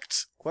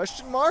effect!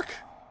 Question mark?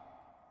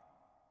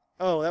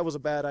 Oh, that was a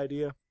bad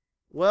idea.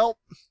 Well...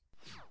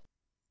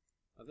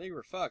 I think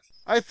we're fucked.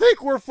 I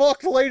think we're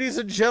fucked, ladies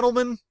and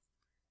gentlemen!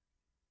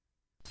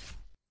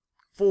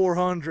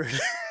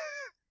 400.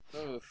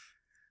 Oof.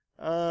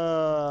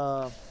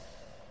 I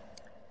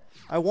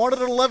wanted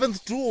an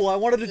 11th duel. I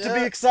wanted it to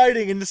be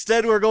exciting, and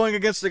instead we're going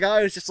against a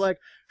guy who's just like,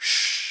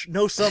 shh,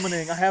 no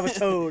summoning. I have a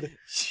toad.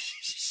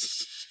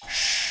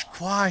 Shh,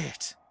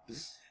 quiet.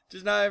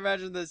 Just now I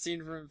imagine the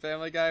scene from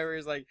Family Guy where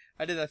he's like,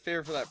 I did that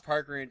favor for that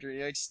park ranger. And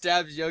he like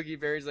stabs Yogi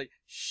Bear. He's like,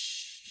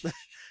 shh.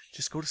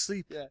 Just go to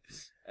sleep. Yeah.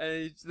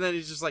 And then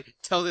he's just like,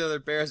 tell the other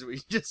bears what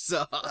you just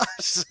saw.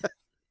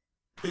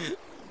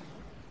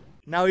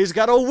 Now he's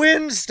got a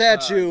wind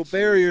statue.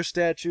 Barrier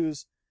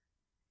statues.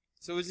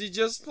 So is he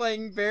just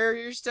playing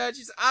barrier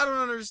statues? I don't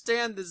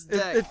understand this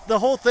deck. The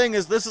whole thing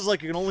is this is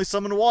like you can only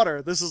summon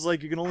water. This is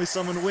like you can only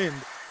summon wind.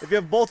 If you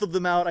have both of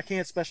them out, I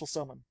can't special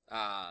summon.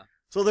 Ah.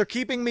 So they're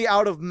keeping me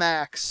out of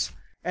Max.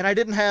 And I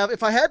didn't have...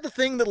 If I had the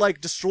thing that,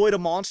 like, destroyed a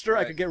monster,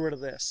 I could get rid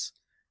of this.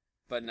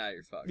 But now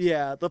you're fucked.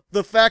 Yeah,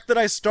 the fact that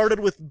I started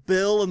with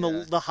Bill and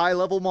the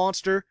high-level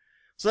monster.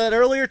 So that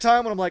earlier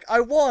time when I'm like, I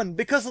won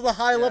because of the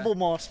high-level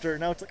monster.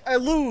 Now it's like, I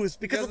lose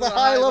because of the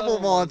high-level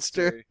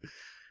monster.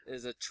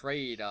 Is a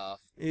trade-off.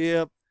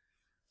 Yep.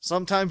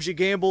 Sometimes you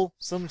gamble,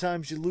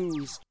 sometimes you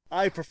lose.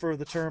 I prefer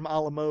the term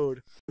a la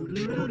mode.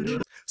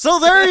 So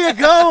there you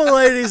go,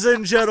 ladies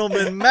and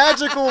gentlemen.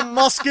 Magical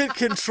Musket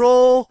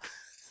Control.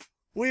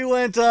 We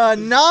went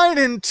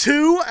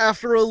 9-2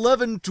 after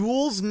 11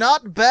 duels.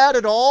 Not bad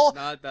at all.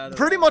 Not bad at all.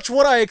 Pretty much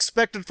what I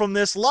expected from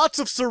this. Lots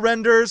of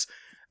surrenders.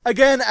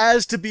 Again,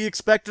 as to be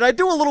expected. I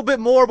do a little bit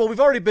more, but we've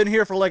already been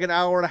here for like an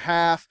hour and a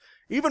half.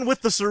 Even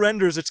with the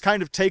surrenders, it's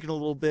kind of taken a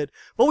little bit.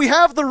 But we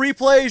have the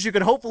replays. You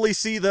can hopefully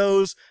see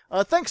those.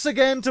 Thanks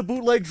again to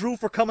Bootleg Drew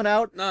for coming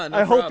out. No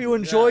I hope you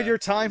enjoyed your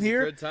time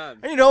here. Good time.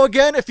 And, you know,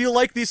 again, if you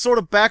like these sort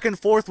of back and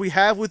forth we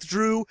have with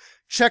Drew,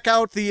 check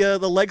out the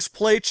Legs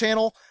Play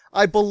channel.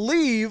 I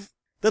believe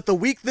that the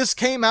week this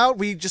came out,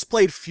 we just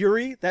played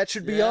Fury. That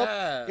should be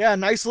up. Yeah,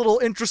 nice little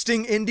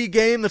interesting indie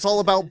game that's all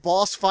about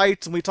boss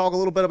fights, and we talk a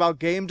little bit about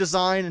game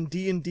design and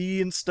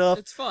D&D and stuff.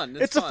 It's fun.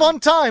 It's a fun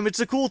time. It's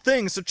a cool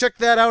thing, so check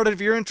that out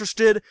if you're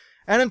interested.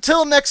 And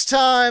until next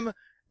time,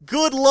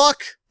 good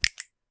luck.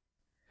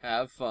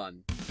 Have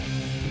fun.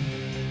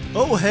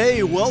 Oh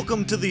hey,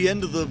 welcome to the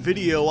end of the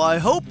video. I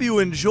hope you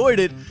enjoyed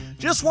it.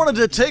 Just wanted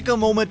to take a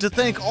moment to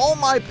thank all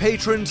my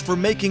patrons for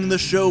making the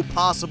show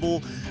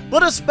possible,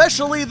 but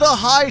especially the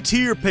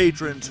high-tier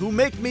patrons who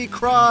make me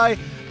cry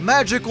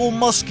magical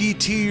musky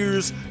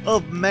tears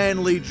of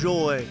manly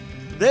joy.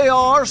 They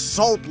are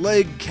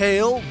Saltleg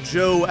Kale,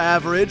 Joe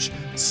Average,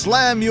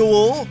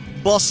 Slamuel,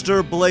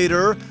 Buster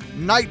Blader,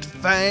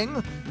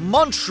 Nightfang,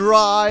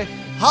 Munchry,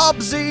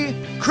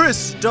 Hobbsy,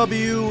 Chris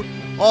W.,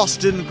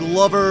 Austin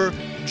Glover,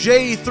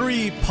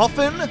 J3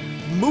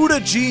 Puffin,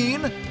 Muda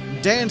Jean,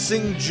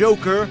 Dancing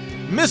Joker,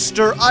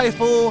 Mr.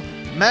 Eiffel,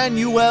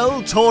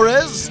 Manuel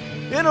Torres,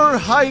 Inner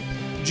Hype,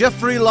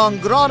 Jeffrey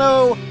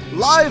Longrano,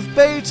 Live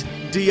Bait,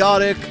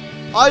 Diotic,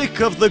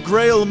 Ike of the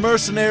Grail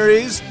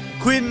Mercenaries,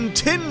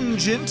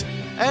 Quintingent,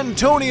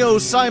 Antonio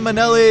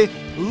Simonelli,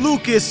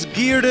 Lucas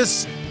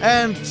Geardis,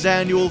 and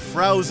Daniel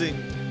Frowsing.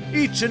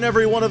 Each and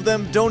every one of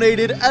them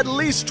donated at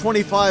least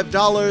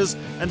 $25,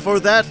 and for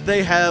that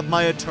they have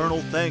my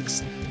eternal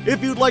thanks.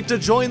 If you'd like to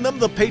join them,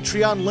 the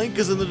Patreon link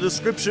is in the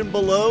description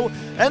below,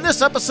 and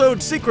this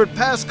episode's secret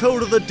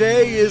passcode of the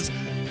day is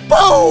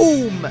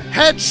BOOM!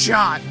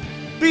 Headshot!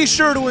 Be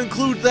sure to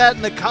include that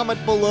in the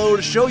comment below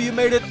to show you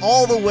made it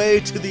all the way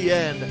to the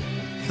end.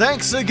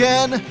 Thanks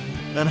again,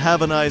 and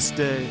have a nice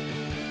day.